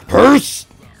this. Purse.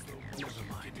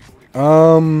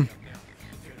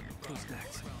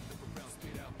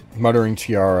 Muttering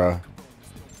Tiara.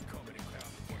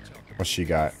 What's she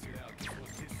got?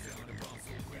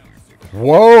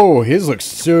 Whoa, his looks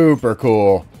super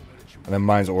cool. And then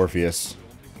mine's Orpheus.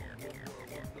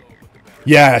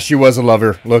 Yeah, she was a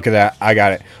lover. Look at that. I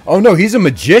got it. Oh, no, he's a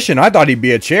magician. I thought he'd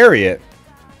be a chariot.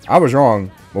 I was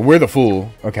wrong. Well, we're the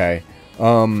fool. Okay.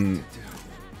 We'll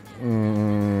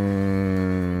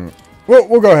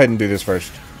go ahead and do this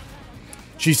first.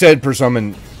 She said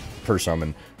summon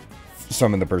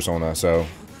the persona, so.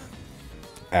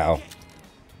 Ow.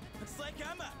 Looks like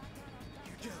I'm up.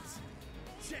 Here goes.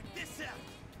 Check this out.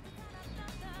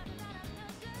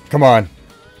 Come on.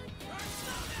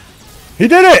 He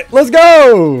did it! Let's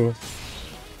go!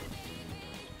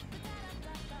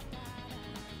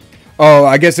 Oh,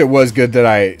 I guess it was good that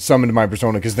I summoned my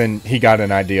persona, because then he got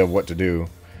an idea of what to do.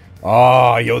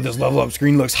 Oh, yo, this level up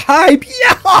screen looks hype!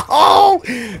 Yo!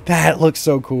 That looks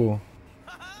so cool.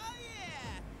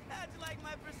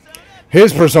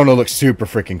 His persona looks super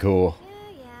freaking cool.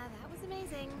 Yeah, that was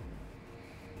amazing.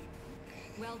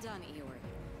 Well done, Igor.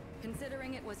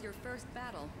 Considering it was your first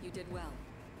battle, you did well.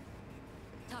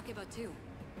 Takeba too.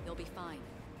 You'll be fine.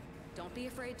 Don't be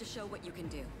afraid to show what you can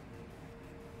do.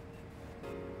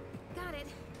 Got it.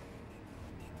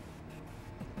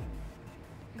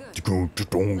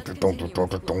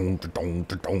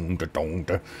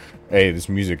 Hey, this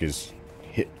music is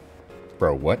hit.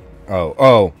 Bro, what?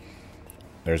 Oh.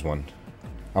 There's one.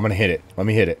 I'm gonna hit it. Let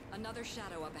me hit it. Another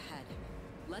shadow up ahead.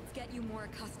 Let's get you more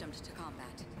accustomed to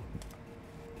combat.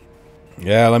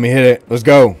 Yeah, let me hit it. Let's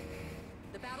go.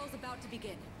 The battle's about to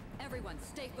begin. Everyone,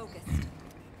 stay focused.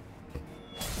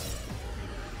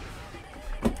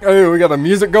 Hey, we got the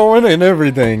music going and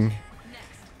everything.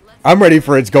 I'm ready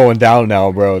for It's Going Down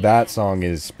now, bro. That song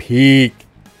is peak.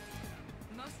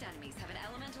 Most enemies have an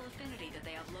elemental affinity that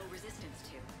they have low resistance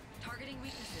to. Targeting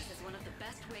weaknesses is one of the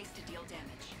best ways to deal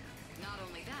damage. Not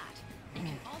only that, it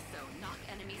can also knock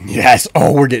enemies. Yes.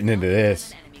 Oh, we're getting into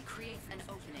this. An enemy creates an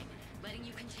opening, letting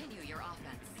you continue your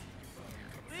offense.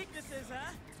 Weaknesses,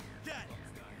 huh? Done.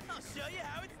 I'll show you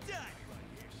how it's done.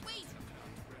 Wait!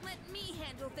 Let me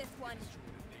handle this one.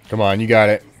 Come on, you got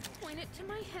it. Point it to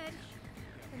my head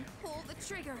and pull the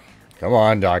trigger. Come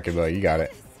on, Dracula, you got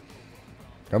it.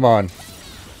 Come on.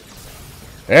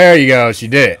 There you go. She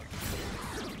did it.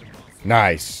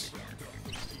 Nice.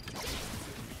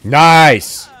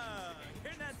 Nice.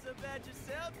 You're not so bad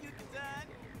yourself, Yucatan.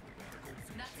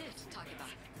 That's it, Takeba.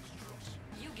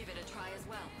 You give it a try as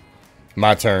well.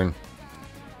 My turn.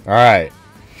 All right.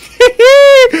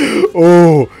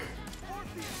 Oh.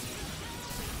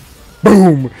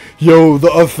 Boom. Yo,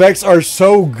 the effects are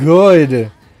so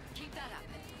good. Keep that up.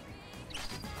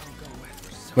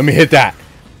 Let me hit that.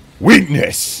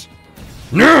 Weakness.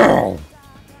 No.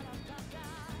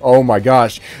 Oh my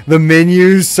gosh. The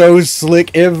menu's so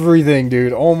slick. Everything,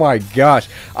 dude. Oh my gosh.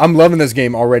 I'm loving this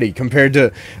game already compared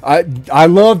to... I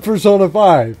love Persona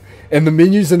 5. And the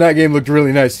menus in that game looked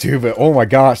really nice too. But oh my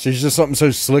gosh. There's just something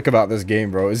so slick about this game,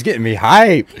 bro. It's getting me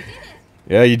hype.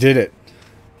 Yeah, you did it.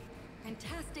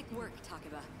 Fantastic work,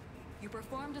 Takeba. You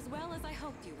performed as well as I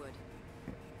hoped you would.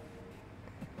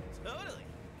 Totally.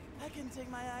 I can take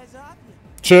my eyes off you.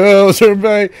 Chill,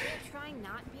 Junpei. Try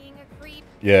not being a creep.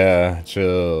 Yeah,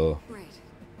 chill. Great.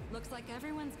 Looks like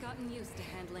everyone's gotten used to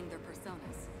handling their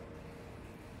personas.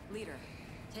 Leader,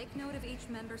 take note of each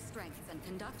member's strengths and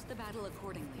conduct the battle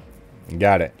accordingly.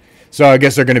 Got it. So I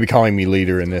guess they're going to be calling me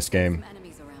leader in this game. Some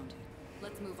enemies around.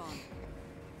 Let's move on.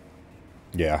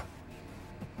 Yeah.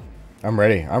 I'm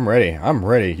ready. I'm ready. I'm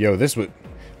ready. Yo,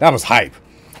 that was hype.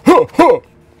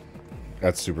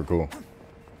 That's super cool.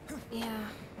 Yeah.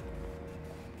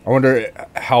 I wonder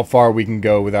how far we can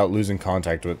go without losing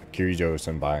contact with Kirijo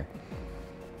Senpai.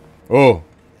 Oh,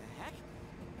 Heck?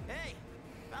 Hey,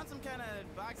 found some kind of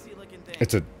boxy looking thing.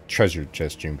 it's a treasure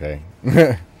chest, Junpei.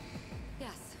 Yes,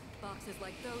 boxes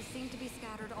like those seem to be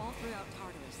scattered all throughout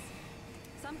Tartarus.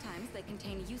 Sometimes they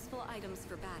contain useful items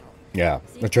for battle. Yeah,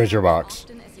 Seek a treasure them out as box.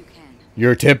 often as you can.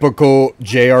 Your typical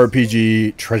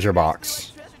JRPG treasure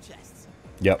box. Treasure chests.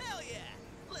 Yep. Hell yeah.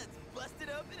 Let's bust it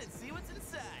open and see what's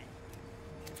inside.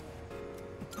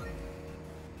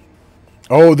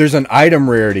 Oh, there's an item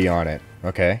rarity on it.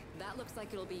 Okay. That looks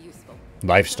like it'll be useful.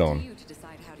 Life It's up to stone. you to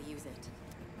decide how to use it.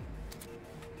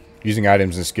 Using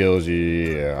items and skills.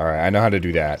 Yeah. All right. I know how to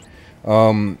do that.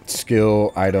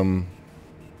 Skill item.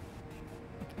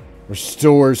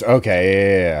 Restores.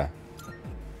 Okay. Yeah.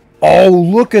 Oh,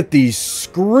 look at these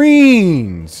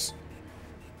screens.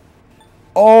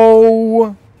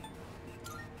 Oh.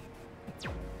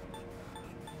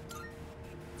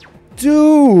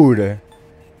 Dude.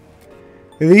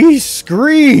 These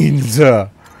screens.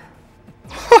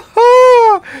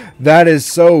 That is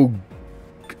so...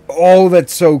 Oh,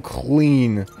 that's so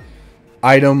clean.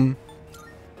 Item.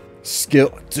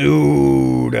 Skill.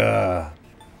 Dude.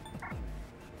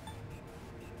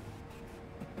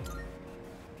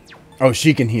 Oh,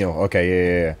 she can heal.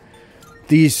 Okay, yeah.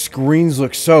 These screens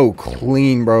look so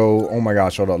clean, bro. Oh my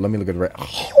gosh, hold on. Let me look at the red.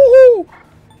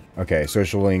 Okay,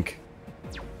 social link.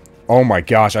 Oh my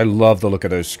gosh, I love the look of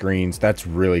those screens. That's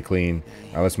really clean.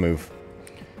 Now let's move.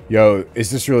 Yo, is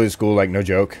this really school? Like, no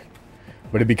joke.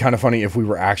 But it'd be kind of funny if we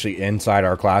were actually inside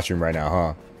our classroom right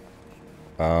now,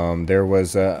 huh? There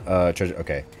was a treasure.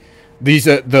 Okay, these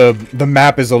the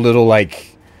map is a little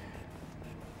like.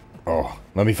 Oh,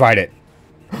 let me fight it.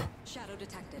 Shadow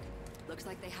detected. Looks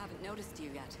like they haven't noticed you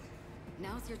yet.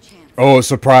 Now's your chance. Oh,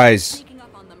 surprise! Sneaking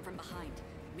up on them from behind.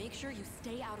 Make sure you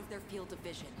stay out of their field of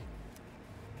vision.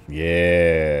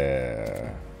 Yeah.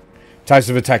 Types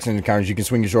of attacks and encounters. You can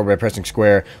swing your sword by pressing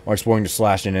square while exploring to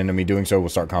slash an enemy. Doing so will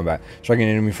start combat. Striking an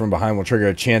enemy from behind will trigger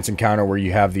a chance encounter where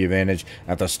you have the advantage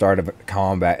at the start of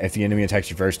combat. If the enemy attacks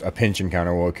you first, a pinch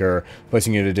encounter will occur,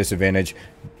 placing you at a disadvantage.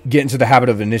 Get into the habit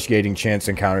of initiating chance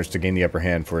encounters to gain the upper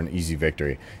hand for an easy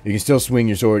victory. You can still swing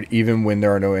your sword even when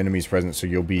there are no enemies present, so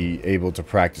you'll be able to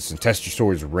practice and test your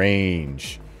sword's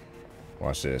range.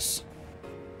 Watch this.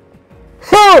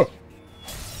 Huh!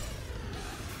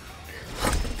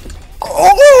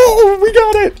 Oh, we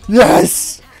got it!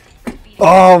 Yes!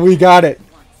 Oh, we got it!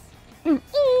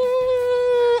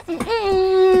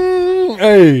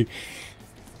 Hey!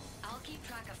 I'll keep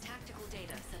track of tactical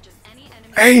data such as any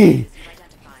enemy Hey! you've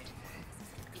identified.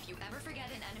 If you ever forget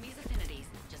an enemy's affinities,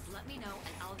 just let me know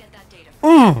and I'll get that data for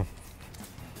you.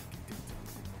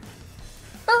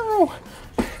 Oh!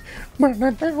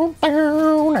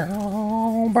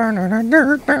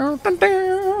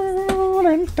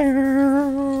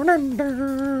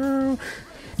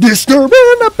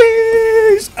 Disturbing the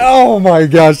peace! Oh my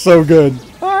gosh, so good.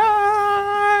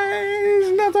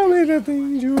 Eyes, not only the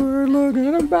things you were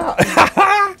looking about.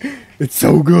 It's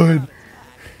so good.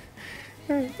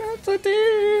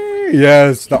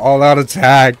 Yes, the all-out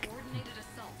attack. Coordinated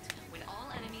assault when all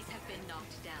enemies have been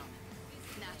knocked down.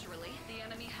 Naturally, the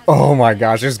enemy has Oh my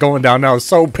gosh, it's going down now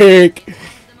so big. one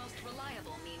of the most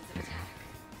reliable means of attack.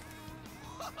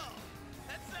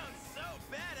 That sounds so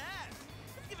badass.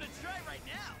 Let's give it a try right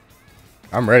now.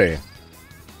 I'm ready.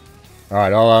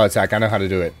 Alright, all-out attack. I know how to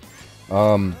do it.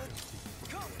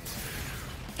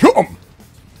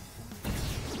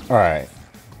 Alright.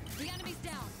 The enemy's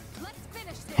down. Let's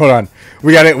finish this. Hold on.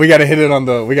 We gotta hit it on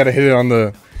the we gotta hit it on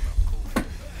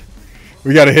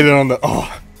the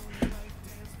oh.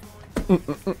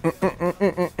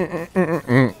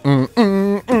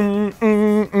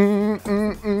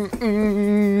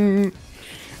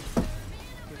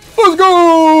 Let's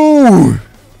go!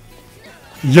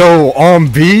 Yo, on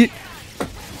beat.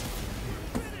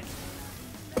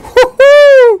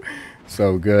 Woohoo!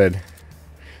 So good.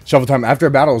 Shuffle time. After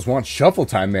a battle is won, shuffle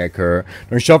time may occur.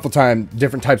 During shuffle time,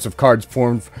 different types of cards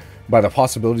formed by the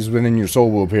possibilities within your soul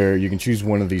will appear. You can choose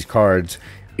one of these cards.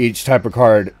 Each type of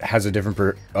card has a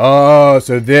different oh,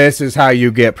 so this is how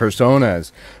you get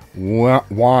personas.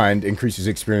 Wand increases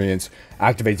experience,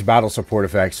 activates battle support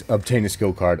effects, obtain a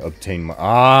skill card, obtain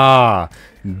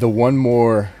the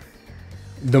more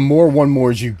one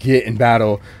mores you get in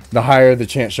battle, the higher the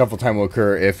chance shuffle time will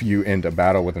occur if you end a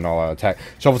battle with an all-out attack.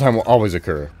 Shuffle time will always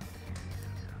occur.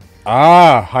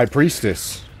 High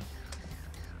Priestess.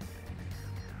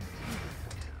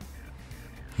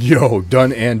 Yo,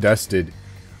 done and dusted.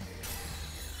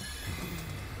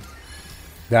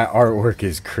 That artwork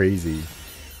is crazy.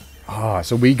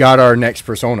 So we got our next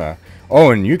persona.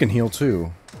 Oh, and you can heal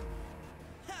too.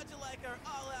 How'd you like our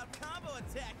all-out combo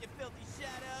attack, you filthy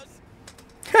shadows?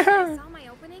 I saw my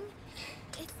opening.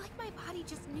 It's like my body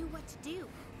just knew what to do.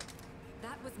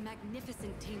 That was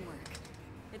magnificent teamwork.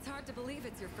 It's hard to believe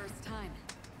it's your first time.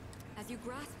 As you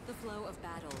grasp the flow of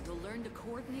battle, you'll learn to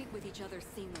coordinate with each other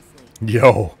seamlessly.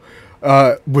 Yo,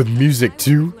 with music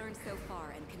too. Learn so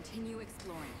far and continue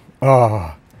exploring.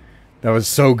 That was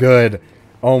so good.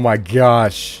 Oh my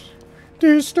gosh.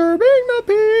 Disturbing the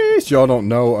peace. Y'all don't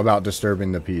know about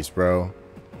disturbing the peace, bro.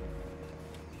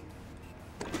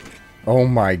 Oh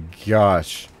my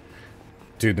gosh.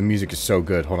 Dude, the music is so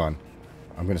good. Hold on.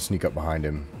 I'm gonna sneak up behind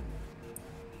him.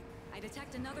 I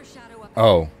detect another shadow up.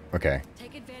 Oh, okay.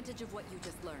 Take advantage of what you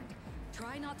just learned.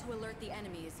 Try not to alert the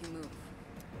enemy as you move.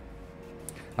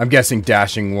 I'm guessing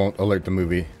dashing won't alert the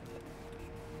movie.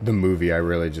 The movie, I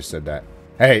really just said that.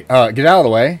 Hey, get out of the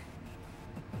way.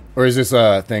 Or is this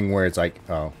a thing where it's like,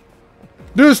 oh.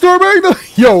 Disturbing the...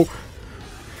 Yo!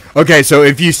 Okay, so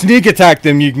if you sneak attack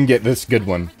them, you can get this good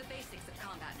one. The basics of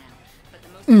combat now, but the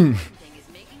most important thing is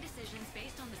making decisions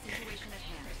based on the situation at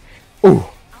hand. Ooh.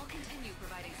 I'll continue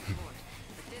providing support,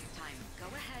 but this time, go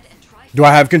ahead and try. Do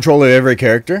I have control of every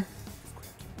character?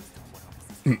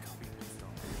 You,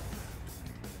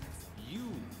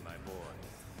 my boy,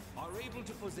 are able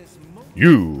to possess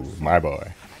You, my boy.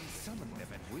 and summon them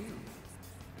at will.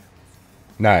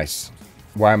 Nice.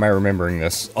 Why am I remembering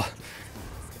this?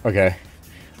 Okay.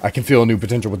 I can feel a new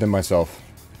potential within myself.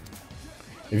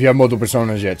 If you have multiple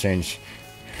personas yet, change.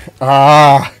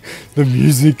 The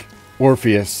music.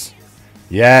 Orpheus.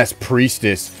 Yes,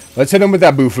 Priestess. Let's hit him with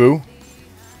that Bufu.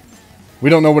 We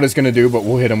don't know what it's going to do, but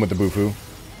we'll hit him with the Bufu.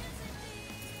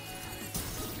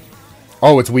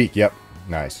 Oh, it's weak. Yep.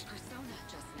 Nice. Persona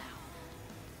just now.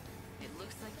 It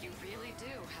looks like you really do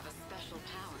have a special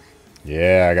power.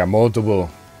 Yeah, I got multiple.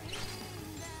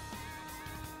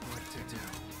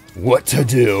 What to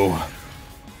do?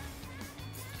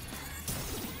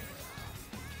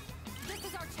 This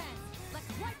is our chance. Let's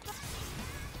wipe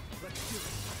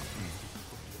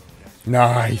the...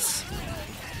 Nice.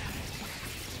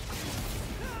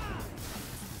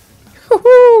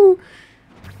 Woohoo!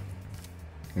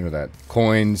 Look at that.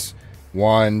 Coins,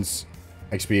 wands,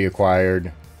 XP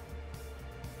acquired.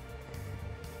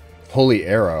 Holy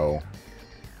arrow.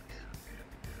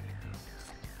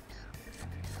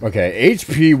 Okay,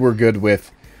 HP we're good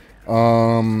with.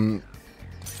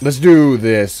 Let's do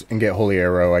this and get Holy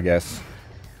Arrow, I guess.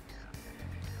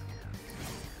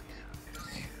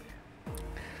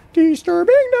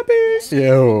 Disturbing the peace.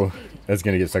 Yo, that's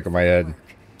gonna get stuck in my head.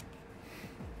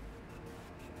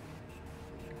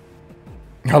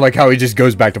 I like how he just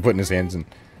goes back to putting his hands in.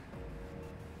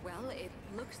 Well, it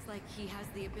looks like he has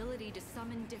the ability to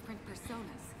summon different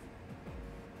personas.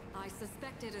 I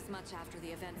suspected as much after the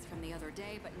events from the other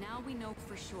day, but now we know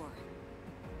for sure.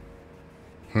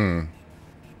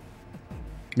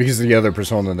 Because of the other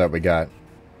persona that we got.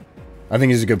 I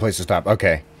think it's a good place to stop.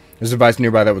 Okay. There's a device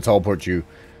nearby that will teleport you.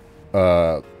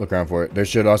 Look around for it. There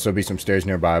should also be some stairs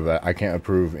nearby, but I can't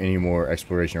approve any more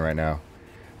exploration right now.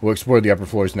 We'll explore the upper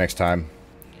floors next time.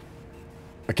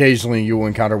 Occasionally, you will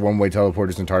encounter one-way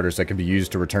teleporters in Tartarus that can be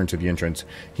used to return to the entrance.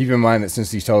 Keep in mind that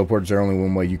since these teleporters are only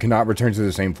one-way, you cannot return to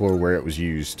the same floor where it was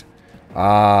used.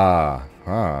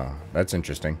 That's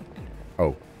interesting.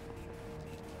 Oh.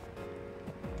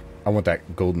 I want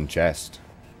that golden chest.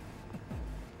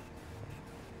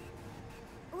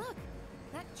 Look,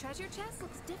 that treasure chest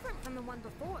looks different from the one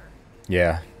before.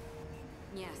 Yeah.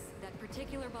 Yes, that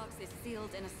particular box is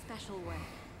sealed in a special way.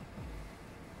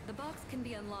 The box can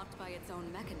be unlocked by its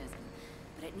own mechanism,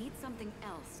 but it needs something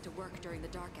else to work during the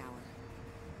dark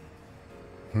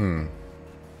hour.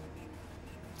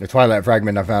 The Twilight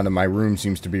fragment I found in my room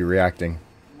seems to be reacting.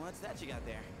 What's that you got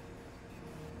there?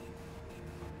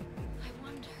 I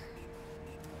wonder.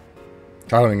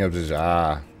 Calling up this.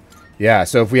 Yeah,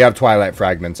 so if we have Twilight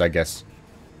fragments, I guess.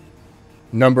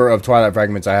 Number of Twilight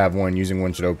fragments, I have one. Using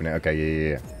one should open it. Okay,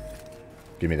 yeah.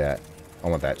 Give me that. I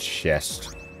want that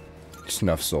chest.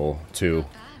 Snuff Soul, too.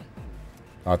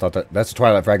 I thought that's a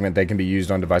Twilight fragment. They can be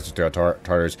used on devices throughout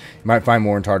Tartarus. You might find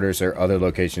more in Tartarus or other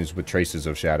locations with traces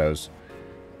of shadows.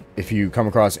 If you come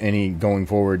across any going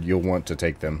forward, you'll want to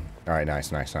take them. Alright,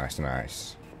 nice.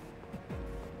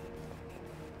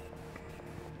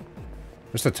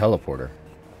 Where's the teleporter?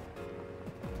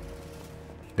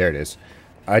 There it is.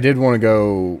 I did want to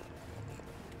go...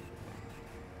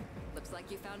 Looks like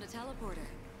you found a teleporter.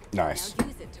 Nice. Now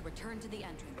use it to return to the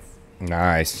entrance.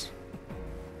 Nice.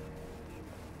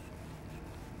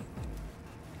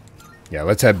 Yeah,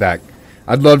 let's head back.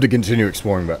 I'd love to continue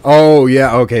exploring, but... Oh,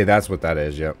 yeah, okay, that's what that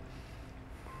is, yep.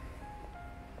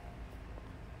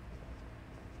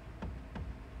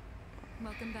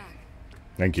 Welcome back.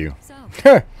 Thank you. So,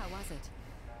 how was it?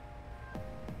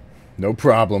 No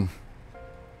problem.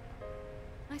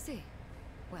 I see.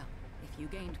 Well, if you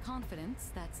gained confidence,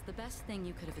 that's the best thing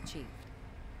you could have achieved.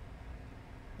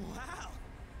 Wow!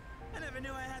 I never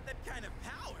knew I had that kind of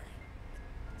power.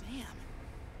 Damn.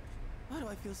 Why do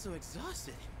I feel so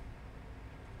exhausted?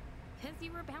 Because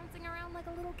you were bouncing around like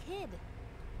a little kid.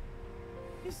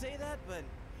 You say that, but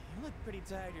you look pretty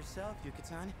tired yourself,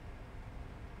 Yucatan.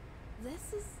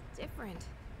 This is different.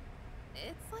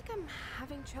 It's like I'm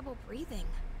having trouble breathing.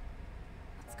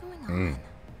 What's going on?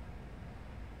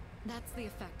 That's the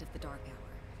effect of the dark hour.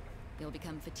 You'll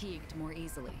become fatigued more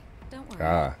easily. Don't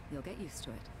worry, you'll get used to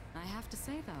it. I have to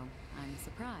say, though, I'm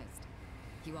surprised.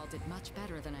 You all did much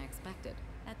better than I expected.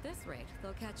 At this rate,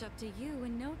 they'll catch up to you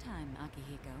in no time,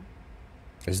 Akihiko.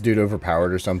 Is dude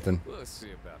overpowered or something? We'll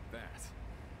see about that.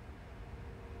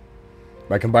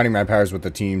 By combining my powers with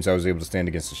the teams, I was able to stand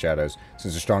against the shadows,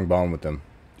 since a strong bond with them.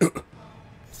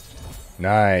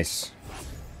 Nice.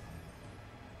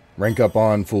 Rank up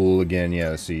on full again, yeah,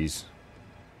 S.E.E.S.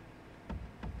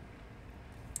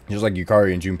 Just like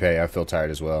Yukari and Junpei, I feel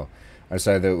tired as well. I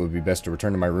decided that it would be best to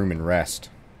return to my room and rest.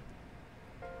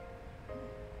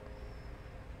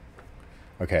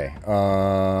 Okay,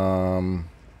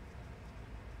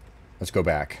 let's go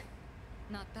back.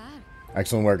 Not bad.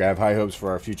 Excellent work. I have high hopes for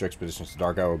our future expeditions. The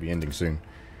Dark Hour will be ending soon.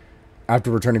 After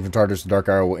returning from Tartarus, the Dark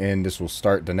Hour will end. This will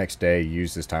start the next day.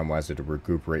 Use this time wisely to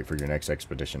recuperate for your next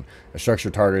expedition. The structure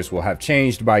of Tartarus will have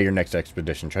changed by your next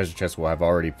expedition. Treasure chests will have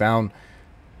already found.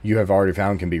 You have already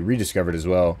found can be rediscovered as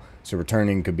well. So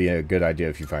returning could be a good idea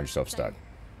if you find yourself stuck.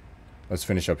 Let's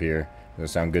finish up here. Does that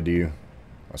sound good to you?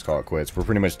 Let's call it quits. We're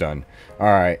pretty much done.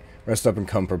 Alright. Rest up and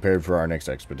come prepared for our next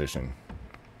expedition.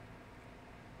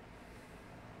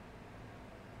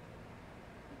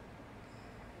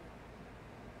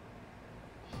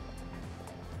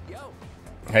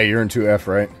 Hey, you're in 2F,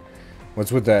 right?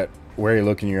 What's with that wary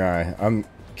look in your eye? I'm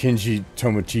Kenji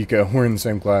Tomochika. We're in the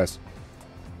same class.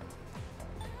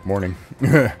 Morning.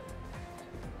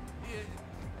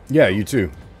 Yeah, you too.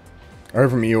 I heard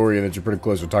from Iori that you're pretty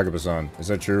close with Takaba-san. Is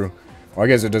that true? Well, I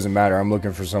guess it doesn't matter. I'm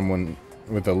looking for someone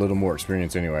with a little more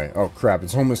experience anyway. Oh, crap.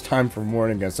 It's almost time for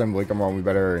morning assembly. Come on, we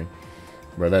better hurry.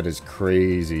 Bro, that is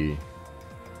crazy.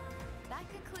 That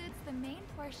concludes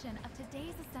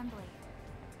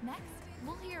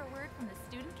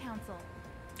council.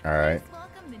 All right. Please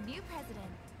welcome the new president,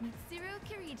 Mitsuru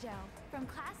Kirijo, from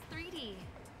Class 3D.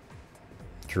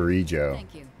 Kirijo.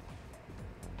 Thank you.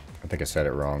 I think I said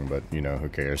it wrong, but you know, who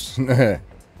cares? So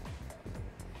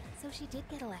she did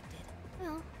get elected.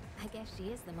 Well, I guess she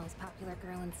is the most popular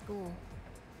girl in school.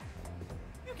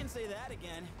 You can say that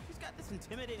again. She's got this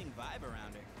intimidating vibe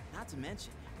around her. Not to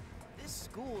mention, this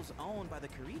school's owned by the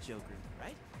Kirijo group,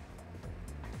 right?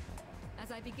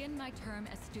 As I begin my term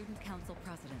as student council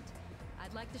president,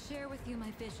 I'd like to share with you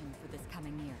my vision for this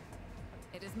coming year.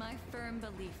 It is my firm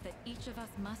belief that each of us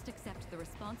must accept the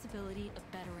responsibility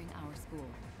of bettering our school.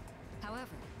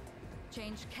 However,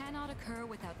 change cannot occur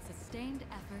without sustained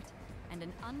effort and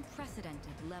an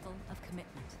unprecedented level of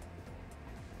commitment.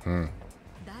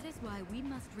 That is why we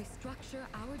must restructure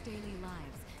our daily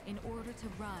lives in order to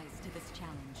rise to this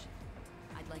challenge.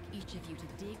 I'd like each of you to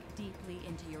dig deeply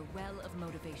into your well of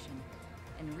motivation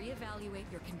and reevaluate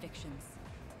your convictions.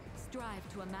 Strive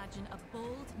to imagine a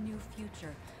bold new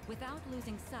future without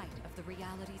losing sight of the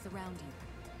realities around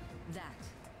you. That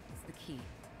is the key.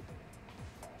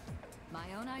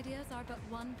 My own ideas are but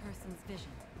one person's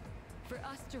vision. For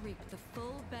us to reap the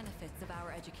full benefits of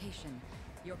our education,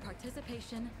 your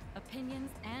participation,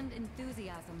 opinions, and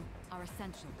enthusiasm are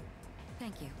essential.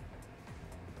 Thank you.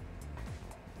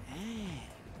 Man,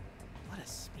 what a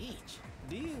speech.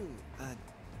 Do you,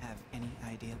 have any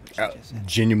idea what you just said?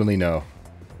 Genuinely no.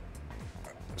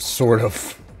 Sort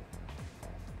of.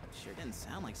 Sure didn't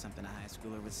sound like something a high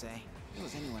schooler would say. If it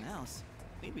was anyone else,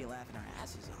 we'd be laughing our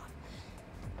asses off.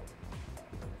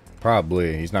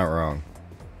 Probably. He's not wrong.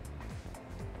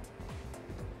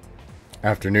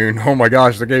 Afternoon. Oh my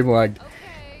gosh, the game lagged.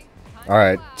 Okay,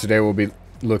 Alright, today we'll be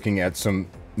looking at some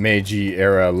Meiji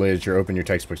era literature. Open your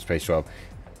textbooks, page 12.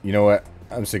 You know what?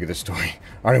 I'm sick of this story.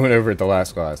 I already went over it the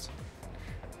last class.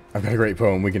 I've got a great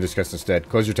poem we can discuss instead.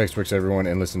 Close your textbooks, everyone,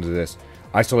 and listen to this.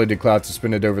 Isolated cloud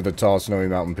suspended over the tall, snowy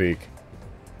mountain peak.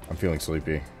 I'm feeling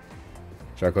sleepy.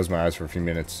 Should I close my eyes for a few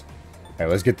minutes? Hey,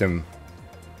 let's get them.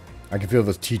 I can feel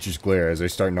the teachers glare as they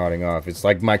start nodding off. It's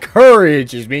like my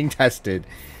courage is being tested.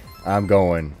 I'm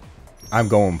going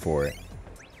for it.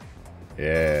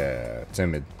 Yeah,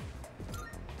 timid.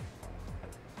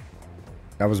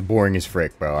 That was boring as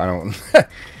frick, bro.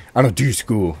 I don't do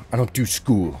school. I don't do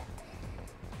school.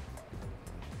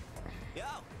 Yo,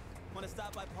 wanna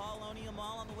stop by Paulonia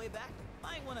Mall on the way back?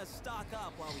 Might wanna stock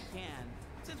up while we can,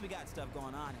 since we got stuff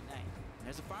going on at night. And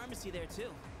there's a pharmacy there too.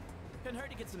 Couldn't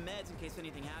hurt to get some meds in case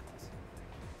anything happens.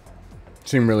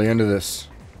 Seem really into this.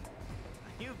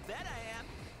 You bet I am.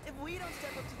 If we don't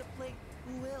step up to the plate,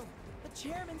 who will? The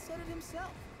chairman said it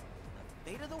himself. The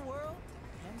fate of the world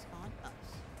depends on us.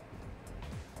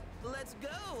 Let's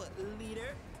go,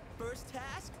 leader. First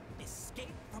task,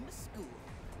 escape from the school.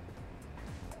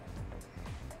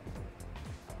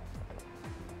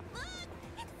 Look!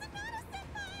 It's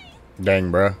Sonata-senpai!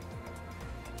 Dang, bruh.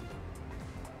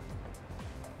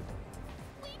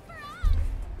 Wait for us!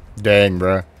 Dang,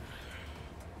 bruh.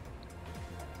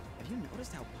 Have you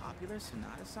noticed how popular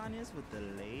Sonata-san is with the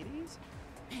ladies?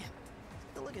 Man,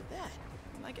 take a look at that.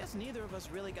 I guess neither of us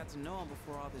really got to know him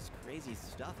before all this crazy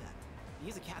stuff happened.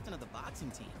 He's the captain of the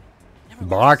boxing team. Never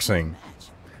lost a Boxing? match.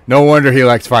 No wonder he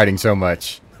likes fighting so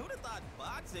much. Who'd have thought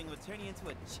boxing would turn you into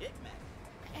a chick match?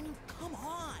 I mean, come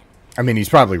on. I mean, he's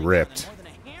probably ripped. More than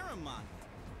a harem manga.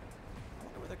 I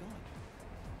wonder where they're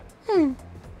going.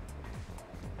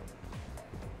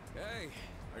 Hey,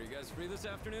 are you guys free this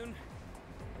afternoon?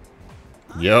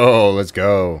 Yo, let's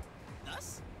go.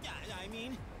 Us? Yeah, I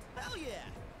mean, hell yeah.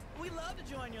 We'd love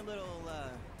to join your little,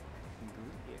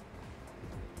 group here.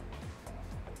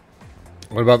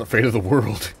 What about the fate of the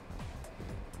world?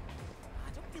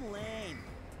 Don't be lame.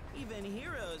 Even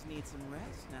heroes need some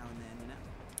rest now and then,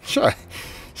 you know?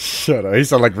 Shut up. He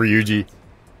sound like Ryuji.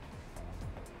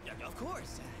 Yeah, of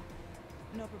course.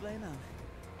 No problemo.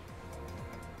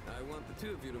 I want the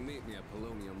two of you to meet me at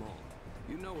Polonia Mall.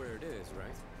 You know where it is,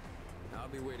 right? I'll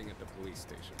be waiting at the police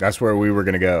station. That's where we were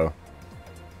gonna go.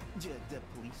 The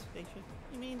police station?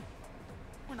 You mean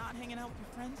we're not hanging out with your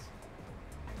friends?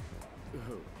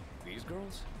 Who? These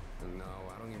girls? No,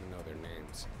 I don't even know their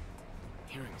names.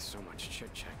 Hearing so much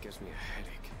chit-chat gives me a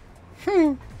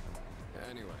headache.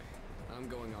 Anyway, I'm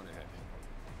going on ahead.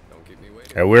 Don't keep me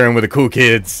waiting. Hey, we're in with the cool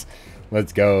kids.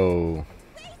 Let's go.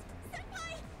 Wait!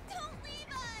 Senpai! Don't leave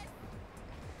us!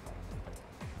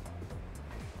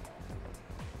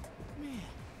 Man,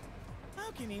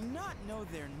 how can he not know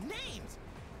their names?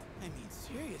 I mean,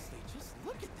 seriously, just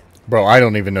look at them. Bro, I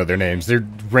don't even know their names. They're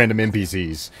random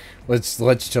NPCs.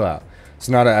 Let's chill out.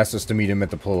 Sonata asked us to meet him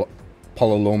at the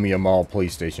Pololomia Mall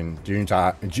police station.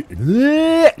 Junpei,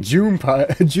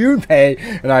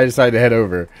 and I decided to head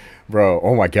over. Bro,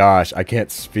 oh my gosh, I can't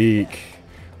speak.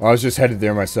 Well, I was just headed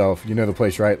there myself. You know the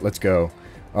place, right? Let's go.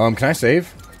 Can I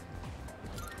save?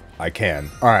 I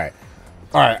can. Alright.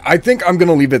 Alright, I think I'm going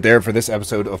to leave it there for this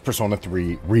episode of Persona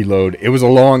 3 Reload. It was a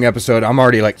long episode. I'm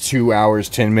already like 2 hours,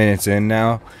 10 minutes in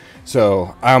now.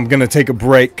 So, I'm going to take a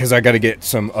break because I got to get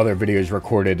some other videos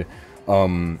recorded.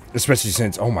 Especially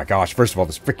since, oh my gosh, first of all,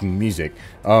 this freaking music.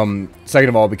 Second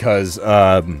of all, because,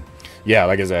 yeah,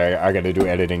 like I said, I got to do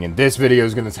editing. And this video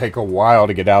is going to take a while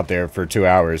to get out there for 2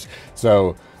 hours.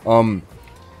 So,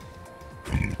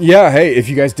 yeah, hey, if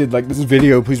you guys did like this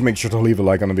video, please make sure to leave a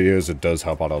like on the videos. It does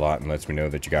help out a lot and lets me know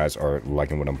that you guys are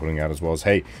liking what I'm putting out, as well as,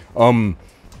 hey,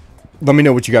 let me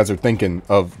know what you guys are thinking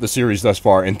of the series thus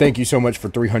far. And thank you so much for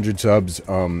 300 subs.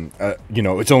 You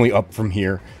know, it's only up from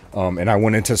here. And I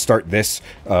wanted to start this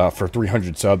for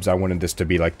 300 subs. I wanted this to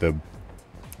be like the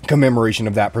commemoration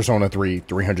of that Persona 3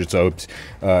 300 subs.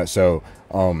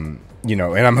 You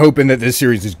know, and I'm hoping that this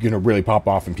series is going to really pop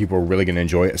off and people are really going to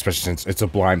enjoy it, especially since it's a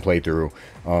blind playthrough.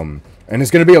 And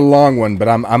it's going to be a long one, but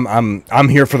I'm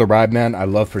here for the ride, man. I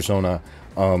love Persona.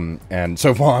 And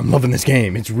so far I'm loving this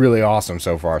game. It's really awesome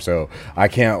so far. So I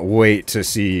can't wait to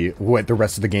see what the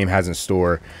rest of the game has in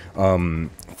store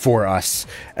for us,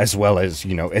 as well as,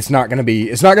 you know, it's not going to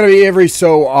be every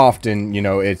so often, you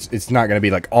know, it's not going to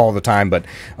be like all the time, but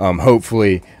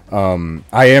hopefully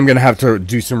I am going to have to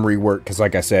do some rework because,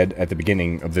 like I said at the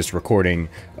beginning of this recording,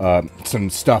 some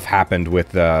stuff happened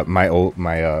with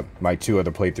my two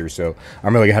other playthroughs, so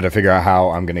I'm really going to have to figure out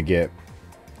how I'm going to get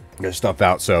this stuff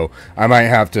out. So I might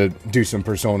have to do some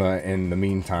Persona in the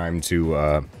meantime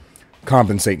to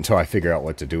compensate until I figure out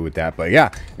what to do with that. But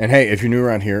yeah, and hey, if you're new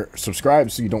around here,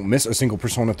 subscribe so you don't miss a single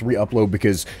Persona 3 upload,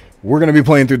 because we're going to be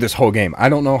playing through this whole game. I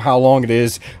don't know how long it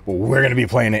is, but we're going to be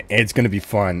playing it. It's going to be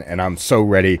fun, and I'm so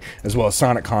ready. As well as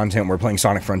Sonic content. We're playing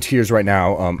Sonic Frontiers right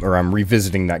now, or I'm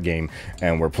revisiting that game,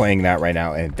 and we're playing that right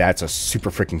now, and that's a super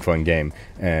freaking fun game.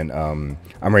 And I'm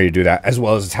ready to do that. As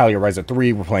well as Italia Ryza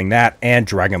 3, we're playing that, and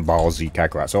Dragon Ball Z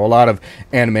Kakarot. So a lot of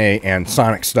anime and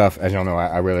Sonic stuff. As y'all know,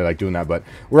 I really like doing that. But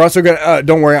we're also going to,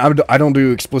 don't worry, I don't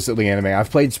do explicitly anime.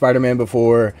 I've played Spider-Man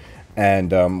before,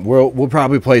 and we'll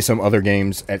probably play some other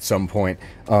games at some point.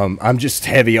 I'm just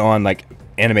heavy on like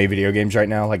anime video games right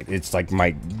now. Like, it's like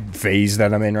my phase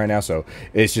that I'm in right now, so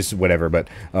it's just whatever. But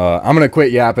I'm gonna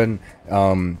quit yapping,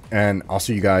 and I'll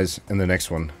see you guys in the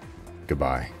next one.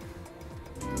 Goodbye.